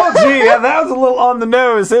one. Oh, gee, yeah, that was a little on the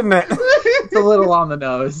nose, isn't it? It's a little on the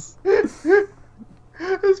nose.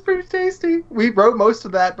 It's pretty tasty. We wrote most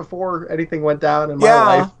of that before anything went down in my Yeah.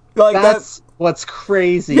 life. Like That's what's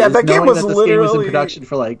crazy. Yeah, is that game knowing was that this game was in literally- production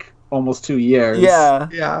for like almost 2 years. yeah.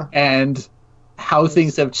 Yeah. And how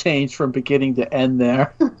things have changed from beginning to end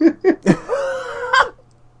there.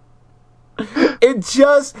 It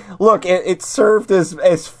just look. It served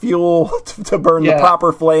as fuel to burn the Yeah.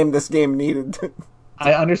 proper flame this game needed.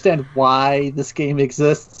 I understand why this game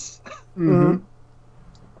exists. Mm-hmm.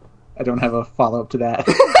 I don't have a follow up to that.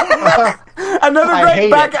 Another I great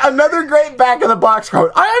hate back. it. Another great back of the box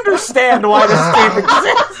quote. I understand why this game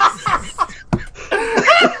exists.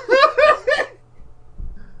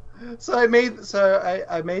 So I made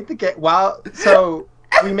the game. Wow. So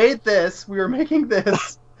we made this. We were making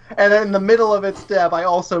this, and then in the middle of its dev, I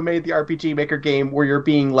also made the RPG Maker game where you're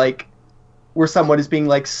being like, where someone is being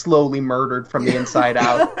like slowly murdered from the inside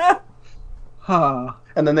out, Huh.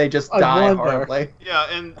 and then they just I die wonder. horribly. Yeah,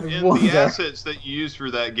 and the wonder. assets that you use for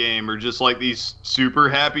that game are just like these super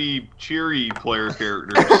happy, cheery player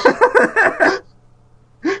characters.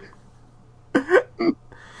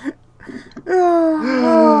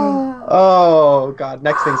 Oh god,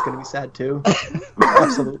 next thing's gonna be sad too.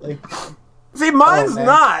 Absolutely. See, mine's Oh, man.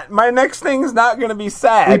 not. My next thing's not going to be We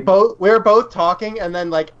sad. were both talking, and then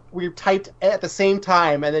like we typed at the same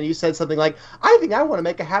time, and then you said something like, "I think I want to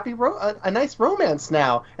make a a nice romance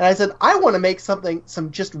now," and I said, "I want to make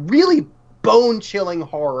some just really bone-chilling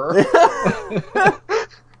horror."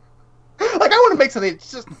 Like I want to make something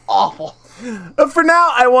that's just awful. But for now,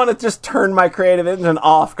 I want to just turn my creative engine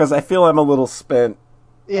off because I feel I'm a little spent.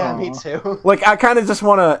 Yeah, Aw. me too. Like I kind of just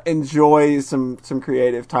want to enjoy some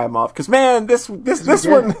creative time off because man, this we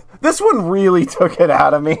one really took it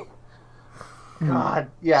out of me. God,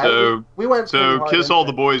 yeah. So- we went. pretty So, hard Kiss into All it.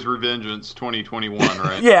 the Boys Revengeance 2021,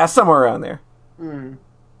 right? Yeah, somewhere around there. Mm.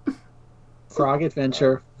 Frog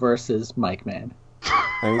Adventure versus Mike Man.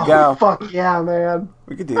 There you Oh, go. fuck yeah, man.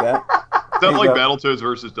 We could do that. Is that There you like go. Battletoads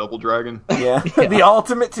versus Double Dragon? Yeah, the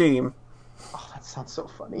ultimate team. Oh, that sounds so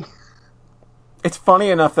funny. It's funny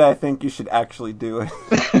enough that I think you should actually do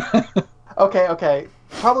it. Okay.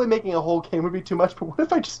 Probably making a whole game would be too much, but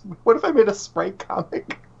what if I made a Sprite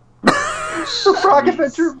comic? For Frog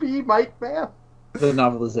Adventure v Mike Man. The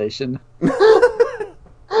novelization.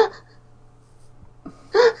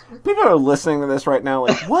 People are listening to this right now,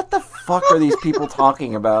 like, what the fuck are these people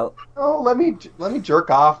talking about? Oh, let me jerk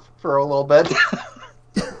off for a little bit.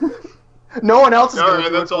 No one else is All going to right,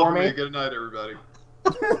 do it that's all for for me. me. Good night, everybody.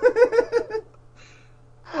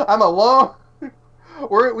 I'm alone.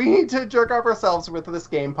 We need to jerk off ourselves with this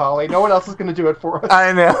game, Polly. No one else is going to do it for us.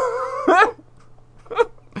 I know.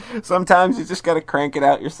 Sometimes you just gotta crank it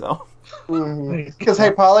out yourself. Because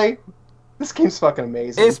hey, Polly, this game's fucking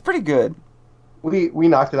amazing. It's pretty good. We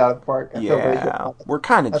knocked it out of the park. I feel really good Yeah, about it. we're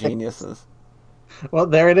kind of I think- geniuses. Well,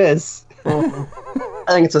 there it is. I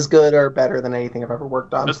think it's as good or better than anything I've ever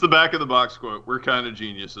worked on. That's the back of the box quote. We're kind of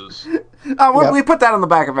geniuses. Yep. We put that on the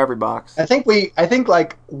back of every box. I think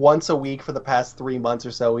like once a week for the past 3 months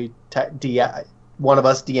or so, one of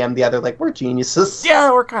us DM'd the other like we're geniuses.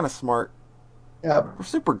 Yeah, we're kind of smart. Yeah. We're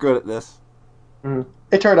super good at this.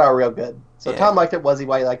 It turned out real good. So Yeah. Tom liked it, Wuzzy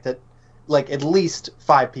White liked it. Like at least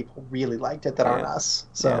 5 people really liked it that aren't Yeah. us.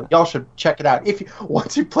 So Yeah. y'all should check it out.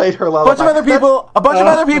 Once you played her A lullaby. bunch of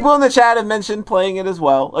other people in the chat have mentioned playing it as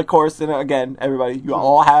well. Of course, and again, everybody, you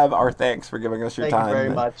all have our thanks for giving us your Thank you time. very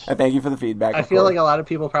and- much. And thank you for the feedback. I of feel course. like a lot of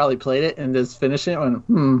people probably played it and just finished it and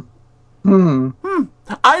went,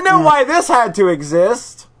 I know why this had to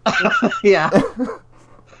exist. yeah.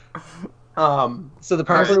 So the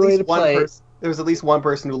There was proper at way least to one play. there was at least one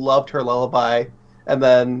person who loved her lullaby and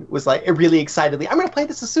then was like really excitedly, I'm going to play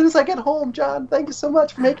this as soon as I get home, John. Thank you so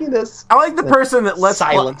much for making this. I like the person that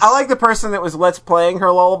Silence. I like the person that was let's playing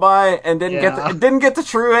her lullaby and didn't get the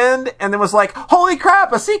true end, and then was like, "Holy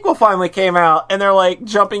crap! A sequel finally came out!" And they're like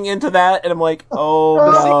jumping into that, and I'm like, "Oh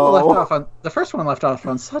The sequel left no!" off on the first one left off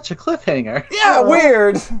on such a cliffhanger. Yeah,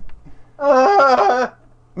 weird. Uh,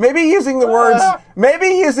 Maybe using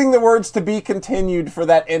the words "to be continued" for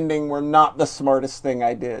that ending were not the smartest thing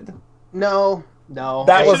I did. no. That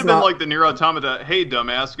That was should have been not- like the Nier Automata. Hey,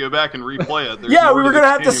 dumbass, go back and replay it. There's Yeah, more we were to gonna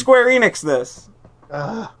the have to game. Square Enix this.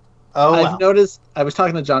 Oh, well. I've noticed. I was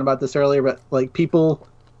talking to John about this earlier, but like people,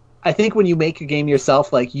 I think when you make a game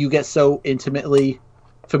yourself, like you get so intimately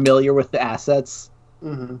familiar with the assets,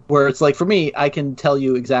 where it's like for me, I can tell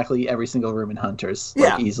you exactly every single room in Hunters,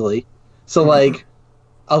 like Yeah. easily. So like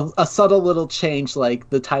a subtle little change, like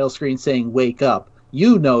the title screen saying "Wake Up,"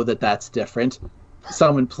 you know that that's different.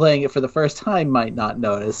 Someone playing it for the first time might not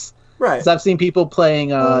notice. Right. Because I've seen people playing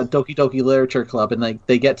Doki Doki Literature Club, and like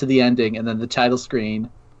they get to the ending, and then the title screen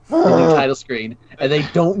the new title screen, and they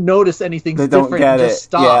don't notice anything They different. don't get and it. just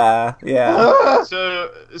stop. Yeah.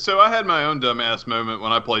 So I had my own dumbass moment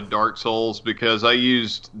when I played Dark Souls because I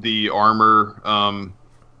used the armor.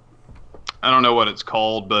 I don't know what it's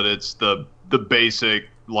called, but it's the basic.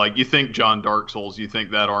 Like, you think John Dark Souls, you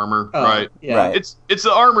think that armor, right? Yeah. Right. It's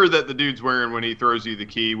the armor that the dude's wearing when he throws you the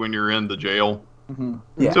key when you're in the jail. Mhm.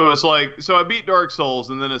 Yeah. So it's like, so I beat Dark Souls,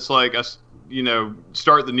 and then it's like,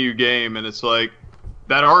 start the new game, and it's like,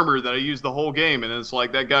 that armor that I used the whole game, and it's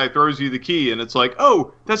like, that guy throws you the key, and it's like,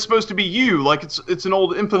 oh, that's supposed to be you, like, it's an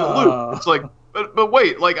old infinite loop. It's like, but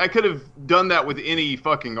wait, like, I could have done that with any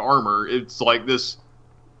fucking armor. It's like, this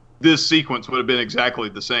sequence would have been exactly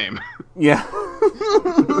the same. Yeah.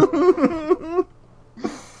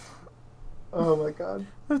 Oh my god.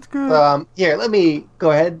 That's good. Here, let me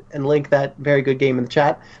go ahead and link that very good game in the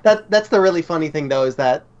chat. That's the really funny thing, though, is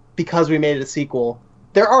that because we made it a sequel,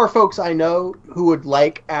 there are folks I know who would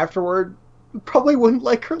like Afterward, who probably wouldn't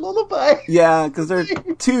like Her Lullaby. Yeah, because they're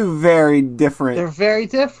two very different. They're very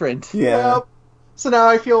different. Yeah. Yep. So now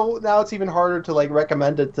I feel now it's even harder to like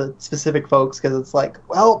recommend it to specific folks because it's like,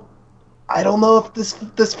 well, I don't know if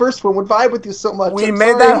this first one would vibe with you so much. We I'm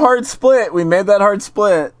made sorry. that hard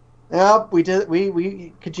split. Yep, we did.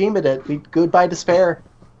 We Kojimed it. We goodbye despair.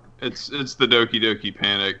 It's the Doki Doki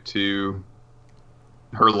Panic to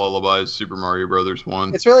Her Lullaby's Super Mario Brothers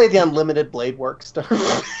 1. It's really the unlimited blade work stuff.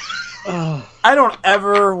 I don't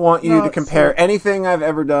ever want you to compare anything I've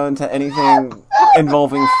ever done to anything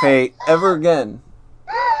involving Fate ever again.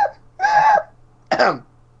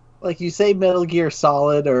 Like, you say Metal Gear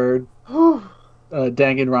Solid or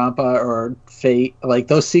Danganronpa or Fate, like,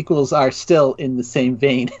 those sequels are still in the same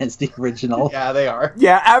vein as the original. Yeah, they are.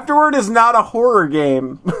 Yeah, Afterward is not a horror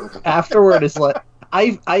game. Afterward is like,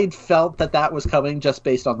 I felt that was coming just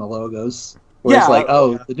based on the logos. Where it's Yeah. like,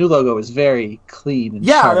 the new logo is very clean and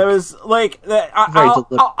Yeah, sharp. there was like Very I'll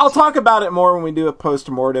deliberate. talk about it more when we do a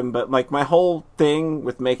post-mortem, but like my whole thing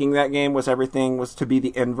with making that game was everything was to be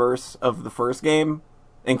the inverse of the first game,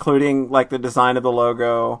 including like the design of the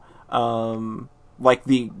logo, like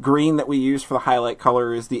the green that we used for the highlight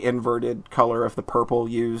color is the inverted color of the purple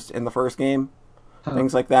used in the first game.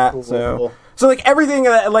 Things like that. Cool. So like everything,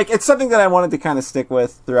 like it's something that I wanted to kind of stick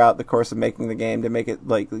with throughout the course of making the game to make it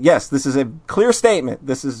like, yes, this is a clear statement.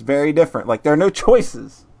 This is very different. Like there are no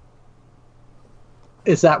choices.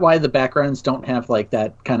 Is that why the backgrounds don't have like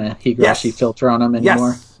that kind of Higurashi Yes. filter on them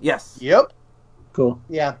anymore? Yes. Yep. Cool.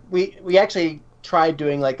 Yeah, we actually tried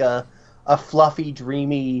doing like a fluffy,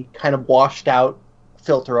 dreamy, kind of washed out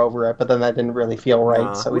filter over it, but then that didn't really feel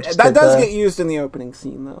right. So we just that did does the- get used in the opening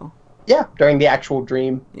scene though. Yeah, during the actual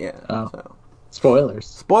dream. Yeah. Oh. So. Spoilers.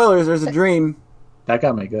 Spoilers, there's a dream. That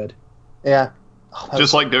got me good. Yeah. Oh, that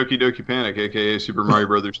Just like Doki Doki Panic, aka Super Mario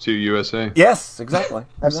Brothers 2 USA. Yes, exactly.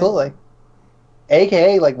 absolutely.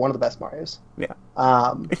 AKA like one of the best Marios. Yeah.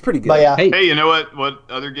 Um, It's pretty good. but yeah, Hey, Hey, you know what? What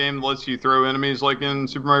other game lets you throw enemies like in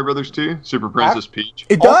Super Mario Brothers 2? Super Princess Peach.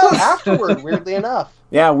 It also does. Afterward, weirdly enough.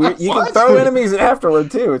 Yeah, you can What? throw enemies at Afterward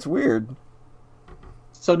too. It's weird.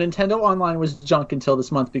 so Nintendo Online was junk until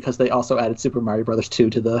this month because they also added Super Mario Brothers 2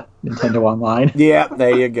 to the Nintendo Online. Yeah,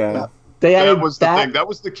 there you go. They added That was the thing. That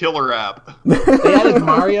was the killer app. They added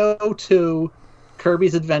Mario 2,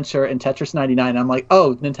 Kirby's Adventure, and Tetris 99. I'm like,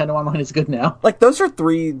 oh, Nintendo Online is good now. Like those are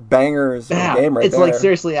three bangers of Yeah, a game right it's there. like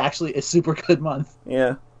seriously, actually, a super good month.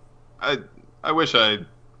 Yeah. I wish I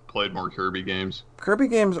played more Kirby games. Kirby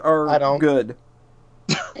games are I don't. good.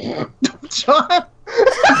 John,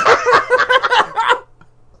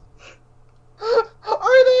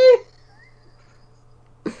 Are they?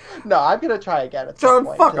 No, I'm gonna try again at some John,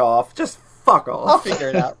 point. fuck off. Just fuck I'll off. figure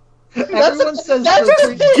it out. everyone says that's the just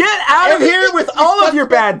three- it. Get out of here with all of your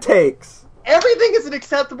bad takes. Everything is an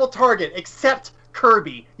acceptable target except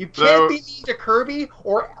Kirby. You can't So- be mean to Kirby,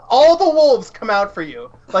 or all the wolves come out for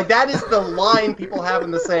you. Like that is the line people have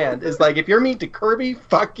in the sand. Is like if you're mean to Kirby,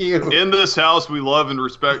 fuck you. In this house, we love and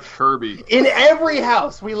respect Kirby. In every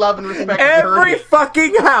house, we love and respect Every Kirby.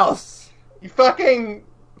 fucking house. You fucking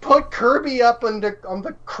put Kirby up on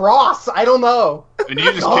the cross. I don't know. And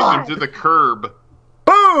you just kicked him to the curb.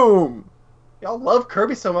 Boom. Y'all love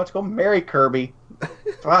Kirby so much. Go marry Kirby.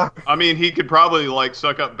 Fuck. I mean, he could probably like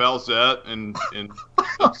suck up Bowsette and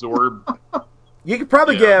absorb. You could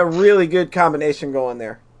probably Yeah. get a really good combination going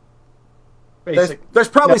there. Basic. There's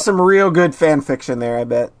probably Yep. some real good fan fiction there, I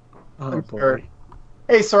bet. Oh Sure. boy.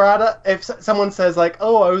 Hey, Sarada, if someone says like,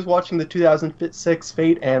 "Oh, I was watching the 2006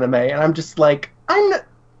 Fate anime," and I'm just like,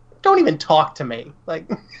 don't even talk to me. Like,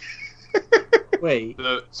 Wait,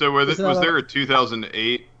 So was Isn't that there a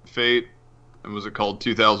 2008 Fate? And was it called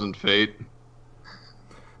 2000 Fate?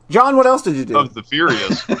 John, what else did you do? Of the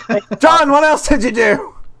Furious. John, what else did you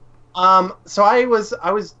do? So I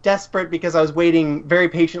was desperate because I was waiting very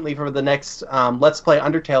patiently for the next Let's Play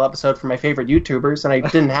Undertale episode from my favorite YouTubers, and I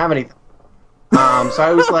didn't have anything. So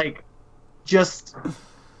I was like, just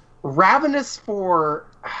ravenous for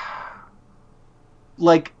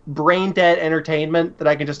like brain dead entertainment that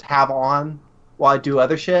I can just have on while I do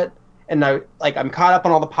other shit. And I'm caught up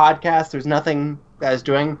on all the podcasts. There's nothing that I was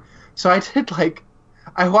doing, so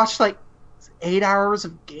I watched 8 hours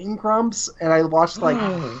of Game Grumps, and I watched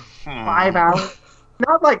 5 hours.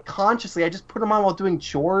 Not consciously. I just put them on while doing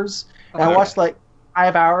chores. And I watched 5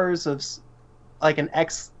 hours of an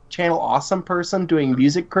X-Channel awesome person doing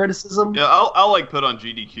music criticism. Yeah, I'll put on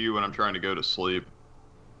GDQ when I'm trying to go to sleep.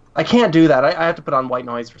 I can't do that. I have to put on white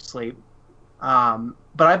noise for sleep. But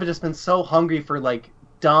I've just been so hungry for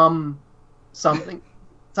dumb something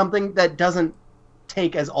that doesn't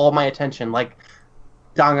take as all my attention, like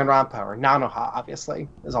Danganronpa or Nanoha, obviously,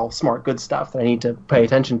 is all smart, good stuff that I need to pay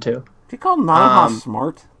attention to. Do you call Nanoha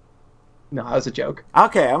smart? No, that was a joke.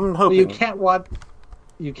 Okay, I'm hoping. You can't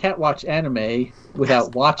watch anime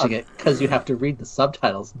without watching it because you have to read the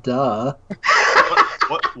subtitles. Duh.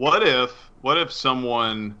 What if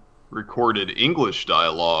someone recorded English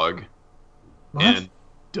dialogue and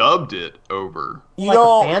dubbed it over? You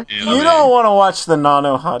don't want to watch the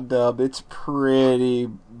Nanoha dub. It's pretty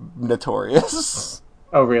notorious.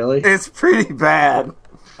 Oh, really? It's pretty bad.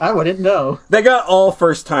 I wouldn't know. They got all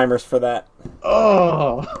first timers for that.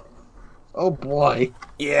 Oh boy.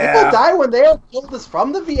 Yeah. People die when they are killed is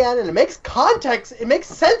from the VN, and it makes context. It makes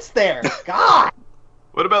sense there. God.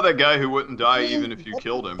 What about that guy who wouldn't die even if you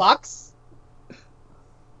killed him? Bucks.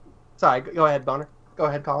 Sorry, go ahead, Boner. Go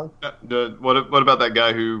ahead, Colin. What about that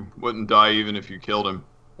guy who wouldn't die even if you killed him?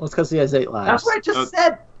 Well, it's because he has 8 lives. That's what I just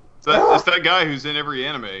said. It's that guy who's in every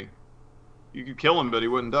anime. You could kill him, but he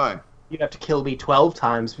wouldn't die. You have to kill me 12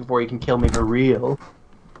 times before you can kill me for real.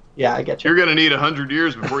 Yeah, I get you. You're gonna need 100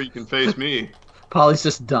 years before you can face me. Polly's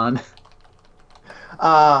just done.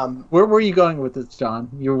 Where were you going with this, John?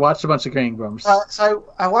 You watched a bunch of Game Grumps. So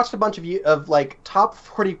I watched a bunch of top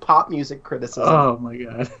 40 pop music criticism. Oh my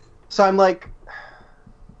god. So I'm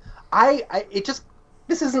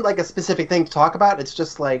this isn't a specific thing to talk about. It's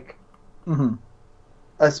just Mm-hmm.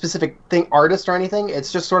 a specific thing, artist or anything.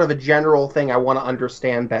 It's just sort of a general thing I want to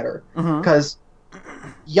understand better. Because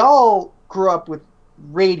y'all grew up with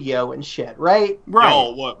radio and shit, right? Right.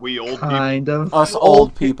 Y'all, what, we old people? Kind of. Us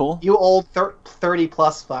old people. You old 30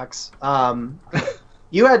 plus fucks.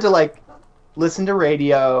 You had to listen to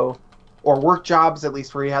radio or work jobs at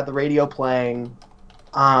least where you had the radio playing.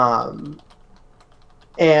 And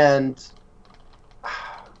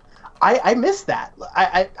I miss that.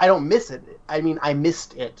 I don't miss it. I mean, I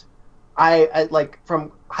missed it. I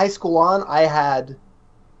from high school on, I had,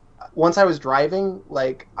 once I was driving,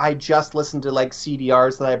 I just listened to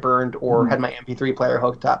CDRs that I burned or had my MP3 player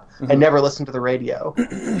hooked up. I never listened to the radio.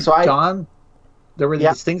 So John, there were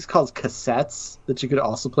these things called cassettes that you could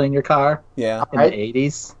also play in your car. Yeah. In the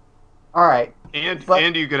 80s. All right.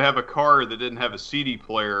 And you could have a car that didn't have a CD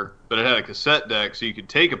player, but it had a cassette deck, so you could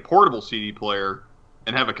take a portable CD player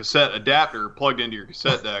and have a cassette adapter plugged into your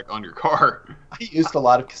cassette deck on your car. I used a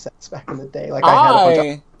lot of cassettes back in the day. I had a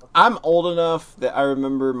bunch of... I'm old enough that I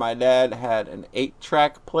remember my dad had an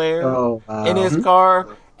 8-track player in his Mm-hmm.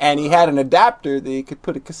 car, and he had an adapter that you could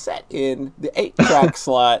put a cassette in the 8-track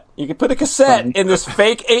slot. You could put a cassette in this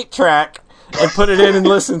fake 8-track and put it in and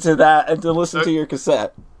listen to that and to listen to your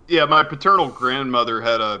cassette. Yeah, my paternal grandmother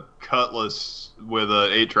had a Cutlass with an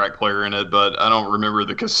 8-track player in it, but I don't remember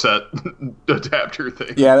the cassette adapter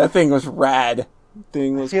thing. Yeah, that thing was rad.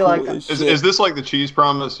 Thing was cool as shit. Is this like the cheese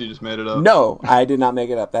promise? You just made it up? No, I did not make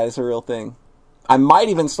it up. That is a real thing. I might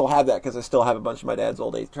even still have that because I still have a bunch of my dad's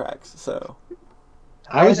old 8-tracks. So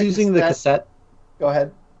I was using the cassette. Go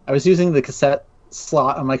ahead. I was using the cassette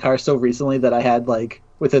slot on my car so recently that I had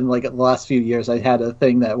within the last few years I had a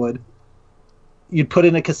thing that you'd put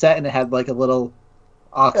in a cassette and it had a little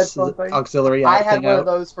auxiliary I out had thing one out, of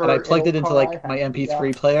those for and I plugged it an into old car my I had,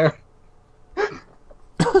 MP3 player.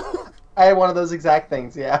 I had one of those exact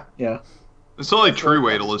things, yeah. Yeah. It's the only true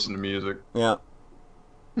way to listen to music. yeah.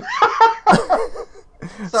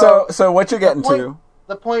 So what you're getting to?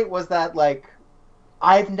 The point was that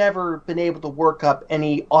I've never been able to work up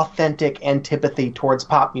any authentic antipathy towards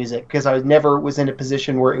pop music because I never was in a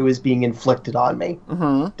position where it was being inflicted on me.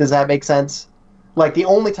 Mm-hmm. Does that make sense? The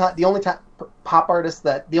only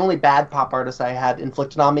bad pop artist I had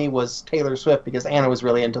inflicted on me was Taylor Swift because Anna was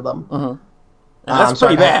really into them. Mm-hmm. And that's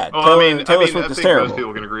pretty bad. Well, Taylor Swift is I think terrible. most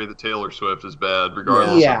people can agree that Taylor Swift is bad,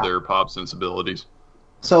 regardless of their pop sensibilities.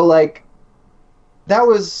 So that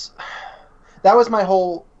was my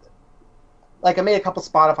whole. Like, I made a couple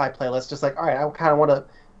Spotify playlists, just like, all right, I kind of want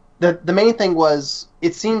to. The main thing was,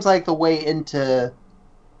 it seems like the way into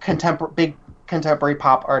big contemporary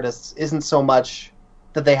pop artists isn't so much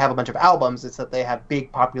that they have a bunch of albums; it's that they have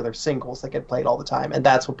big popular singles that get played all the time, and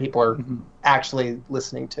that's what people are actually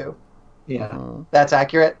listening to. Yeah, That's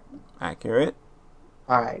accurate. Accurate.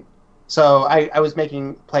 All right. So I was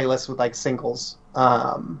making playlists with like singles,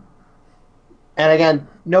 and again,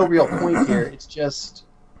 no real point here. It's just.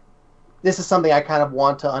 This is something I kind of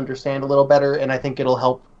want to understand a little better, and I think it'll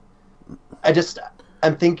help.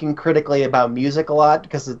 I'm thinking critically about music a lot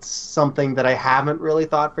because it's something that I haven't really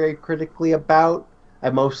thought very critically about. I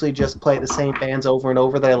mostly just play the same bands over and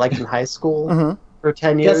over that I liked in high school for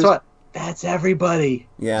 10 years. Guess what? That's everybody.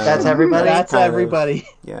 Yeah. That's everybody? That's everybody.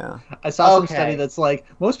 Yeah. I saw some study that's like,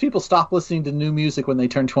 most people stop listening to new music when they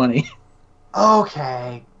turn 20.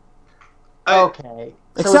 Okay. Okay.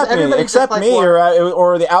 So Except me,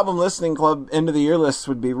 or the album listening club end of the year lists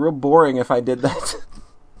would be real boring if I did that.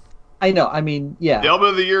 I know. I mean, yeah. The album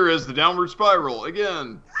of the year is The Downward Spiral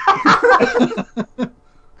again.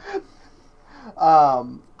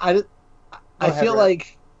 I feel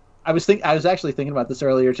like I was actually thinking about this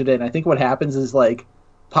earlier today, and I think what happens is like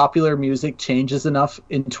popular music changes enough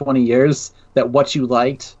in 20 years that what you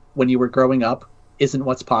liked when you were growing up isn't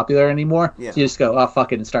what's popular anymore. Yeah. So you just go, oh,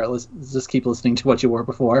 fuck it, and just keep listening to what you were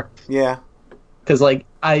before. Yeah. Because like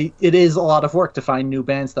it is a lot of work to find new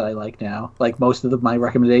bands that I like now. Like most of my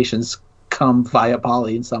recommendations come via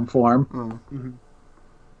Polly in some form.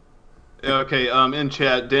 Okay, in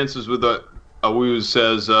chat, Dances with a Woo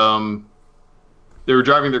says they were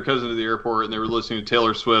driving their cousin to the airport and they were listening to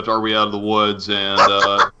Taylor Swift, Are We Out of the Woods? And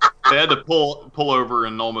they had to pull over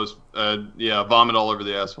and almost, vomit all over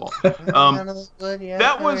the asphalt.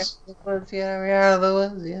 That was...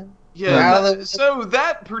 Yeah, so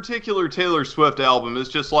that particular Taylor Swift album is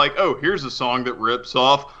just like, oh, here's a song that rips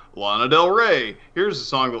off Lana Del Rey. Here's a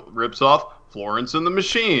song that rips off Florence and the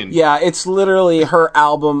Machine. Yeah, it's literally her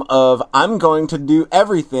album of, I'm going to do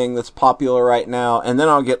everything that's popular right now, and then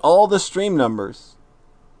I'll get all the stream numbers.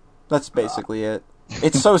 That's basically it.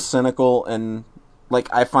 It's so cynical, and, like,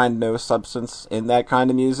 I find no substance in that kind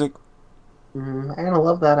of music. And I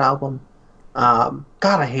love that album. God,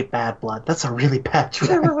 I hate Bad Blood. That's a really bad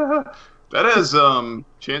track. That has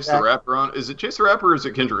Chance the Rapper on. Is it Chance the Rapper or is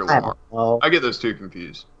it Kendrick Lamar? I get those two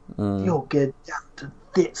confused. You'll get down to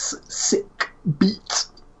this sick beat.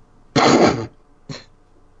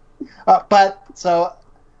 But, so,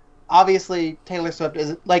 obviously, Taylor Swift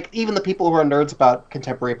is, like, even the people who are nerds about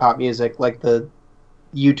contemporary pop music, like the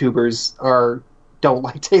YouTubers, don't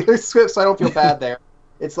like Taylor Swift, so I don't feel bad there.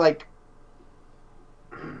 It's like,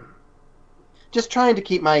 just trying to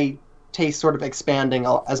keep my taste sort of expanding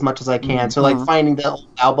as much as I can. So, like, finding the old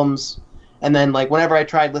albums, and then, like, whenever I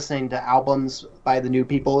tried listening to albums by the new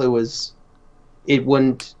people,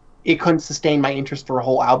 it couldn't sustain my interest for a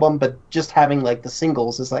whole album, but just having, like, the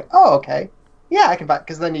singles is like, oh, okay. Yeah, I can buy,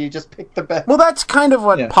 because then you just pick the best. Well, that's kind of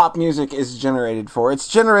what pop music is generated for. It's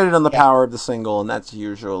generated on the power of the single, and that's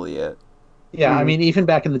usually it. Yeah, I mean, even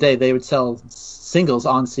back in the day, they would sell singles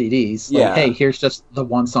on CDs. Like, hey, here's just the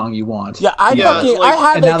one song you want. Yeah, I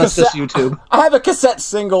have and now that's just YouTube. I have a cassette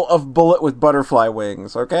single of Bullet with Butterfly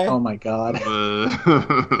Wings, okay? Oh my god.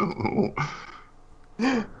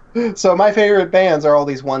 So my favorite bands are all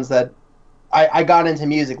these ones that I got into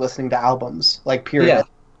music listening to albums, like, period. Yeah.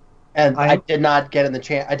 And I did not get in the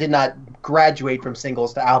chance. I did not graduate from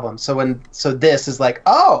singles to albums. So this is like,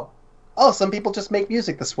 oh, some people just make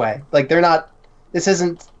music this way. Like, they're not. This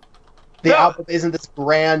isn't. The album isn't this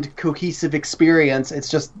grand cohesive experience. It's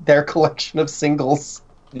just their collection of singles.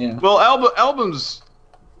 Yeah. Well, albums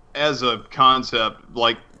as a concept,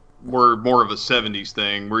 like, were more of a 70s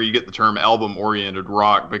thing, where you get the term album-oriented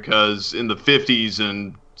rock, because in the 50s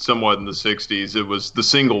and somewhat in the 60s, it was the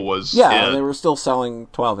single was they were still selling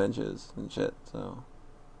 12 inches and shit. So,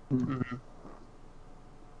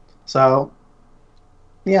 So,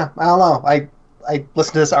 yeah, I don't know. I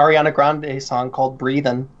listened to this Ariana Grande song called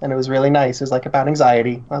 "Breathin'," and it was really nice. It was like about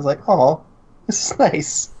anxiety. I was like, oh, this is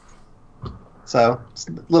nice. So,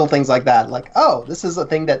 little things like that, like, oh, this is a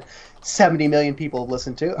thing that 70 million people have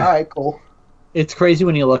listened to. All right, cool. It's crazy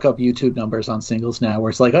when you look up YouTube numbers on singles now, where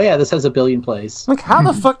it's like, oh yeah, this has 1 billion plays. Like, how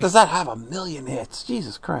the fuck does that have 1 million hits?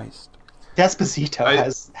 Jesus Christ.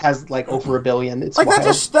 Despacito has like over 1 billion. It's like wild.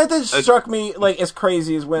 that just struck me like as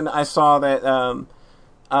crazy as when I saw that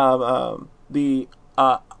the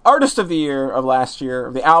Artist of the Year of last year,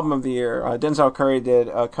 the Album of the Year, Denzel Curry did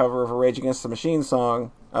a cover of a Rage Against the Machine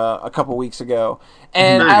song a couple weeks ago,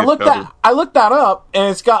 and I looked that up, and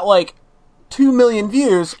it's got like 2 million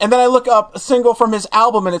views, and then I look up a single from his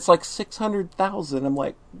album and it's like 600,000. I'm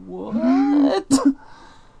like, what?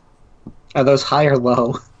 Are those high or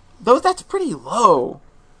low? That's pretty low.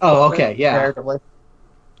 Oh, okay, yeah. Comparatively.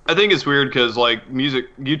 I think it's weird because like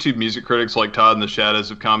YouTube music critics like Todd in the Shadows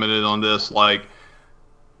have commented on this. Like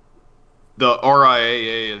the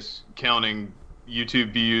RIAA is counting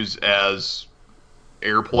YouTube views as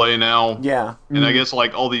airplay now. Yeah. And I guess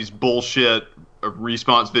like all these bullshit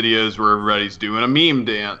response videos where everybody's doing a meme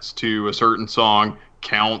dance to a certain song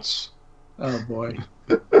counts. Oh boy.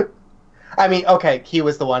 I mean, okay, he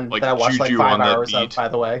was the one Like that I watched like Juju 5 on that hours of, beat. by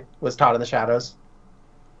the way, was Todd in the Shadows.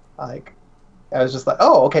 Like, I was just like,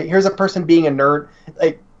 oh, okay, here's a person being a nerd.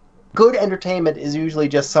 Like, good entertainment is usually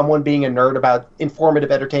just someone being a nerd about, informative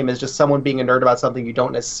entertainment is just someone being a nerd about something you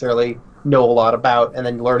don't necessarily know a lot about and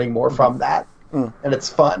then learning more from that. And it's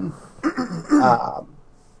fun.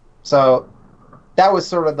 So that was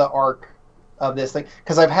sort of the arc of this thing.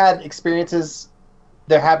 Because I've had experiences,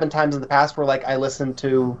 there have been times in the past where like I listened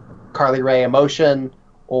to Carly Rae Emotion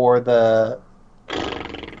or the...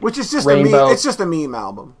 Which is just Rainbow. it's just a meme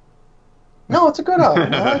album. No, it's a good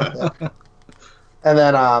album. I like it. And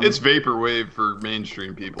then It's vaporwave for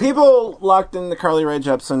mainstream people. People locked into Carly Rae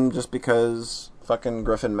Jepsen just because fucking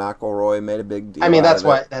Griffin McElroy made a big deal. I mean, out that's of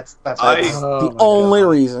why. it. That's Oh, the my only God.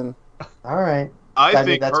 reain. all right. I mean,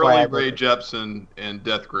 think that's why I Carly Rae did it. Jepsen and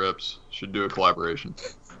Death Grips should do a collaboration.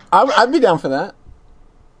 I'd be down for that.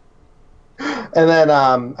 And then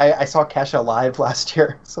I saw Kesha live last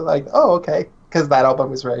year, so like, oh, okay, because that album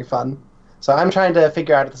was very fun. So I'm trying to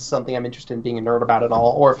figure out if this is something I'm interested in being a nerd about at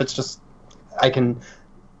all, or if it's just I can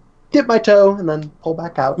dip my toe and then pull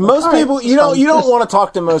back out. Most All right, people, this is you fun. don't want to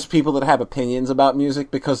talk to most people that have opinions about music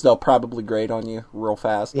because they'll probably grade on you real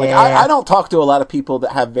fast. Like Yeah. I don't talk to a lot of people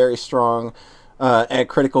that have very strong and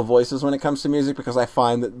critical voices when it comes to music because I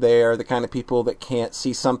find that they're the kind of people that can't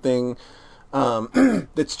see something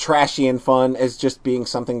that's trashy and fun as just being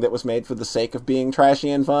something that was made for the sake of being trashy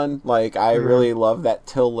and fun. Like I really love that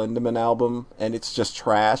Till Lindemann album, and it's just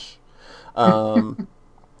trash. There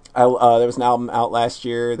was an album out last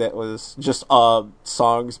year that was just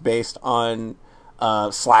songs based on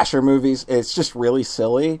slasher movies. It's just really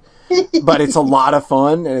silly, but it's a lot of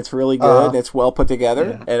fun and it's really good. And it's well put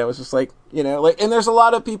together, and it was just like and there's a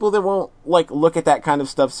lot of people that won't like look at that kind of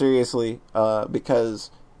stuff seriously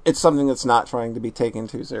because it's something that's not trying to be taken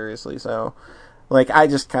too seriously. So, like, I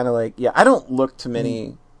just kind of I don't look to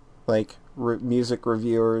many like music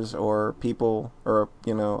reviewers or people or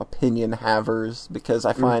opinion havers because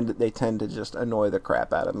I find that they tend to just annoy the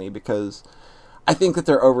crap out of me because I think that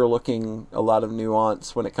they're overlooking a lot of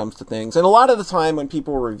nuance when it comes to things. And a lot of the time when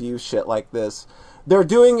people review shit like this, they're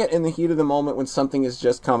doing it in the heat of the moment when something has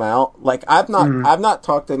just come out. Like I've not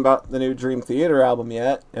talked about the new Dream Theater album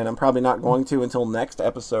yet, and I'm probably not going to until next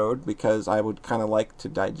episode because I would kind of like to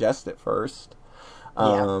digest it first.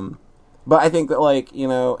 But I think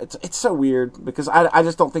that it's so weird because I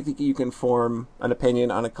just don't think that you can form an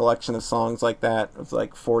opinion on a collection of songs like that of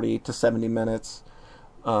like 40 to 70 minutes,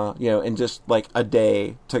 in just like a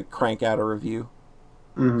day to crank out a review.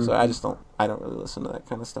 So I don't really listen to that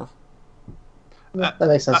kind of stuff. That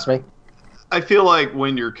makes sense to me. I feel like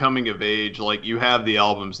when you're coming of age, like you have the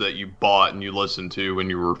albums that you bought and you listened to when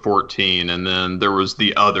you were 14, and then there was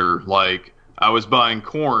the other, like I was buying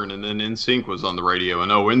Korn and then NSYNC was on the radio,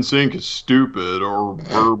 and NSYNC is stupid, or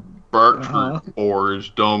we're Backstreet Boys,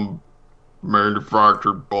 dumb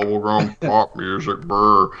manufactured bubblegum pop music,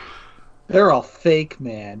 brr. They're all fake,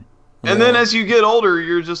 man. And then as you get older,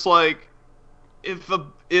 you're just like, if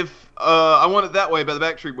I Want It That Way by the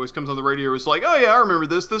Backstreet Boys comes on the radio, it's like, oh yeah, I remember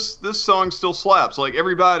this song still slaps. Like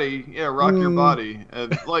everybody, rock your body.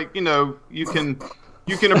 And you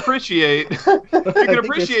can appreciate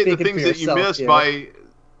the things that you missed by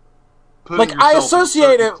putting I yourself in associate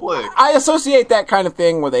a it. certain clique. I associate that kind of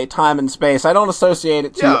thing with a time and space. I don't associate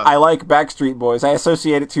it to I like Backstreet Boys. I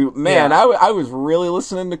associate it to I was really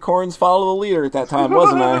listening to Korn's Follow the Leader at that time,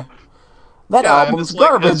 wasn't I? That album's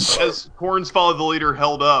garbage. As Korn's Follow the Leader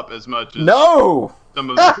held up as much as No, some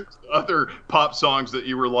of the other pop songs that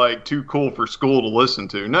you were like too cool for school to listen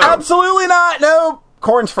to. No, absolutely not. No,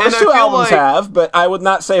 Korn's first And I two feel albums like- have, but I would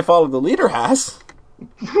not say Follow the Leader has.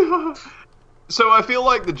 So I feel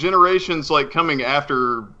like the generations like coming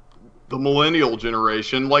after the millennial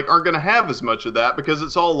generation like aren't going to have as much of that because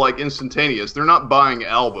it's all like instantaneous. They're not buying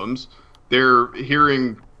albums. They're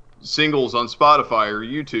hearing singles on Spotify or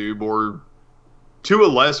YouTube or to a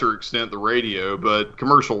lesser extent the radio, but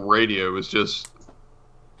commercial radio is just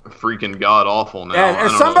freaking god awful now. And I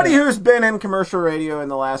as don't somebody know. who's been in commercial radio in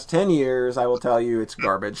the last 10 years, I will tell you it's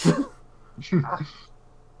garbage.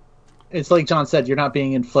 It's like John said, you're not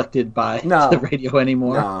being inflicted by No. the radio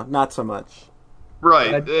anymore. No, not so much. Right,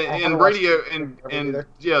 I haven't and watched radio it and either.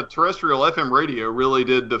 yeah, terrestrial FM radio really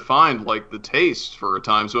did define like the taste for a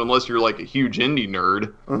time. So unless you're like a huge indie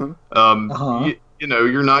nerd, Uh-huh. you know,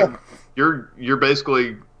 you're not, you're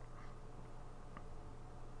basically,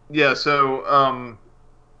 yeah. So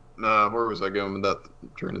where was I going with that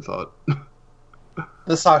train of thought?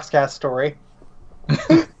 The Soxcast story.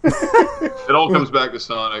 It all comes back to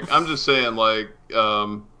Sonic. I'm just saying, like,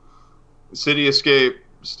 City Escape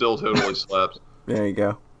still totally slaps. There you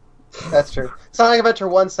go. That's true. Sonic Adventure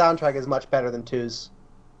 1 soundtrack is much better than 2's.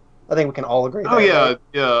 I think we can all agree. Oh there, yeah, right?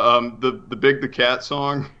 yeah. The Big the Cat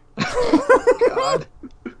song. God.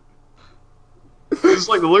 It's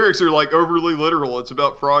like the lyrics are like overly literal. It's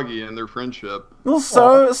about Froggy and their friendship. Well,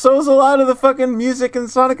 so's a lot of the fucking music in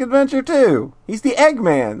Sonic Adventure too. He's the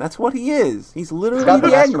Eggman. That's what he is. He's literally got the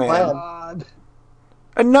the master Eggman. plan. God.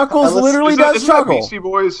 And Knuckles Unless- literally Isn't that does chuckle. Beastie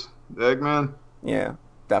Boys? The Eggman. Yeah,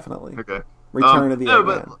 definitely. Okay. Return of the no,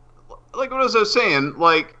 Eggman. but like what was I saying?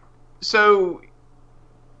 Like, so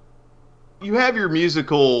you have your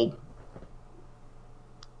musical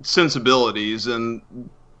sensibilities, and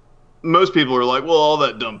most people are like, well, all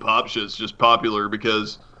that dumb pop shit's just popular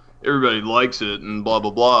because everybody likes it and blah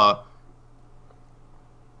blah blah.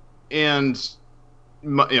 And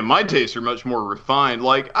my tastes are much more refined.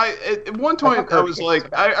 Like at one point I was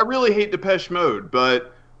like, I really hate Depeche Mode,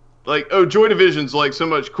 but like, oh, Joy Division's like so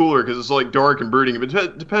much cooler because it's like dark and brooding, but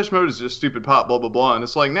Depeche Mode is just stupid pop, blah blah blah. And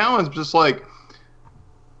it's like now I'm just like,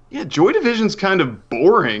 yeah, Joy Division's kind of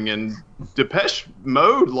boring, and Depeche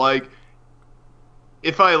Mode, like,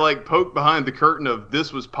 if I like poke behind the curtain of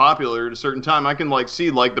this was popular at a certain time, I can like see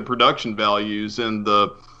like the production values and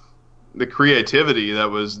the creativity that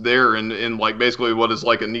was there in like basically what is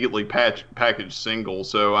like a neatly packaged single.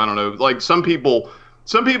 So I don't know, like some people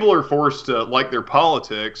are forced to, like their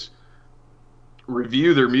politics,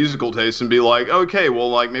 review their musical taste and be like, okay, well,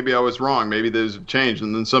 like maybe I was wrong, maybe those have changed,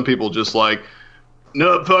 and then some people just like,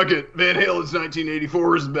 no, fuck it, Van Halen's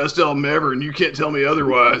 1984 is the best album ever, and you can't tell me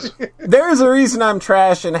otherwise. There's a reason I'm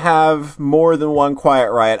trash and have more than one Quiet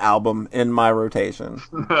Riot album in my rotation.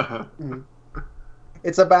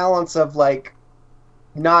 It's a balance of like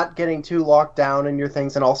not getting too locked down in your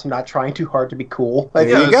things and also not trying too hard to be cool. I There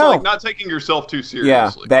Yeah, you think. it's go. like not taking yourself too Yeah,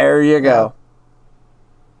 seriously. there you go.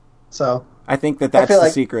 So I think that's feel the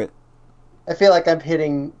like- secret. I feel like I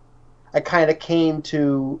kind of came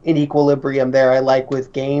to an equilibrium there I like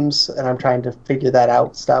with games, and I'm trying to figure that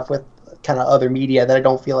out stuff with kind of other media that I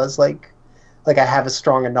don't feel as like I have a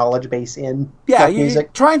strong knowledge base in. Yeah, like you're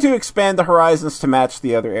music. trying to expand the horizons to match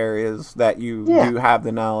the other areas that you do have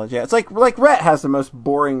the knowledge. Yeah, it's like Rhett has the most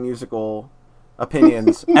boring musical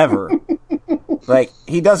opinions ever. Like,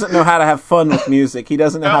 he doesn't know how to have fun with music. He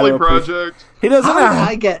doesn't know how Alley to Project. He doesn't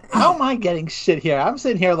know. How am I getting shit here? I'm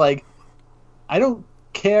sitting here like, I don't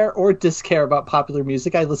care or discare about popular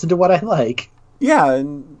music. I listen to what I like. Yeah,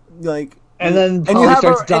 and like, And then you Polly have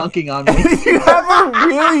starts donking on me.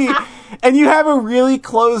 you have a really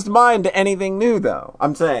closed mind to anything new, though.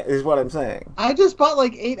 Is what I'm saying. I just bought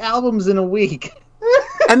like 8 albums in a week.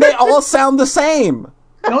 And they all sound the same.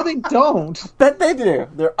 No, they don't. That they do.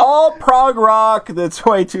 They're all prog rock that's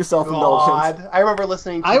way too self-indulgent. God, I remember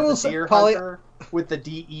listening to I will the say, Deer Polly- Hunter with the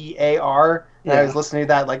DEAR, and I Yeah. was listening to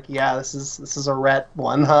that like, yeah, this is a Rhett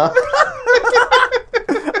one, huh?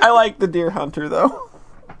 I like the Deer Hunter, though.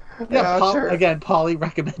 Yeah, sure. Again, Polly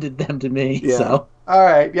recommended them to me. Yeah. So All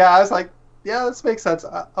right, yeah, I was like, yeah, this makes sense.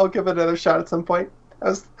 I'll give it another shot at some point.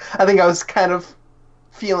 I think I was kind of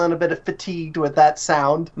feeling a bit of fatigued with that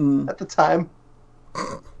sound at the time.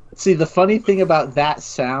 see, the funny thing about that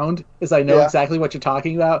sound is I know Yeah. exactly what you're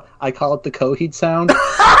talking about. I call it the Coheed sound.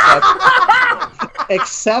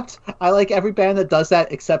 Except I like every band that does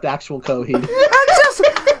that except actual Coheed.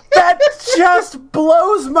 That just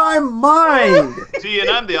blows my mind. See, and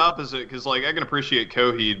I'm the opposite, because like I can appreciate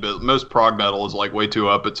Coheed, but most prog metal is like way too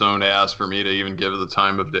up its own ass for me to even give it the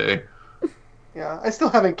time of day. Yeah, I still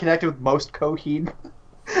haven't connected with most Coheed.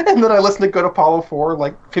 And then I listened to Good Apollo 4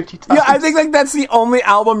 like 50 times. Yeah, I think like that's the only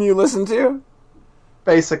album you listen to.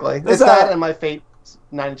 Basically. It's that- that and my Fate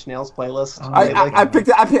 9 Inch Nails playlist.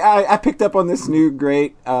 I picked up on this new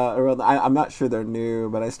great. I'm not sure they're new,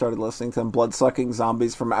 but I started listening to them. Bloodsucking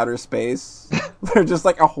Zombies from Outer Space. They're just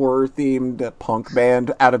like a horror themed punk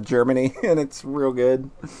band out of Germany, and it's real good.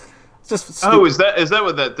 It's just Oh, is that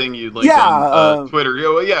what that thing you linked Yeah, on Twitter?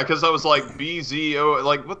 Yeah, because I was like BZO,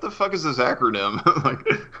 like what the fuck is this acronym?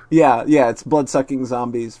 Like, yeah. It's Bloodsucking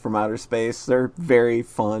Zombies from Outer Space. They're very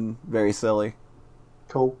fun, very silly.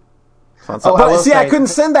 Cool. Fun Oh, stuff. I But will see, I say- couldn't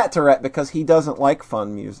send that to Rhett because he doesn't like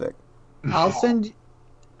fun music.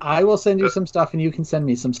 I will send you some stuff, and you can send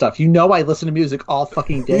me some stuff. You know, I listen to music all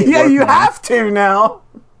fucking day. Yeah, you man. have to now.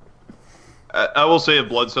 I will say,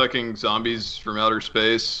 blood-sucking zombies from outer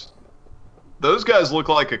space. Those guys look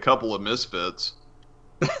like a couple of misfits.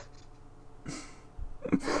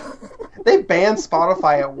 They banned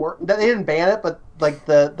Spotify at work. They didn't ban it, but like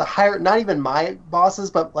the higher, not even my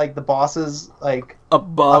bosses, but like the bosses like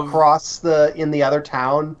Above. across in the other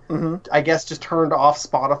town, I guess just turned off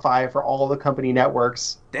Spotify for all the company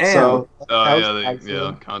networks. Damn. So, Oh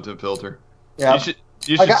yeah, content filter. Yeah. You should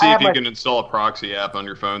see if you can install a proxy app on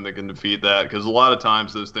your phone that can defeat that, because a lot of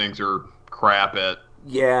times those things are crap at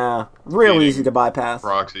Yeah, real Eating easy to bypass.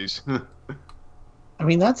 proxies. I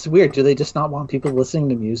mean, that's weird. Do they just not want people listening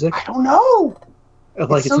to music? I don't know.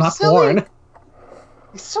 Like, it's so not silly. porn.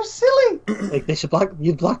 It's so silly. Like, they should block.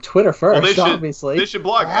 You'd block Twitter first, obviously. They should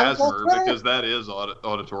block Have Asmer, Twitter. because that is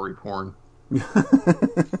auditory porn.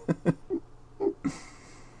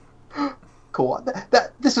 Cool.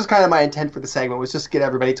 This was kind of my intent for the segment, was just to get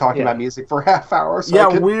everybody talking about music for a half hour. So I Yeah,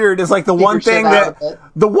 could weird. It's like the figure one shit thing out that of it.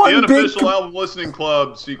 the one The big. unofficial album listening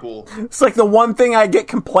club sequel. It's like the one thing I get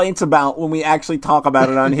complaints about when we actually talk about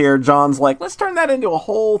it on here. John's like, let's turn that into a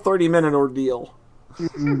whole 30-minute ordeal.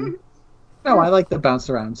 No, I like the bounce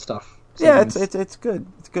around stuff. Yeah, Sometimes. it's good.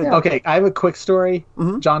 It's good. Okay, I have a quick story.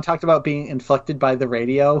 John talked about being inflicted by the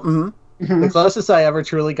radio. The closest I ever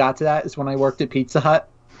truly got to that is when I worked at Pizza Hut.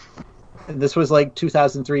 And this was like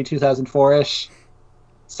 2003, 2004-ish.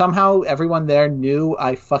 Somehow everyone there knew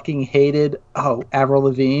I fucking hated, Avril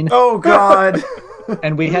Lavigne. Oh, God.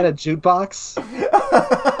 And we had a jukebox.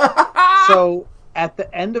 So at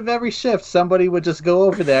the end of every shift, somebody would just go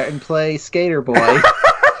over there and play Skater Boy.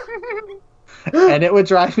 And it would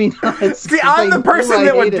drive me nuts. See, I'm the person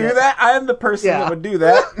that would do that. I am the person that would do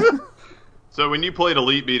that. So when you played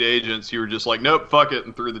Elite Beat Agents, you were just like, nope, fuck it,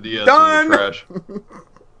 and threw the DS Done. in the trash.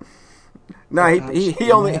 No,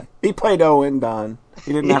 he played Owen Don.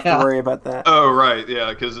 He didn't have to worry about that. Oh, right, yeah,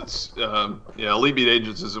 because it's, Elite Beat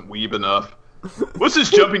Agents isn't weeb enough. What's this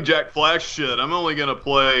Jumping Jack Flash shit? I'm only going to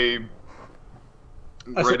play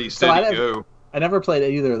Ready, Steady, Go. I never played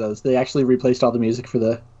either of those. They actually replaced all the music for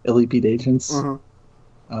the Elite Beat Agents.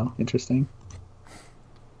 Oh, interesting.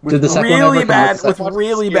 Did the second one ever come out? With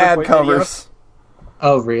really bad covers.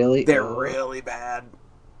 Oh, really? They're really bad.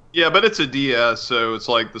 Yeah, but it's a DS, so it's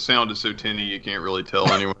like the sound is so tinny you can't really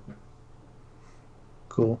tell anyway.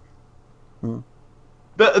 Cool.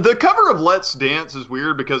 The cover of Let's Dance is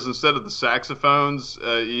weird because instead of the saxophones,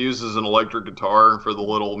 it uses an electric guitar for the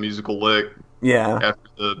little musical lick. Yeah.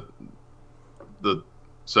 After the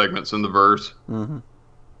segments in the verse.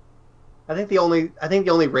 I think the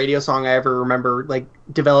only radio song I ever remember like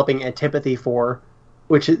developing antipathy for,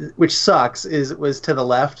 which sucks, was To the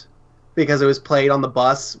Left, because it was played on the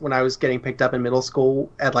bus when I was getting picked up in middle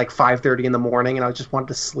school at like 5:30 in the morning, and I just wanted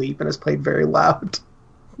to sleep, and it was played very loud.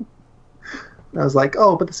 And I was like,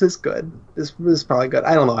 oh, but this is good. This is probably good.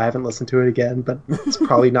 I don't know. I haven't listened to it again, but it's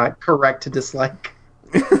probably not correct to dislike.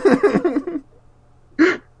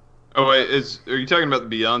 Oh wait, are you talking about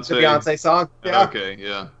the Beyonce? The Beyonce song? Yeah. Okay,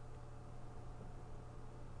 yeah.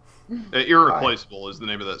 Irreplaceable is the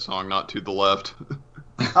name of that song, not To the Left.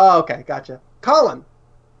 Oh, okay, gotcha. Colin.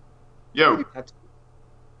 Yo,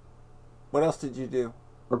 What else did you do?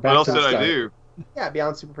 what else did I do? Yeah,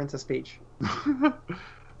 Beyond Super Princess Peach.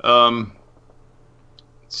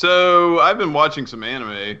 So I've been watching some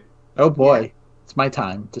anime. Oh boy, it's my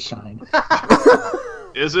time to shine.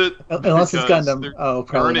 Is it? Unless it's Because Gundam. there Oh,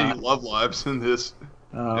 probably aren't any not. love lives in this,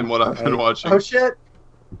 Oh, in what I've been watching. Oh shit.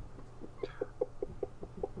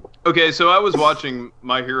 Okay, so I was watching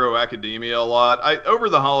My Hero Academia a lot. Over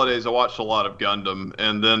the holidays, I watched a lot of Gundam,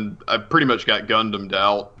 and then I pretty much got Gundam'd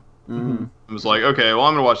out. I was like, okay, well,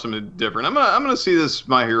 I'm gonna watch something different. I'm gonna see this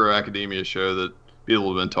My Hero Academia show that people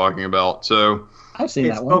have been talking about. So I've seen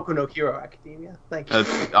It's that one. Boku no Hero Academia. Thank you.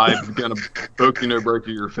 I'm gonna poke you no broke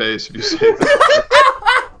your face if you say that.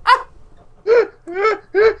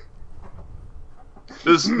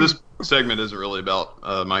 This segment isn't really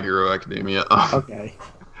about My Hero Academia. Okay.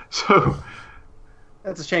 So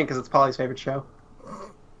That's a shame because it's Polly's favorite show.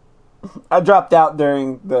 I dropped out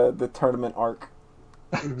during the tournament arc.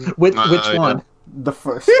 Which yeah. one? The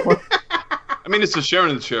first one. I mean, it's a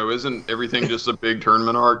shonen show, isn't everything just a big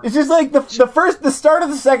tournament arc? It's just like the start of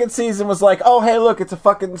the second season was like, oh hey look, it's a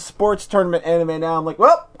fucking sports tournament anime now. I'm like,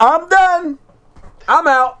 well, I'm done. I'm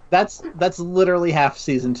out. That's literally half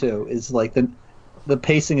season 2. Is like the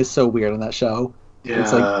pacing is so weird on that show. Yeah.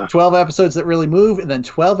 It's like 12 episodes that really move, and then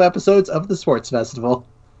 12 episodes of the sports festival.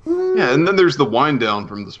 Yeah, and then there's the wind down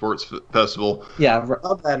from the sports festival. Yeah,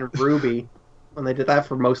 Love that in Ruby. when they did that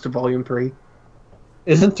for most of Volume 3.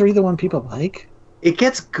 Isn't 3 the one people like? It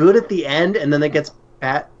gets good at the end, and then it gets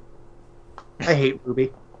bad. I hate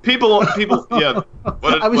Ruby. People, yeah.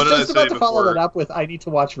 I was what did just I say about to follow before? that up with I need to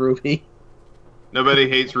watch Ruby. Nobody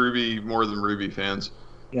hates Ruby more than Ruby fans.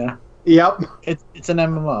 Yeah. Yep. It's an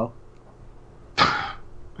MMO.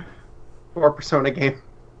 Or Persona game.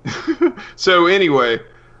 So anyway,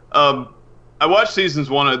 I watched seasons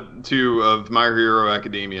 1 and 2 of My Hero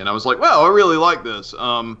Academia, and I was like, wow, I really like this.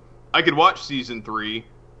 I could watch season 3,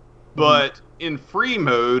 but in free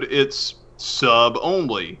mode, it's sub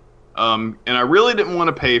only. And I really didn't want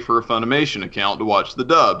to pay for a Funimation account to watch the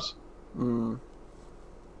dubs.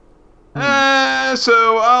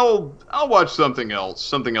 So I'll watch something else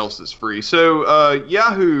that's free. So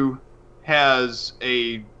Yahoo has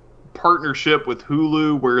a partnership with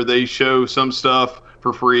Hulu where they show some stuff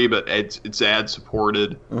for free, but it's ad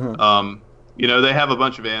supported. You know, they have a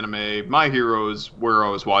bunch of anime. My Hero is where I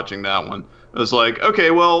was watching that one. I was like,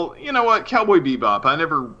 okay, well, you know what, Cowboy Bebop. I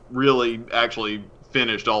never really actually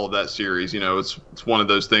finished all of that series. You know, it's one of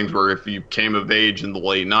those things where if you came of age in the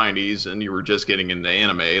late 90s and you were just getting into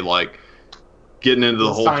anime, like getting into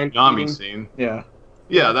the whole Tsunami scene. Yeah.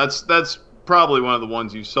 Yeah, that's probably one of the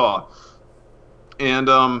ones you saw. And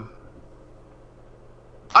I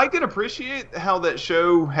can appreciate how that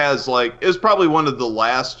show has, like, it was probably one of the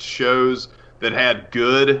last shows that had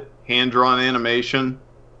good hand-drawn animation.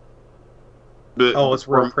 But It's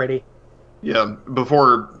real pretty. Yeah,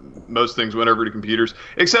 before most things went over to computers,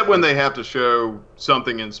 except when they have to show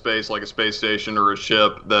something in space, like a space station or a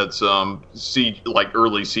ship that's like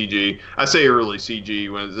early CG. I say early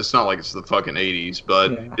CG when it's not like it's the fucking 80s,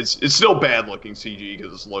 but it's still bad looking CG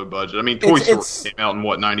because it's low budget. I mean, Toy Story came out in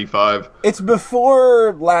what, 95? It's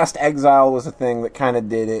before Last Exile was a thing that kind of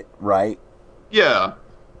did it right. Yeah.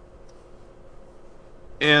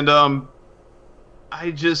 And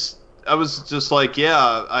I was just like,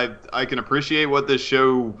 yeah, I can appreciate what this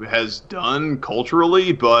show has done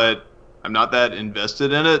culturally, but I'm not that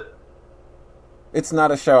invested in it. It's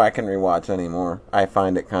not a show I can rewatch anymore. I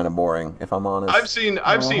find it kind of boring, if I'm honest. I've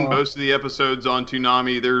seen most of the episodes on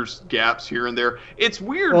Toonami. There's gaps here and there. It's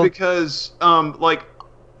weird because like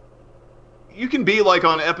you can be like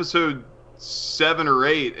on episode 7 or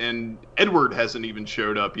 8 and Edward hasn't even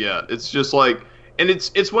showed up yet. It's just like, and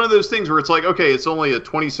it's one of those things where it's like, okay, it's only a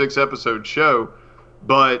 26 episode show,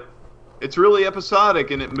 but it's really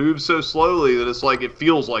episodic and it moves so slowly that it's like it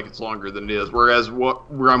feels like it's longer than it is. Whereas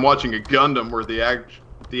where I'm watching a Gundam, where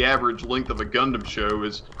the average length of a Gundam show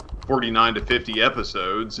is 49 to 50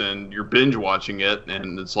 episodes, and you're binge watching it,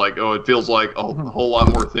 and it's like, oh, it feels like a whole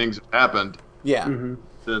lot more things have happened. Yeah.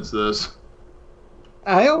 Since this.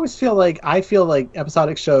 I always feel like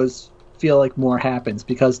episodic shows feel like more happens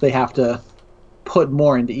because they have to put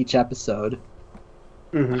more into each episode.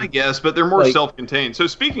 I guess, but they're more self-contained. So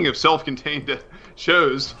speaking of self-contained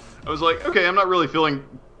shows, I was like, okay, I'm not really feeling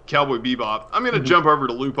Cowboy Bebop. I'm going to jump over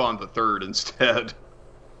to Lupin the Third instead.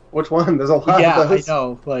 Which one? There's a lot Yeah, of those. I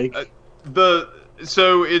know. Like,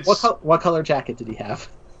 so it's what color jacket did he have?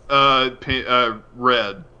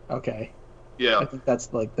 Red. Okay. Yeah. I think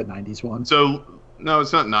that's like the 90s one. So no,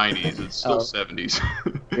 it's not 90s. It's still 70s.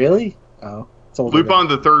 Really? Oh, it's older. Lupin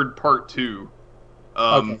the Third Part 2.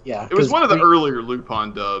 Okay, yeah. It was one of the earlier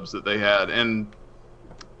Lupin dubs that they had, and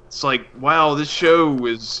it's like, wow, this show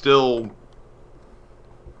is still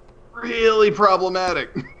really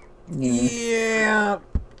problematic. Yeah,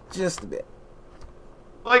 just a bit.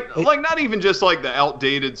 Like not even just like the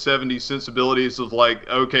outdated 70s sensibilities of like,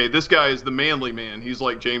 okay, this guy is the manly man. He's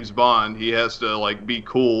like James Bond. He has to like be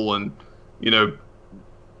cool and, you know,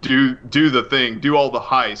 do the thing, do all the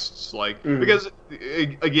heists, like because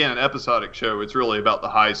again, episodic show, it's really about the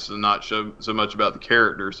heists and not so much about the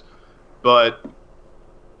characters. But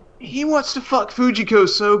he wants to fuck Fujiko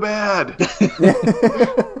so bad.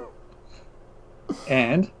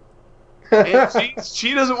 And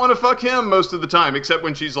she doesn't want to fuck him most of the time, except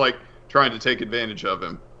when she's like trying to take advantage of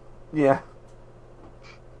him. Yeah.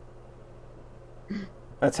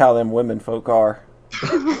 That's how them women folk are.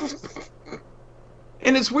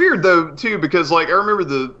 And it's weird though too, because like I remember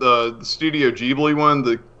the Studio Ghibli one,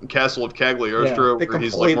 the Castle of Cagliostro, they where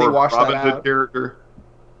he's like completely more washed that Robin Hood out. character.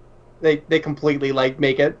 They completely like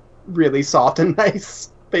make it really soft and nice,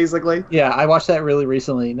 basically. yeah, I watched that really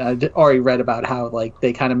recently. And I already read about how like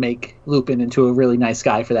they kind of make Lupin into a really nice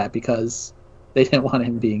guy for that because they didn't want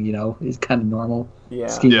him being, you know, he's kind of normal. Yeah.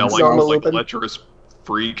 scheming Yeah, stuff. Normal like Lupin. lecherous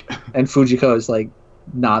freak. And Fujiko is like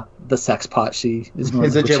not the sex pot she is normally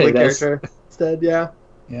He's a Ghibli portrayed as. character instead, yeah.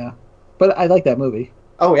 Yeah, but I like that movie,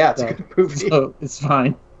 Oh, yeah, it's So- a good movie. so it's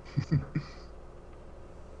fine.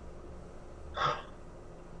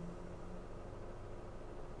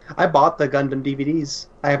 I bought the Gundam DVDs.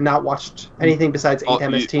 I have not watched anything besides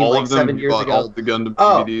 8MST all like of them? 7 You years bought ago. all the Gundam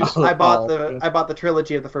Oh, DVDs? I bought the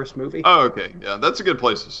trilogy of the first movie. Oh, okay. Yeah, that's a good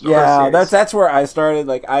place to start. Yeah, series. that's where I started.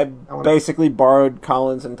 Like, I wanna- basically borrowed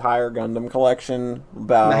Colin's entire Gundam collection.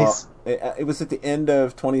 Nice. It was at the end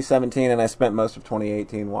of 2017, and I spent most of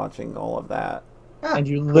 2018 watching all of that. And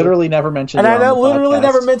you literally never mentioned And it I on the literally podcast.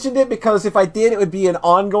 never mentioned it because if I did, it would be an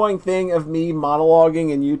ongoing thing of me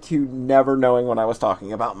monologuing and you two never knowing what I was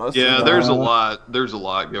talking about most of the Yeah, time. there's a lot. There's a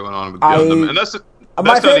lot going on with Gundam, and that's my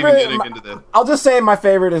not even favorite- getting into that. I'll just say my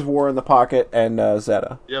favorite is War in the Pocket and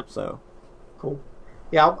Zeta. Yep. So Cool.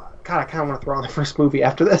 Yeah, I kind of want to throw on the first movie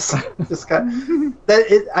after this. Just got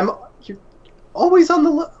you're always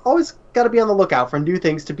always got to be on the lookout for new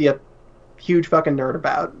things to be a huge fucking nerd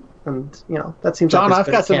about, and that seems. John, like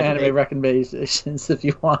I've got some candidate. anime recommendations if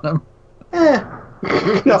you want them.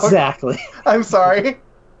 No, Exactly. I'm sorry.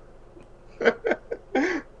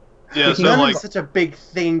 Yeah, so Gundam's like, such a big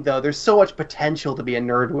thing, though. There's so much potential to be a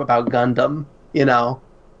nerd about Gundam,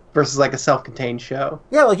 versus like a self-contained show.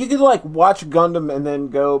 yeah, like you could like watch Gundam and then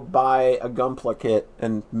go buy a Gunpla kit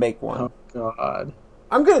and make one. Oh God.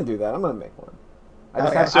 I'm gonna do that. I'm gonna make one. I just,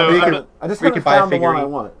 Okay. have, So I you haven't- could- I just you haven't could buy a found the one I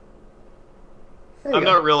figurine. want. There you I'm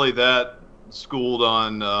go. not really that schooled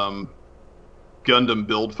on Gundam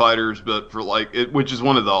build fighters, but for like which is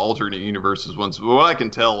one of the alternate universes ones. But what I can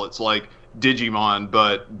tell, it's like Digimon,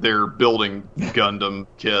 but they're building Gundam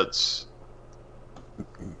kits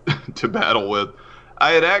to battle with.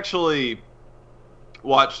 I had actually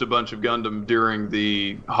watched a bunch of Gundam during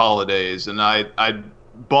the holidays, and I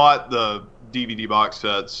bought the DVD box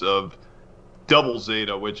sets of Double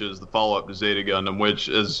Zeta, which is the follow-up to Zeta Gundam, which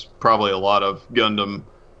is probably a lot of Gundam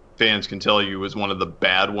fans can tell you is one of the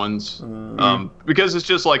bad ones, because it's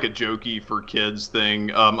just like a jokey for kids thing.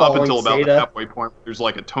 Up Following until about the Zeta. halfway point, there's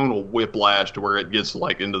like a tonal whiplash to where it gets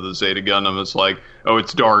like into the Zeta Gundam. It's like, oh,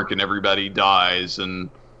 it's dark and everybody dies, and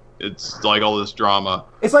it's like all this drama.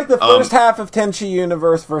 It's like the first half of Tenchi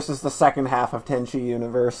Universe versus the second half of Tenchi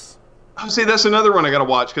Universe. Oh, see, that's another one I got to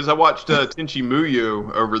watch because I watched Tenchi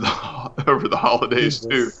Muyo over the holidays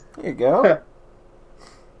too. There you go.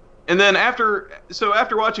 And then after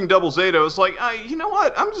watching Double Zeta, I was like, you know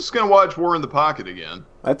what? I'm just gonna watch War in the Pocket again.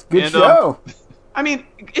 That's a good And, show. I mean,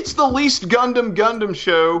 it's the least Gundam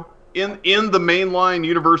show in the mainline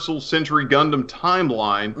Universal Century Gundam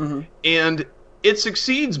timeline, and it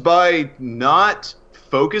succeeds by not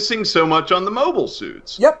focusing so much on the mobile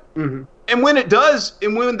suits. Yep. And when it does,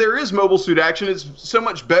 and when there is mobile suit action, it's so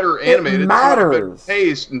much better animated, matters. so much better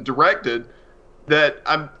paced and directed that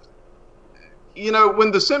I'm.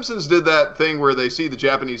 When The Simpsons did that thing where they see the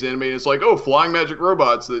Japanese anime, it's like, oh, flying magic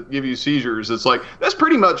robots that give you seizures. It's like, that's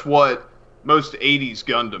pretty much what most 80s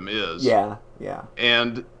Gundam is. Yeah.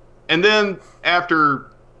 And then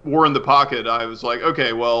after War in the Pocket, I was like,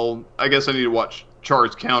 okay, well, I guess I need to watch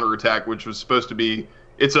Char's Counterattack, which was supposed to be,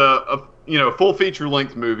 it's a full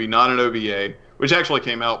feature-length movie, not an OVA, which actually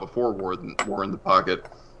came out before War in the Pocket.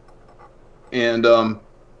 And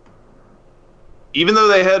even though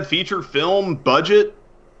they had feature film budget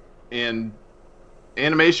and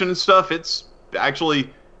animation and stuff, it's actually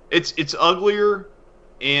it's uglier,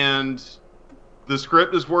 and the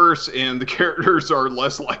script is worse, and the characters are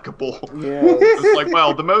less likable. Yeah. It's like,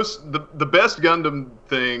 well, the best Gundam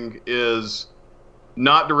thing is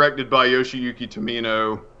not directed by Yoshiyuki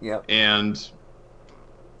Tomino, Yep. and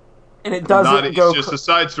it doesn't it's go. just a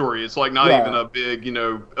side story. It's like not Yeah. even a big,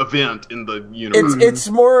 event in the universe. It's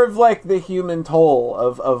more of like the human toll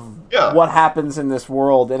of Yeah. what happens in this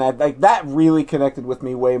world, and I like that really connected with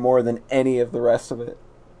me way more than any of the rest of it.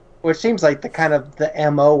 Which seems like the kind of the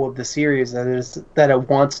MO of the series that it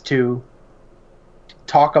wants to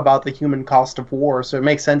talk about the human cost of war. So it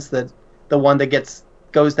makes sense that the one that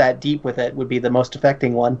goes that deep with it would be the most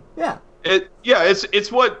affecting one. Yeah.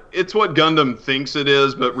 It's what Gundam thinks it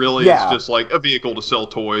is, but really Yeah. it's just like a vehicle to sell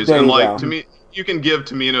toys. There And you like go. to me, you can give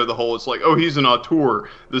Tomino the whole. It's like, oh, he's an auteur.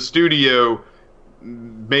 The studio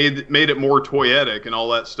made it more toyetic and all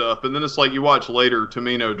that stuff. And then it's like you watch later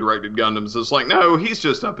Tomino directed Gundams. It's like, no, he's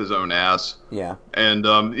just up his own ass. Yeah. And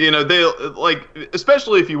they like,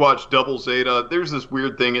 especially if you watch Double Zeta, there's this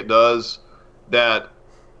weird thing it does that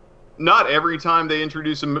not every time they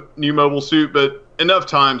introduce a new mobile suit, but enough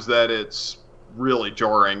times that it's really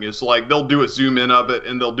jarring. It's like they'll do a zoom in of it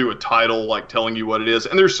and they'll do a title like telling you what it is.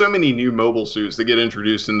 And there's so many new mobile suits that get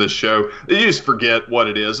introduced in this show that you just forget what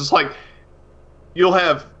it is. It's like you'll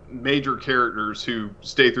have major characters who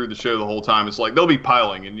stay through the show the whole time. It's like they'll be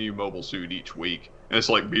piling a new mobile suit each week. And it's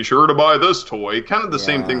like, be sure to buy this toy. Kind of the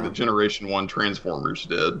same thing that Generation 1 Transformers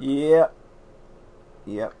did. Yep.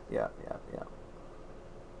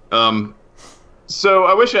 So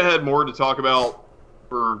I wish I had more to talk about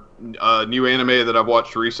for new anime that I've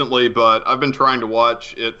watched recently, but I've been trying to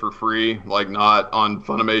watch it for free, like not on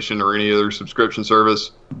Funimation or any other subscription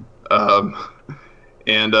service. And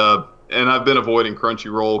I've been avoiding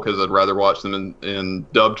Crunchyroll because I'd rather watch them in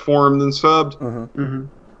dubbed form than subbed. Mm-hmm.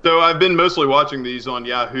 So I've been mostly watching these on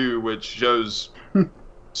Yahoo, which shows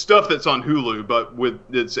stuff that's on Hulu, but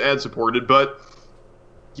it's ad supported. But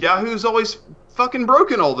Yahoo's always fucking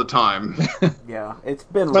broken all the time. Yeah, it's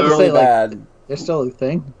been about to really say, like, bad. They're still a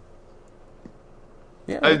thing.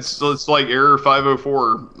 Yeah, It's like error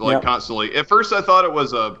 504 Yep. constantly. At first I thought it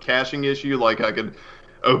was a caching issue, like I could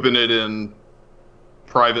open it in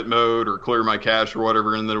private mode or clear my cache or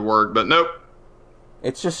whatever and then it worked. But nope,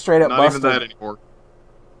 it's just straight up not busted. even that anymore.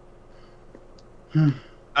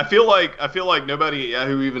 I feel like nobody at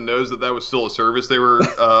Yahoo even knows that was still a service they were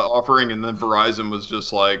offering, and then Verizon was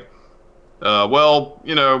just like, well,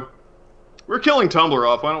 you know, we're killing Tumblr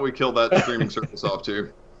off. Why don't we kill that streaming service off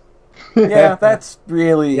too? Yeah, that's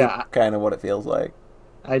really Yeah. kind of what it feels like.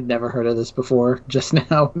 I'd never heard of this before. Just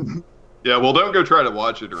now. Yeah, well, don't go try to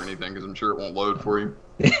watch it or anything because I'm sure it won't load for you.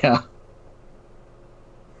 Yeah.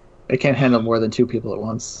 It can't handle more than 2 people at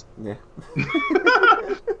once. Yeah.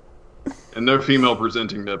 And no female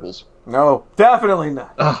presenting nipples. No, definitely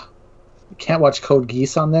not. Ugh. You can't watch Code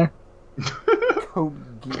Geass on there?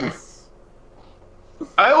 Code Geass.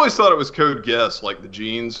 I always thought it was Code Guess, like the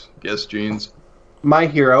jeans, Guess jeans. My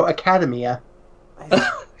Hero Academia.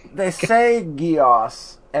 They say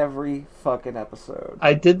Geass every fucking episode.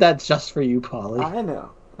 I did that just for you, Polly. I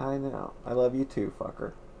know. I love you too,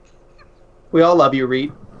 fucker. We all love you,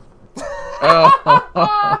 Reet.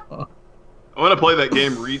 Oh. I want to play that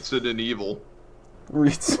game Resident Evil.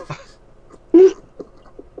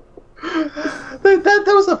 That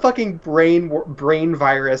was a fucking brain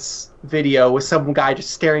virus video with some guy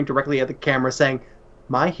just staring directly at the camera saying,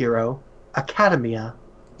 "My Hero Academia,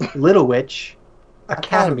 Little Witch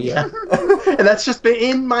Academia," and that's just been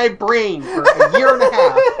in my brain for a year and a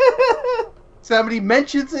half. Somebody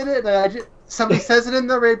mentions it, and somebody says it in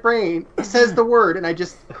the brain, says the word, and I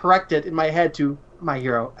just correct it in my head to My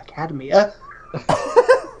Hero Academia.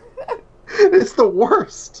 It's the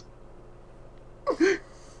worst.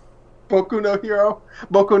 Boku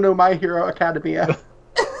no My Hero Academia.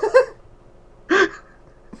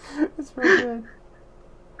 It's pretty good.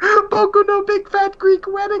 Boku no Big Fat Greek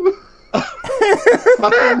Wedding.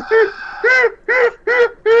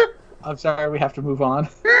 I'm sorry, we have to move on.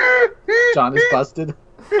 John is busted.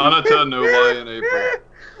 Anata no lie in April.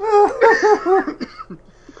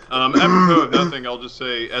 Apropos of nothing, I'll just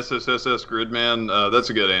say SSSS Gridman. That's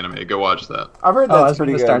a good anime. Go watch that. I've heard I that's was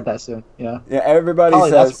pretty going to good. start that soon. Yeah. Yeah, everybody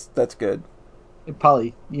Polly, says that's good. Hey,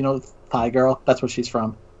 Polly, you know Thai Girl? That's where she's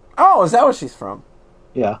from. Oh, is that what she's from?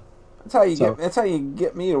 Yeah. That's how you So- get. That's how you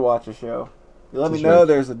get me to watch a show. You let me That's know right.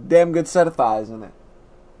 there's a damn good set of thighs in it.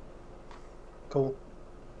 Cool.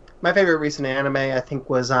 My favorite recent anime, I think,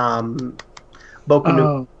 was Boku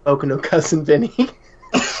no Cousin Vinny.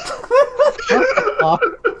 Oh.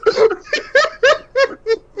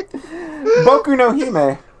 Boku no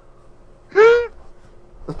Hime.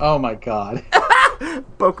 Oh my god.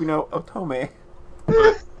 Boku no Otome.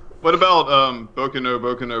 What about Boku no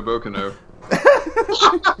Boku no Boku no?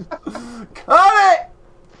 Cut it!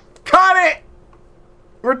 Cut it!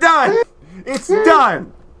 We're done. It's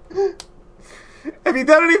done. Have you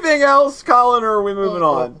done anything else, Colin, or are we moving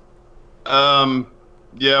on?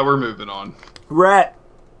 Yeah, we're moving on. Rhett,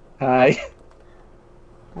 Hi.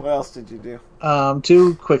 what else did you do?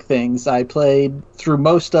 2 quick things. I played through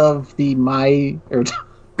most of the why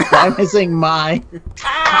am I saying my?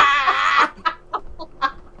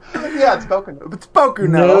 Yeah, it's Boku no. It's Boku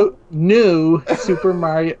no. New Super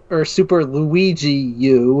Mario or Super Luigi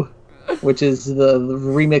U, which is the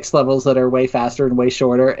remix levels that are way faster and way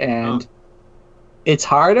shorter, and it's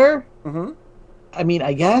harder. Mm-hmm. I mean,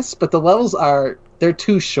 I guess, but the levels they're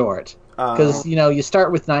too short because you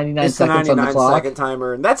start with 99 It's the seconds on the 99 clock, second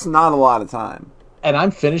timer, and that's not a lot of time. and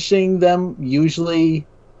I'm finishing them usually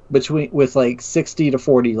with like 60 to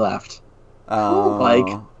 40 left. Like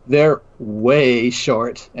they're way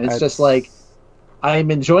short, and it's just like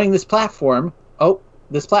I'm enjoying this platform. Oh,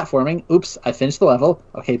 this platforming. Oops, I finished the level.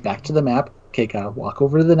 Okay, back to the map. Okay, gotta walk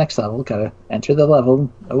over to the next level. Gotta enter the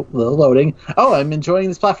level. Oh, little loading. Oh, I'm enjoying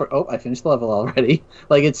this platform. Oh, I finished the level already.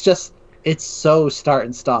 Like it's so start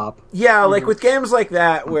and stop Yeah, like with games like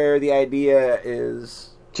that where the idea is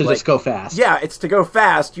to like, just go fast. Yeah, it's to go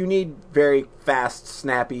fast. You need very fast,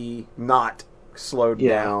 snappy, not slowed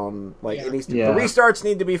Yeah. down. Like it needs to, Yeah. the restarts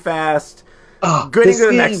need to be fast. Oh, Getting this to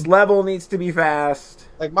the game- next level needs to be fast.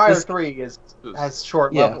 Like Mario This- 3 has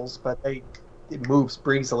short Yeah. levels, but it moves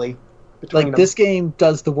breezily between Like them. this game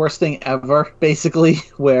does the worst thing ever, basically,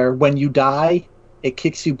 where when you die, it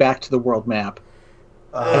kicks you back to the world map.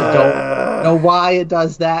 I don't know why it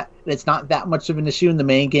does that. It's not that much of an issue in the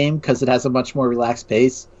main game because it has a much more relaxed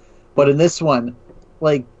pace. But in this one,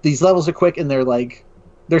 like these levels are quick and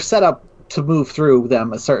they're set up to move through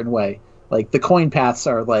them a certain way. Like the coin paths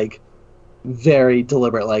are like very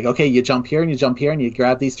deliberate. Like, okay, you jump here and you jump here and you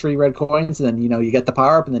grab these 3 red coins and then you get the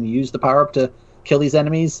power up and then you use the power up to kill these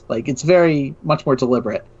enemies. Like it's very much more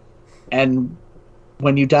deliberate. And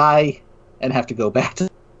when you die and have to go back to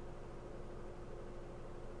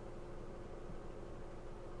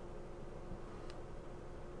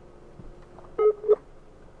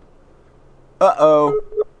Uh-oh.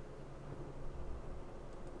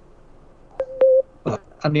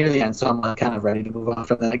 I'm near the end, so I'm like, kind of ready to move on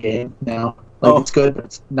from that game now. Like, Oh. it's good, but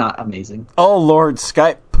it's not amazing. Oh, Lord,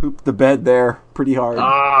 Skype pooped the bed there pretty hard.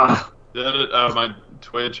 Ah, Did it? My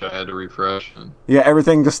Twitch, I had to refresh. And Yeah,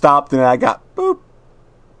 everything just stopped, and I got boop,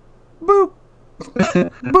 boop,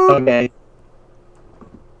 boop. okay.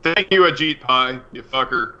 thank you, Ajit Pai, you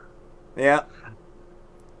fucker. Yeah.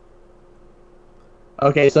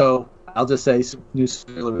 Okay, so I'll just say New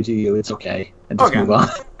Super Luigi U, it's okay. And just Okay. move on.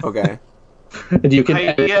 Okay. And you can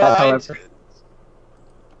edit that however.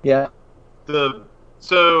 Yeah.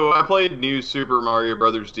 So I played New Super Mario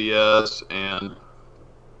Brothers DS, and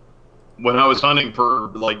when I was hunting for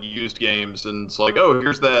like used games, and it's like, oh,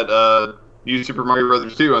 here's that New Super Mario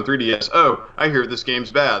Brothers 2 on 3DS. Oh, I hear this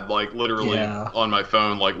game's bad. Like literally Yeah. on my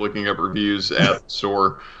phone, like looking up reviews at the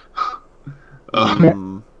store.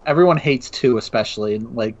 Everyone hates 2 especially,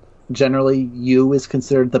 and like generally U is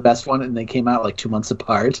considered the best one, and they came out like 2 months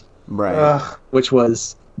apart, Right. Ugh. which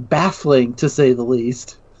was baffling to say the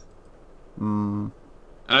least. And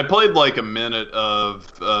I played like a minute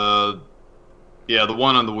of the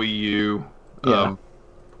one on the Wii U. Yeah.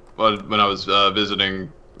 When I was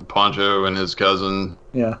visiting Poncho and his cousin.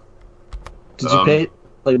 Yeah. Did you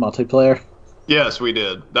play multiplayer? Yes, we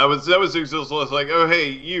did. That was just like, oh hey,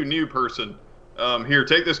 you new person, here,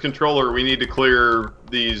 take this controller. We need to clear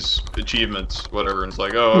these achievements, whatever. And it's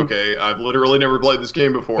like, oh okay, I've literally never played this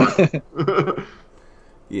game before.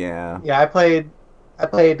 Yeah. Yeah, I played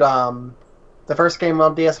the first game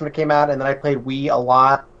on DS when it came out, and then I played Wii a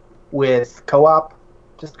lot with co-op,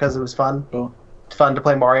 just because it was fun. Cool. It's fun to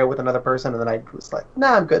play Mario with another person, and then I was like,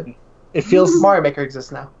 nah, I'm good. It feels Mario Maker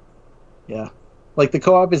exists now. Yeah. Like the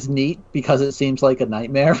co-op is neat because it seems like a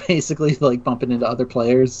nightmare, basically, like bumping into other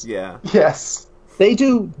players. Yeah. Yes. They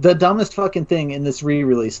do the dumbest fucking thing in this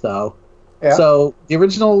re-release, though. Yeah. So the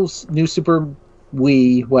original New Super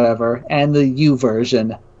Wii, whatever, and the U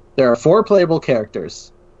version, there are 4 playable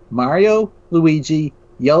characters: Mario, Luigi,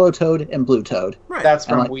 Yellow Toad, and Blue Toad. Right. That's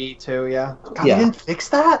from And, like- Wii too, yeah. God, Yeah. they didn't fix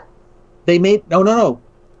that? They made no,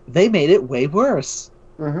 they made it way worse.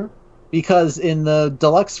 Mm-hmm. Because in the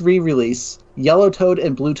deluxe re-release, Yellow Toad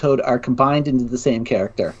and Blue Toad are combined into the same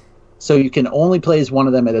character. So you can only play as one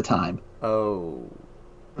of them at a time. Oh.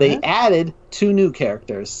 They added 2 new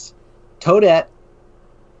characters, Toadette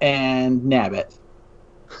and Nabbit.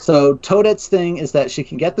 So Toadette's thing is that she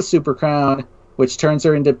can get the Super Crown, which turns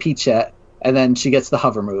her into Peachette, and then she gets the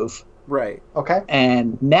hover move. Right. Okay.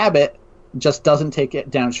 And Nabbit just doesn't take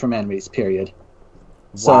damage from enemies, period.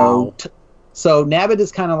 Wow. So Nabbit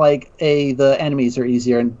is kind of like, hey, the enemies are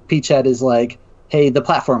easier, and Peachette is like, hey, the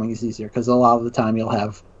platforming is easier, because a lot of the time you'll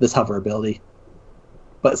have this hover ability.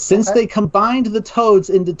 But since Okay. they combined the Toads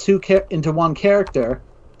into one character,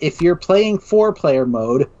 if you're playing 4-player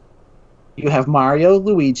mode, you have Mario,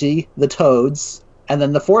 Luigi, the Toads, and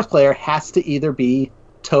then the 4th player has to either be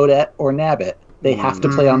Toadette or Nabbit. They have to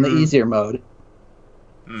play on the easier mode.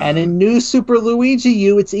 And in New Super Luigi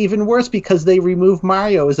U, it's even worse because they remove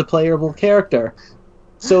Mario as a playable character.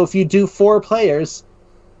 So if you do 4 players,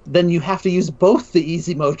 then you have to use both the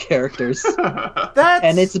easy mode characters. That's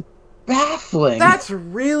And it's baffling. that's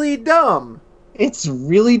really dumb. It's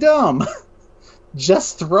really dumb.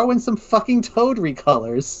 Just throw in some fucking Toad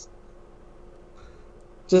recolors.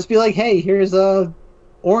 Just be like, hey, here's a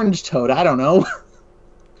orange Toad. I don't know.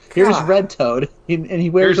 Here's God. red Toad, and he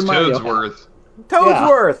wears Here's a Mario hat. Toadsworth.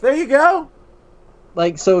 Toadsworth. There you go.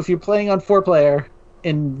 Like, so if you're playing on 4-player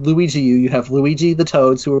in Luigi U, you have Luigi the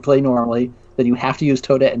Toads who will play normally. Then you have to use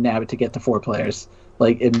Toadette and Nabbit to get to 4 players.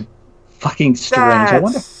 Like, in fucking strange. I That's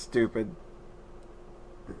wonder. stupid.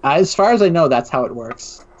 As far as I know, that's how it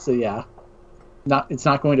works. So yeah, it's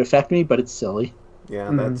not going to affect me, but it's silly. Yeah,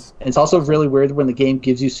 Mhm. that's And it's also really weird when the game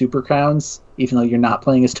gives you Super Crowns, even though you're not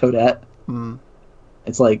playing as Toadette. mm.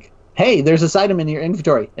 It's like, hey, there's this item in your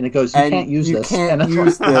inventory, and it goes, you can't use this. You can't And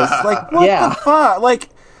use this. Like, what Yeah. the fuck? Like,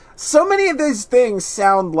 so many of these things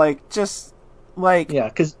sound like just like yeah,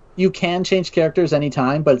 because you can change characters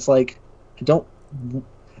anytime, but it's like, I don't.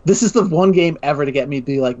 This is the one game ever to get me to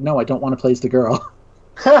be like, no, I don't want to play as the girl.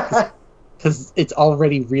 Because it's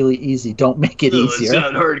already really easy. Don't make it It's easier.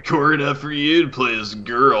 not hardcore enough for you to play as a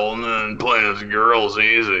girl, and then playing as a girl's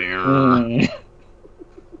easy.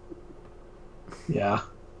 Yeah.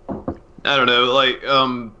 I don't know, like,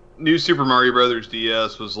 New Super Mario Brothers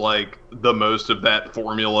DS was like the most of that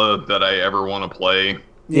formula that I ever want to play.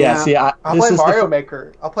 Yeah, see, I'll this play is Mario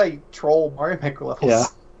Maker. I'll play Troll Mario Maker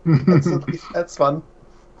levels. Yeah. That's fun.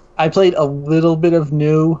 I played a little bit of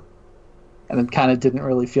New, and then kind of didn't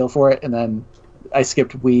really feel for it, and then I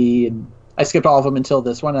skipped Wii, and I skipped all of them until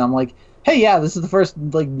this one, and I'm like, hey, yeah, this is the first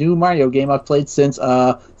like new Mario game I've played since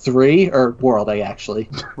 3 or World, actually.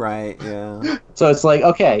 right, yeah. So it's like,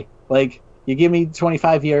 okay, like you give me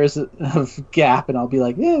 25 years of gap, and I'll be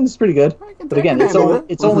like, yeah, this is pretty good. But again,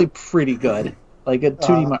 it's only pretty good. Like a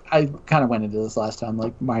 2D, I kind of went into this last time.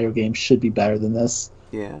 Like Mario games should be better than this.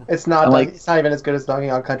 Yeah. It's not. And, like- It's not even as good as Donkey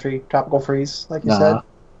Kong Country Tropical Freeze, like you Nah.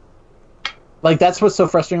 said. Like that's what's so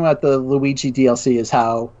frustrating about the Luigi DLC is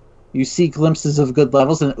how you see glimpses of good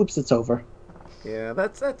levels and oops, it's over. Yeah,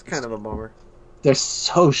 that's kind of a bummer. They're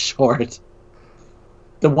so short.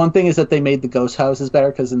 The one thing is that they made the ghost houses better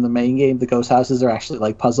because in the main game the ghost houses are actually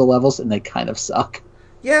like puzzle levels and they kind of suck.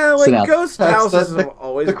 Yeah, So like now- Ghost That's Houses the have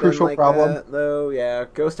always the been crucial like problem. that, though. Yeah,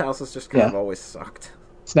 Ghost Houses just kind of Yeah. always sucked.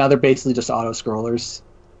 So now they're basically just auto scrollers.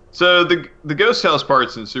 So the Ghost House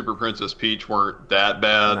parts in Super Princess Peach weren't that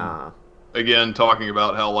bad. Nah. Again, talking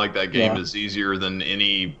about how like that game Yeah. is easier than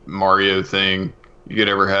any Mario thing you could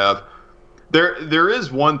ever have. There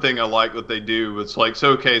is one thing I like that they do. It's like,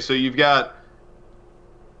 so you've got,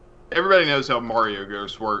 everybody knows how Mario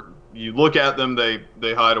ghosts work. You look at them,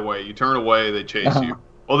 they hide away. You turn away, they chase you.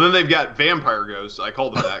 Well, then they've got vampire ghosts. I call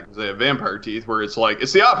them that because they have vampire teeth, where it's like,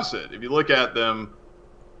 it's the opposite. If you look at them,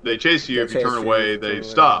 they chase you. They If you chase turn you, away, turn they away.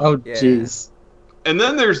 stop. Oh Yeah. jeez. And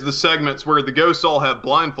then there's the segments where the ghosts all have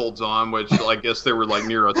blindfolds on, which I guess they were like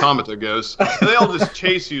near automata ghosts. And they all just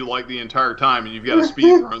chase you like the entire time, and you've got to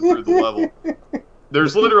speed run through the level.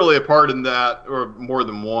 There's literally a part in that, or more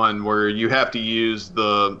than one, where you have to use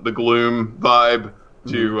the gloom vibe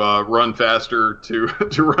to run faster to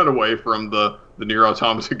run away from the near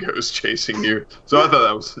automata ghost chasing you. So I thought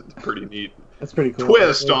that was pretty neat That's pretty cool.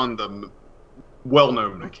 twist on the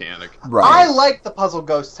well-known mechanic. I like the Puzzle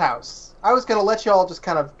Ghost house. I was gonna let you all just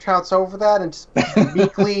kind of trounce over that and just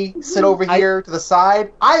meekly sit over here to the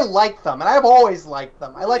side. I like them, and I've always liked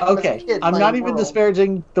them. I like them as a Okay, kid. I'm playing not even World.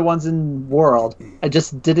 disparaging the ones in World. I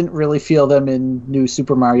just didn't really feel them in New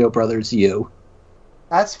Super Mario Brothers U.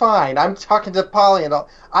 That's fine. I'm talking to Polly and all.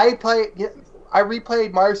 I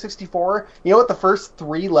replayed Mario 64. You know what? The first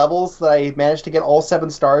 3 levels that I managed to get all 7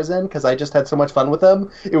 stars in because I just had so much fun with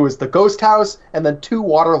them. It was the Ghost House and then 2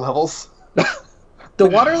 water levels. The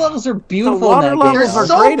water levels are The beautiful water in that game. levels are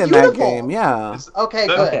so great in that beautiful. game, yeah. Okay,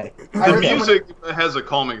 That- good. Okay. I The heard someone- music has a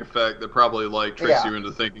calming effect that probably like tricks Yeah. you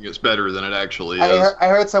into thinking it's better than it actually is. I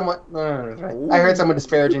heard someone. I heard someone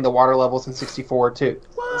disparaging the water levels in 64 too.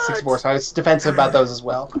 64, so I was defensive about those as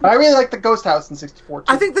well. But I really like the Ghost House in 64 too.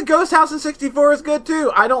 I think the Ghost House in 64 is good,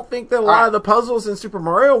 too. I don't think that a lot of the puzzles in Super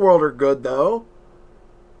Mario World are good, though.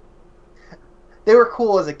 they were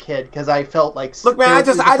cool as a kid because I felt like. Look, man, it I was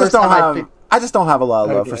just the don't first time I'd have... I just don't have a lot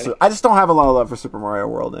of love Okay. for I just don't have a lot of love for Super Mario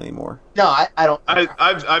World anymore. No, I don't.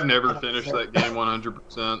 I've never finished that game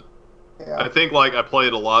 100%. Yeah. I think like I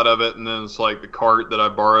played a lot of it, and then it's like the cart that I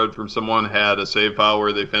borrowed from someone had a save file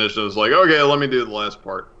where they finished, and it was like, okay, let me do the last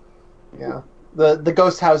part. Yeah, the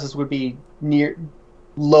Ghost Houses would be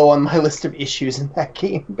low on my list of issues in that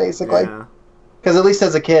game, basically. Yeah. Because at least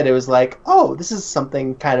as a kid, it was like, oh, this is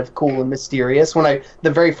something kind of cool and mysterious. The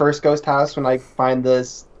very first Ghost House, when I find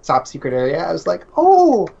this top secret area, I was like,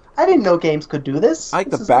 oh, I didn't know games could do this. I like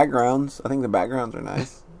This the is- backgrounds. I think the backgrounds are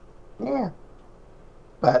nice. Yeah.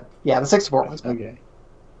 But yeah, the 64 one's good. Okay.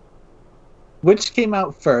 Which came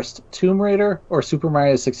out first, Tomb Raider or Super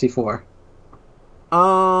Mario 64?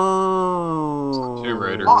 Oh. Tomb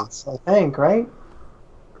Raider. Lots, I think, right?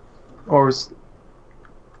 Or was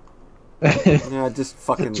Yeah, just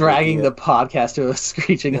fucking Dragging the making podcast to a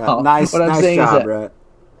screeching it. halt. Nice, What I'm nice saying job, is that Brett.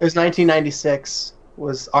 it was 1996?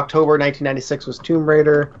 Was October 1996 was Tomb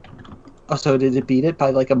Raider? oh, so did it beat it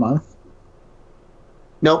by like a month?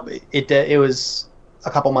 Nope, it was a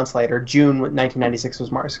couple months later. June 1996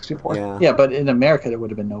 was Mario 64. Yeah. Yeah, but in America it would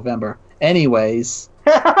have been November. Anyways,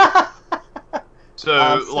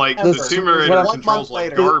 So like September. the Tomb What Raider I'm- 1 controls month like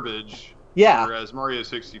later. garbage. Yeah, Whereas Mario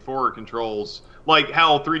 64 controls like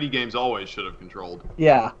how 3D games always should have controlled.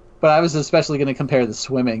 yeah. But I was especially going to compare the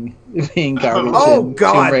swimming being garbage Oh in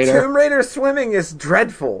god, Tomb Raider. Tomb Raider swimming is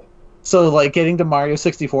dreadful. So, like, getting to Mario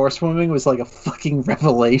 64 swimming was like a fucking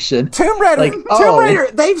revelation. Tomb Raider, Like, Tomb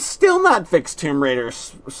Raider, they've still not fixed Tomb Raider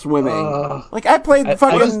swimming. Like, I played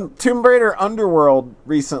Tomb Raider Underworld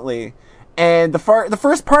recently, and the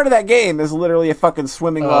first part of that game is literally a fucking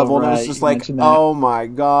swimming level, and it's just like, oh my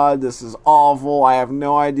god, this is awful. I have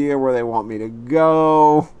no idea where they want me to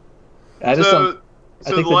go.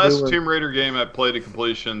 So the last Tomb Raider game I played to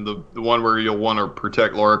completion, the one where you'll want to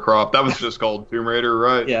protect Lara Croft, that was just called Tomb Raider,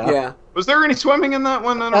 right? Yeah. Was there any swimming in that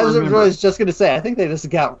one? I was just going to say, I think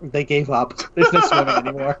they gave up. There's no swimming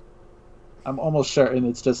anymore. I'm almost certain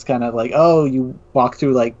it's just kind of like, oh, you walk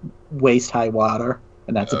through like waist high water,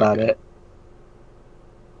 and that's about it.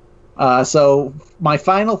 So my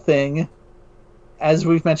final thing, as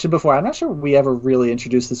we've mentioned before, I'm not sure we ever really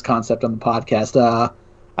introduced this concept on the podcast.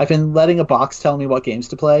 I've been letting a box tell me what games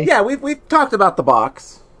to play. Yeah, we've talked about the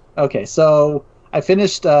box. Okay, so I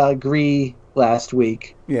finished Gree last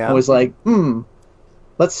week. Yeah. I was like,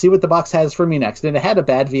 let's see what the box has for me next. And it had a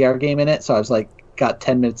bad VR game in it, so I was like, got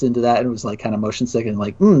 10 minutes into that, and it was like kind of motion sick, and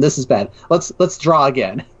like, this is bad. Let's draw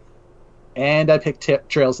again. And I picked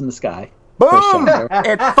Trails in the Sky. Boom!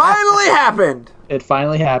 It finally happened! It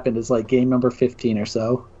finally happened. It's like game number 15 or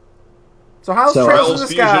so. So how's Trails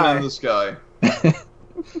in the Sky?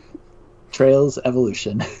 Trails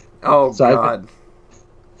Evolution. Oh, so God.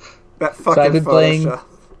 That fucking So I've been playing Photoshop.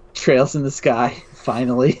 Trails in the Sky,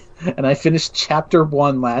 finally. And I finished Chapter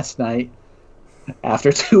 1 last night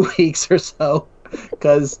after 2 weeks or so.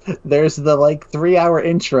 Because there's the, 3-hour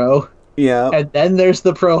intro. Yeah. And then there's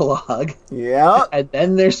the prologue. Yeah. And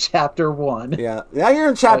then there's Chapter 1. Yeah. Now you're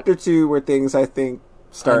in Chapter 2 where things, I think,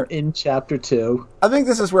 start. I'm in Chapter 2. I think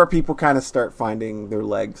this is where people kind of start finding their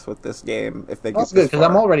legs with this game if they get That's good, because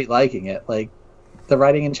I'm already liking it. Like, the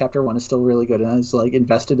writing in Chapter 1 is still really good, and I was,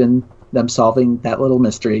 invested in them solving that little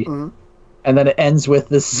mystery. Mm-hmm. And then it ends with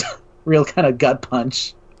this real kind of gut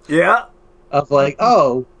punch. Yeah. Of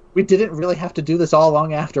oh, we didn't really have to do this all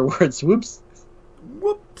long afterwards. Whoops.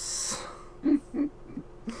 Whoops.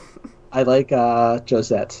 I like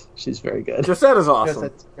Josette. She's very good. Josette is awesome.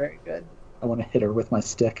 Josette's very good. I want to hit her with my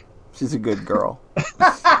stick. She's a good girl.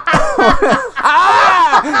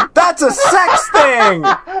 That's a sex thing!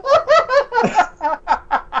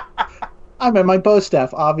 I'm in my bow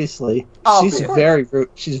staff, obviously. She's very rude.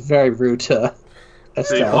 She's very rude to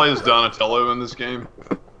So he Estelle. plays Donatello in this game?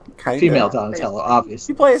 Kinda. Female Donatello,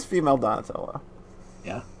 obviously. He plays female Donatello.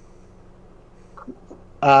 Yeah.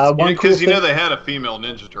 Because they had a female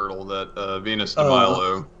Ninja Turtle, that Venus de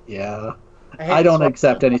Milo. Yeah. I don't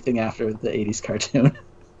accept anything after the 80s cartoon.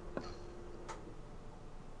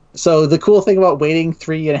 So the cool thing about waiting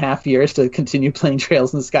 3.5 years to continue playing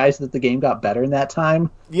Trails in the Sky is that the game got better in that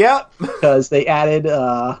time. Yep. Because they added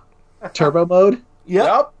turbo mode.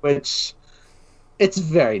 Yep. Which, it's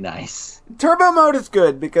very nice. Turbo mode is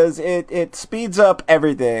good because it speeds up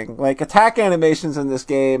everything. Like, attack animations in this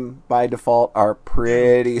game, by default, are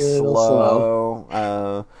pretty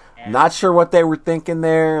slow. Not sure what they were thinking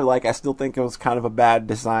there. Like, I still think it was kind of a bad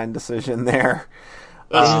design decision there.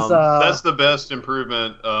 That's the best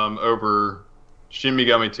improvement over Shin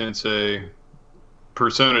Megami Tensei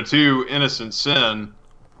Persona 2 Innocent Sin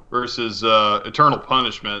versus Eternal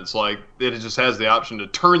Punishment. It's like it just has the option to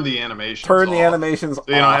turn the animations off. The animations so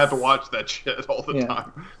you don't have to watch that shit all the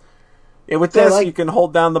time. Yeah, with this, you can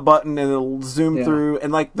hold down the button and it'll zoom through,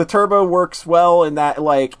 and the turbo works well in that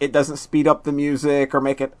it doesn't speed up the music or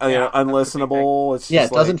make it unlistenable. It's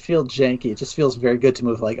just it doesn't feel janky. It just feels very good to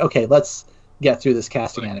move. Okay, let's get through this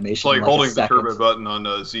casting animation. It's like holding a the turbo button on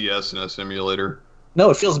ZSNES emulator.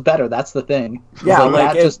 No, it feels better. That's the thing.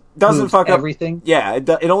 Yeah, it just doesn't fuck up everything. Yeah,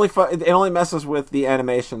 it only messes with the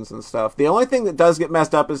animations and stuff. The only thing that does get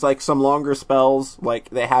messed up is some longer spells.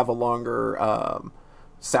 They have a longer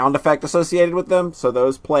sound effect associated with them, so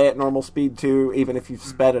those play at normal speed too, even if you've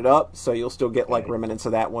sped it up. So you'll still get remnants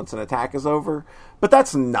of that once an attack is over. But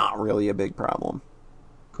that's not really a big problem.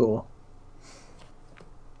 Cool.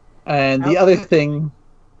 And the other thing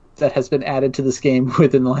that has been added to this game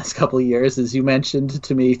within the last couple of years, as you mentioned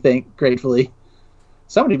to me, gratefully,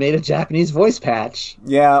 somebody made a Japanese voice patch.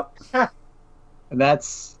 Yeah. And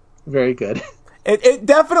that's very good. It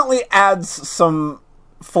definitely adds some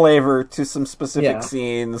flavor to some specific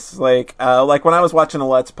scenes. Like when I was watching a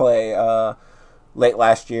Let's Play late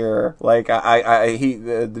last year,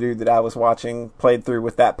 the dude that I was watching played through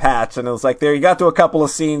with that patch, and it was there you got to a couple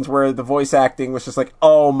of scenes where the voice acting was just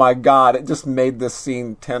oh my god, it just made this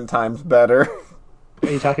scene 10 times better. Are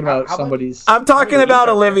you talking about How about- somebody's? I'm talking about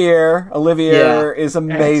Olivier. Olivier Yeah. is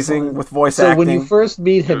amazing Excellent. with voice So acting. when you first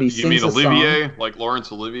meet him, he You sings mean a song. Olivier, like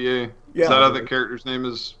Laurence Olivier? Yeah. Is that how the character's name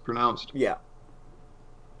is pronounced? Yeah.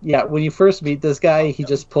 Yeah, when you first meet this guy, he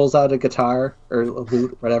just pulls out a guitar or a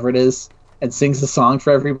lute, whatever it is, and sings a song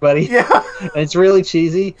for everybody. Yeah. And it's really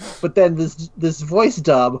cheesy. But then this voice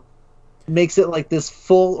dub makes it like this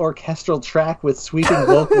full orchestral track with sweeping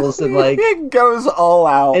vocals and like it goes all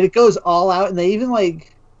out. and it goes all out. And they even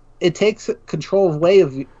like it takes control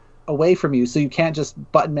away from you, so you can't just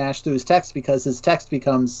button mash through his text because his text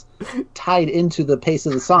becomes tied into the pace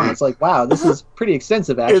of the song. It's like, wow, this is pretty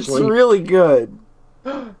extensive It's actually. really good.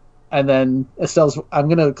 And then Estelle's, I'm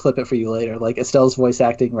going to clip it for you later. Like, Estelle's voice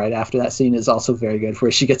acting right after that scene is also very good,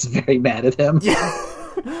 where she gets very mad at him. Yeah.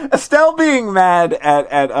 Estelle being mad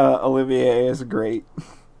at Olivier is great.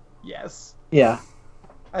 Yes. Yeah.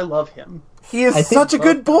 I love him. He is I think such a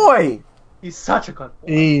good boy. He's such a good boy.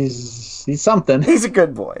 He's something. He's a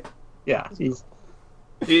good boy. Yeah. He's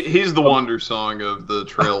He's the wonder song of the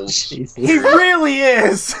Trails. Jesus. He really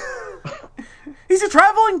is. He's a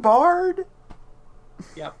traveling bard.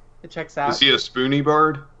 Yep. It checks out. Is he a spoony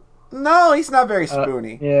bard? No, he's not very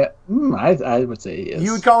spoony. Yeah. I would say he is.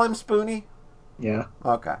 You would call him spoony? Yeah.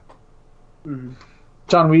 Okay. Mhm.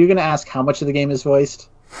 John, were you going to ask how much of the game is voiced?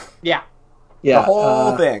 Yeah. Yeah. The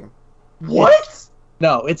whole thing. What?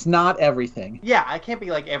 No, it's not everything. Yeah, I can't be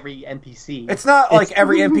like every NPC. It's not like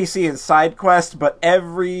every NPC in side quest, but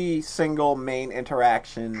every single main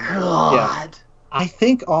interaction. God. I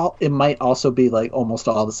think it might also be like almost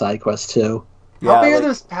all the side quests too. How big are like-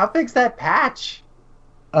 those? How big's that patch?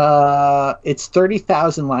 It's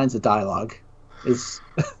 30,000 lines of dialogue is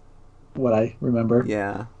what I remember.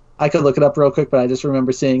 Yeah. I could look it up real quick, but I just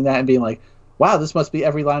remember seeing that and being like, wow, this must be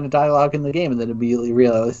every line of dialogue in the game, and then immediately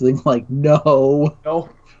realizing, like, no. No.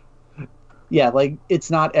 Yeah, like,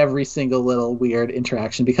 it's not every single little weird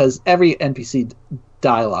interaction, because every NPC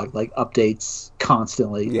dialogue, like, updates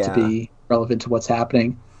constantly Yeah. to be relevant to what's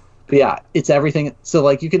happening. But yeah, it's everything. So,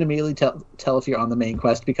 like, you can immediately tell if you're on the main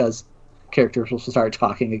quest, because characters will start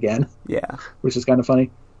talking again, Yeah. which is kind of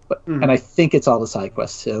funny. But And I think it's all the side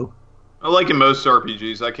quests, too. Like in most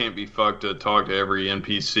RPGs, I can't be fucked to talk to every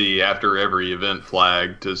NPC after every event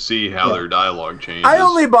flag to see how Yeah. their dialogue changes. I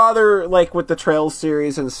only bother like with the Trails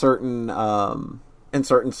series in certain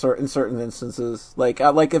instances. Like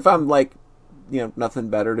if I'm like, nothing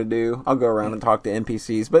better to do, I'll go around and talk to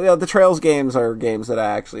NPCs. But the Trails games are games that I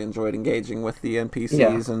actually enjoyed engaging with the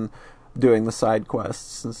NPCs and doing the side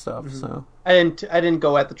quests and stuff. So I didn't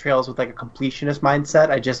go at the Trails with like a completionist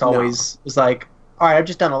mindset. I just always was like, all right, I've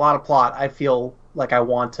just done a lot of plot. I feel like I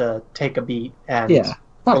want to take a beat and Yeah.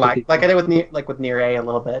 relax, like I did with Near A a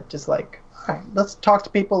little bit. Just like, all right, let's talk to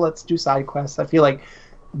people. Let's do side quests. I feel like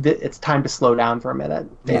it's time to slow down for a minute.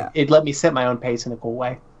 Yeah. It let me set my own pace in a cool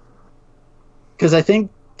way. Because I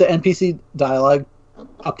think the NPC dialogue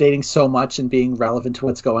updating so much and being relevant to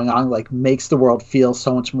what's going on, like, makes the world feel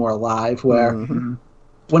so much more alive, where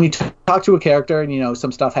when you talk to a character and,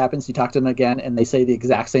 some stuff happens, you talk to them again and they say the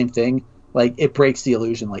exact same thing, like, it breaks the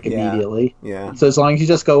illusion, like, immediately. yeah. So as long as you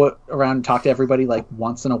just go around and talk to everybody, like,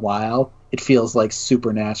 once in a while, it feels, like,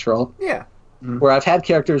 supernatural. Yeah. Where I've had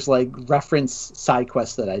characters, like, reference side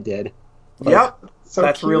quests that I did. Like, Yep. So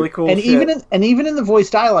That's cute. really cool. And shit. even in the voice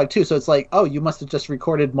dialogue, too. So it's like, oh, you must have just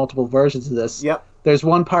recorded multiple versions of this. Yep. There's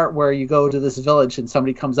one part where you go to this village and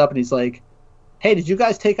somebody comes up and he's like, hey, did you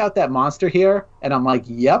guys take out that monster here? And I'm like,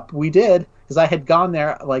 yep, we did. Because I had gone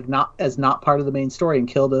there, like, not part of the main story and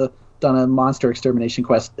done a monster extermination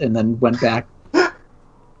quest and then went back.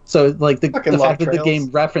 So, like, the Fucking fact that love the game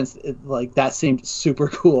referenced it, like, that seemed super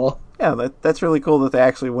cool. Yeah, that's really cool that they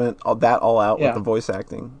actually went all out Yeah. with the voice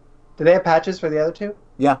acting. Do they have patches for the other two?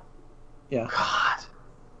 Yeah. Yeah. God,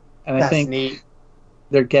 And I that's think neat.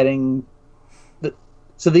 they're getting...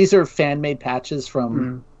 So these are fan-made patches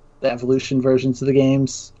from the Evolution versions of the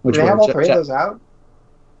games. Which Do they were have all three of those out?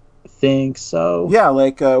 I think so. Yeah,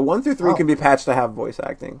 like 1 through 3 Oh. can be patched to have voice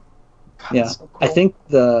acting. God, Yeah. that's so cool. I think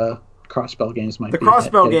the Crossbell games might The be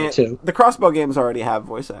crossbow getting game, it too. the crossbow games already have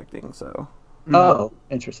voice acting, so Oh,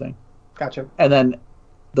 interesting. Gotcha. And then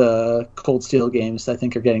the Cold Steel games, I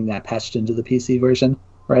think, are getting that patched into the PC version,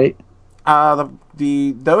 right?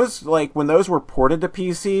 those like when those were ported to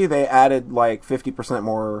PC, they added like 50%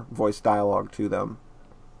 more voice dialogue to them.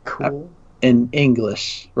 Cool. In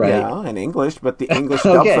English, right? Yeah, in English, but the English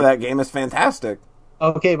dub Okay. for that game is fantastic.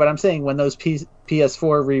 Okay, but I'm saying when those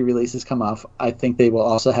PS4 re-releases come off, I think they will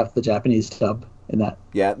also have the Japanese dub in that.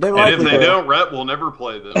 Yeah, they And likely if they will. don't, Rhett will never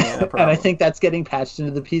play them. Yeah, And I probably. think that's getting patched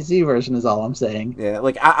into the PC version is all I'm saying. Yeah,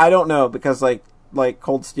 like I don't know because like like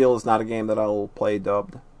Cold Steel is not a game that I will play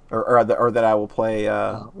dubbed, or that I will play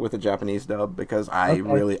with a Japanese dub, because I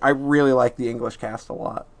really like the English cast a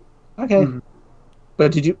lot. Okay. Mm-hmm.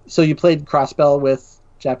 But so you played Crossbell with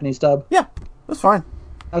Japanese dub? Yeah, that's fine.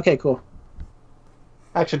 Okay, cool.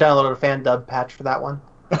 I actually downloaded a fan dub patch for that one.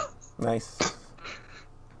 Nice.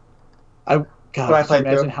 God, But I played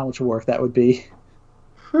imagine through. how much work that would be.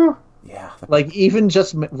 Yeah. Like, even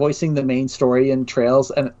just voicing the main story in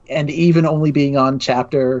Trails, and even only being on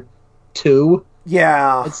chapter 2,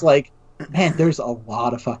 Yeah. it's like, man, there's a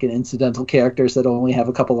lot of fucking incidental characters that only have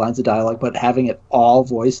a couple lines of dialogue, but having it all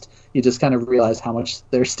voiced, you just kind of realize how much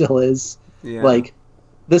there still is. Yeah. Like,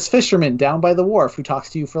 this fisherman down by the wharf who talks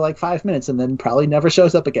to you for like 5 minutes and then probably never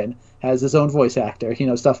shows up again has his own voice actor,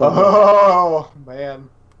 stuff like that. Oh, man.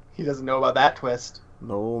 He doesn't know about that twist.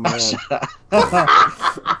 No, man.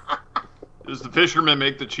 Does the fisherman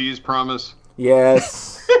make the cheese promise?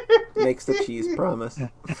 Yes. Makes the cheese promise.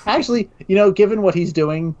 Actually, given what he's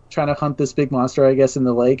doing, trying to hunt this big monster, I guess, in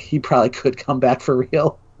the lake, he probably could come back for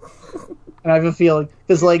real. And I have a feeling,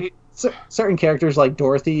 because, like, certain characters like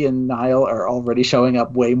Dorothy and Niall are already showing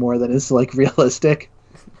up way more than is, like, realistic.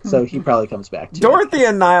 So he probably comes back, too. Dorothy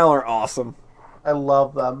and Niall are awesome. I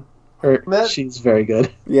love them. She's very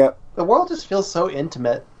good. Yep. The world just feels so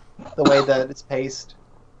intimate, the way that it's paced.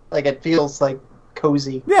 Like, it feels, like,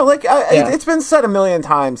 cozy. Yeah, like, it's been said a million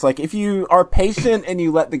times, like, if you are patient and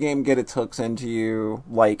you let the game get its hooks into you,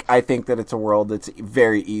 like, I think that it's a world that's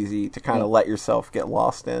very easy to kind of let yourself get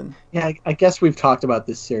lost in. Yeah, I guess we've talked about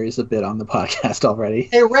this series a bit on the podcast already.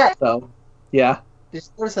 Hey, Rhett, So, yeah. did you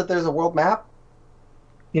notice that there's a world map?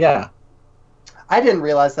 Yeah. I didn't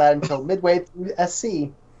realize that until midway through SC.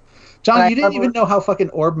 John, And I you didn't remember- even know how fucking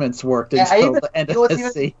orbments worked Yeah, until the end of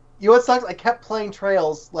SC. You know what sucks? I kept playing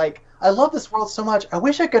Trails. Like, I love this world so much. I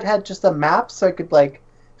wish I could have just a map so I could, like,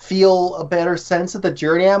 feel a better sense of the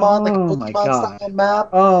journey I'm on. Like, a Oh my Pokemon God. style map.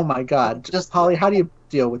 Oh my god. Just- Holly, how do you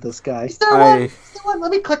deal with this guy? Is there one? Is there one?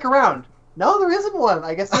 Let me click around. No, there isn't one.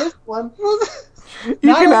 I guess there is one. You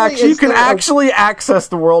Not can only actually is there a- actually access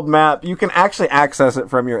the world map. You can actually access it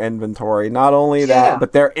from your inventory. Not only Yeah. that,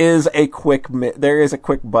 but there is a quick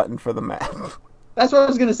button for the map. That's what I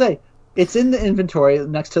was going to say. It's in the inventory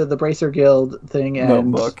next to the Bracer Guild thing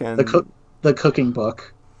and Notebook and- the cooking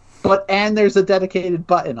book. And there's a dedicated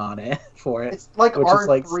button on it for it. It's like which is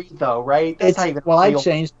R3, though, right? That's not even I real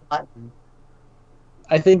changed. button.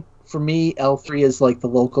 I think for me, L3 is like the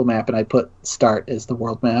local map, and I put start as the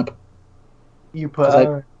world map. You put...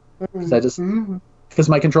 'Cause I just- Because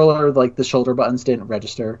my controller, like, the shoulder buttons didn't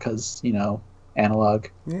register because, analog.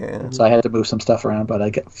 Yeah. So I had to move some stuff around, but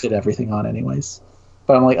I could fit everything on anyways.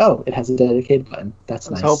 But I'm like, oh, it has a dedicated button. That's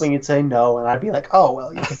I was nice. hoping you'd say no, and I'd be like, oh,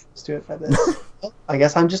 well, you can just do it for this. I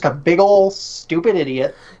guess I'm just a big old stupid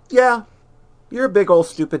idiot. Yeah. You're a big old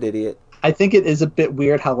stupid idiot. I think it is a bit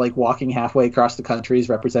weird how, like, walking halfway across the country is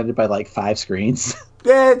represented by, like, 5 screens.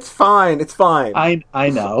 Yeah, it's fine. It's fine. I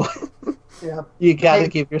know. Yeah. You gotta Hey.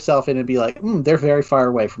 give yourself in and be like, they're very far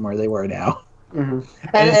away from where they were now. And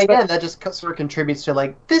it's- again, that just sort of contributes to,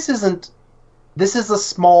 like, this is a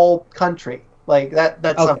small country. Like, that's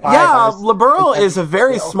a Okay. vibe. Yeah, Liberl is a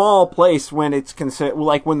very scale. small place when it's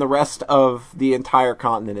when the rest of the entire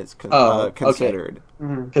continent is Okay. considered.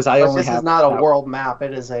 Because I only This have is not a that world map.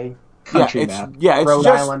 It is a country yeah, map. it's Rhode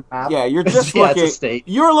just Island map. yeah. You're just Yeah, it's a looking. state.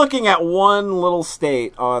 You're looking at one little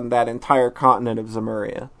state on that entire continent of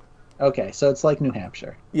Zemuria. Okay, so it's like New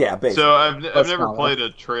Hampshire. Yeah, basically. So I've That's never smaller. played a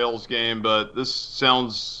Trails game, but this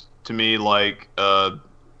sounds to me like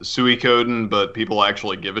Suikoden, but people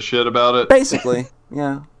actually give a shit about it. Basically,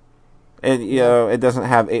 yeah. And it doesn't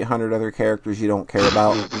have 800 other characters you don't care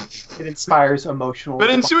about. It inspires emotional. But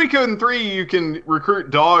in Suikoden 3, you can recruit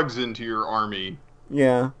dogs into your army.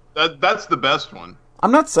 Yeah. That's the best one.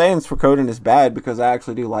 I'm not saying Suikoden is bad because I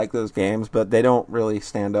actually do like those games, but they don't really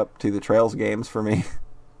stand up to the Trails games for me.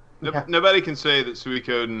 Yeah. Nobody can say that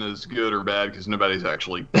Suikoden is good or bad because nobody's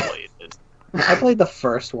actually played it. I played the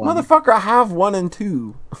first one. Motherfucker, I have 1 and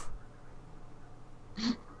 2.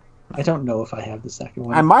 I don't know if I have the second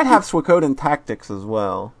one. I might have Suikoden Tactics as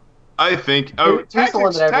well. I think. Here's the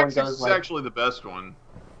one that everyone Tactics goes is like- actually the best one,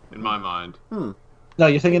 in my mind. No,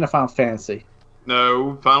 you're thinking of Final Fantasy.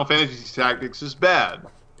 No, Final Fantasy Tactics is bad.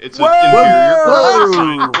 It's an Whoa!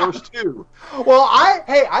 inferior Force 2. Well,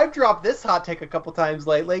 I've dropped this hot take a couple times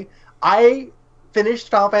lately. I finished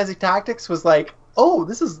Final Fantasy Tactics, was like, oh,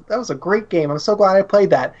 that was a great game. I'm so glad I played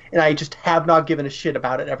that, and I just have not given a shit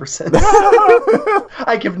about it ever since.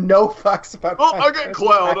 I give no fucks about. Oh, Final I got Fantasy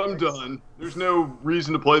Cloud. I'm Tactics. done. There's no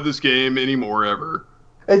reason to play this game anymore ever.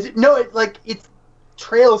 No,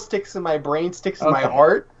 Trail sticks in my brain, sticks in my Okay.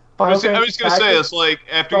 heart. I was Final going to Fantasy say, Tactics? it's like,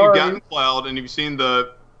 after Sorry. you've gotten Cloud and you've seen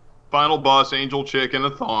the final boss, Angel Chick in a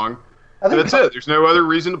thong, I think that's it. There's no other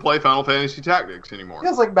reason to play Final Fantasy Tactics anymore. It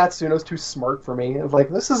feels like Matsuno's too smart for me. It's like,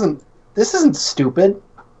 this isn't stupid.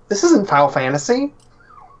 This isn't Final Fantasy.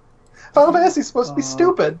 Final Fantasy's supposed to be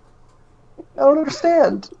stupid. I don't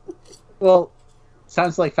understand. Well,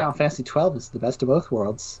 sounds like Final Fantasy 12 is the best of both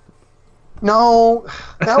worlds. No,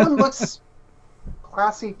 that one looks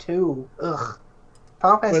classy too. Ugh.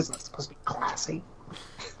 Final Fantasy's not supposed to be classy.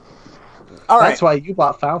 All right. That's why you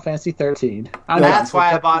bought Final Fantasy 13. That's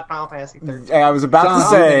why I bought Final Fantasy 13. I was about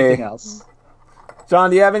John, to do you have anything say, else? John,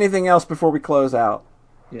 do you have anything else before we close out?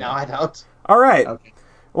 No, I don't. All right. Okay.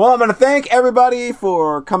 Well, I'm going to thank everybody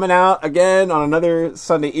for coming out again on another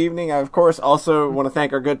Sunday evening. I, of course, also want to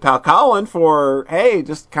thank our good pal Colin for, hey,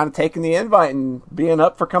 just kind of taking the invite and being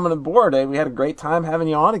up for coming aboard. We had a great time having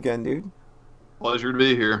you on again, dude. Pleasure to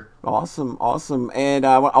be here. Awesome. And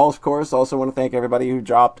of course, also want to thank everybody who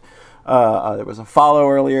dropped. There was a follow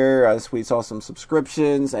earlier. We saw some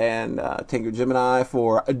subscriptions, and Tengu Gemini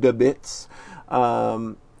for the bits.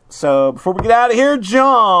 So before we get out of here,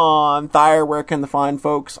 John Thayer, where can the fine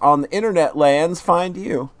folks on the internet lands find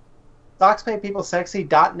you?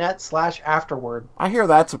 DocsMadePeopleSexy.net/afterward. I hear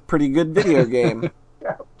that's a pretty good video game.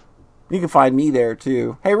 Yeah. You can find me there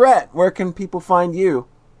too. Hey, Rhett, where can people find you?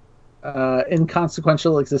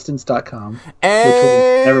 Inconsequentialexistence.com,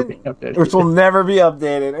 And which will never be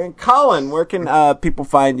updated. And Colin, where can people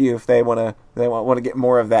find you if they want to get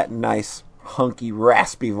more of that nice, hunky,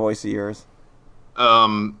 raspy voice of yours?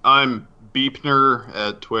 I'm Beepner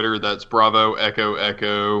at Twitter. That's Bravo Echo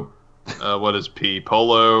Echo. What is P?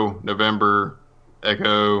 Polo November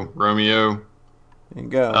Echo Romeo. There you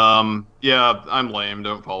go. Yeah, I'm lame.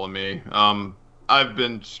 Don't follow me. I've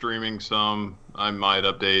been streaming some. I might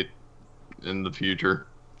update in the future.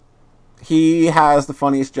 He has the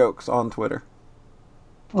funniest jokes on Twitter.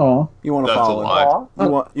 Oh, You want to That's follow a him?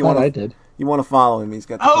 lie. You want I to did. You want to follow him? He's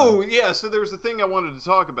got. The Oh, yeah, so there's a thing I wanted to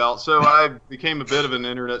talk about. So I became a bit of an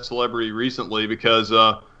internet celebrity recently because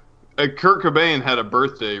Kurt Cobain had a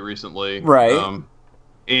birthday recently. Right.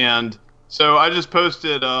 And so I just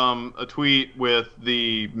posted a tweet with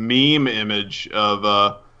the meme image of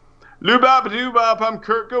Loo-bop-a-doo-bop, I'm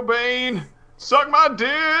Kurt Cobain. Suck my dick,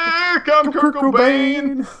 I'm Kurt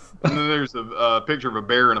Cobain. And then there's a picture of a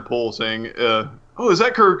bear in a pool saying, oh, is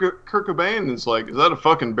that Kurt Cobain? And it's like, is that a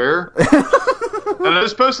fucking bear? And I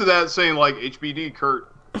just posted that saying, like, HBD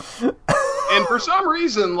Kurt. And for some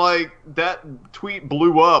reason, like, that tweet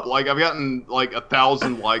blew up. Like, I've gotten, like,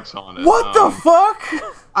 1,000 likes on it. What the fuck?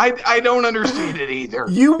 I don't understand it either.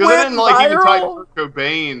 You 'Cause went I didn't, like, even type viral? Kurt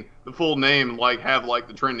Cobain, the full name, and, like, have, like,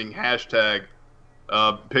 the trending hashtag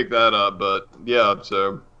pick that up. But, yeah,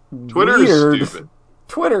 so Twitter Weird. is stupid.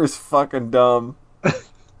 Twitter's fucking dumb.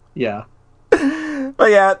 Yeah.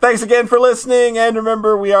 But yeah, thanks again for listening. And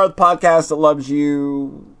remember, we are the podcast that loves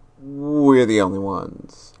you. We're the only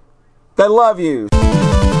ones that love you.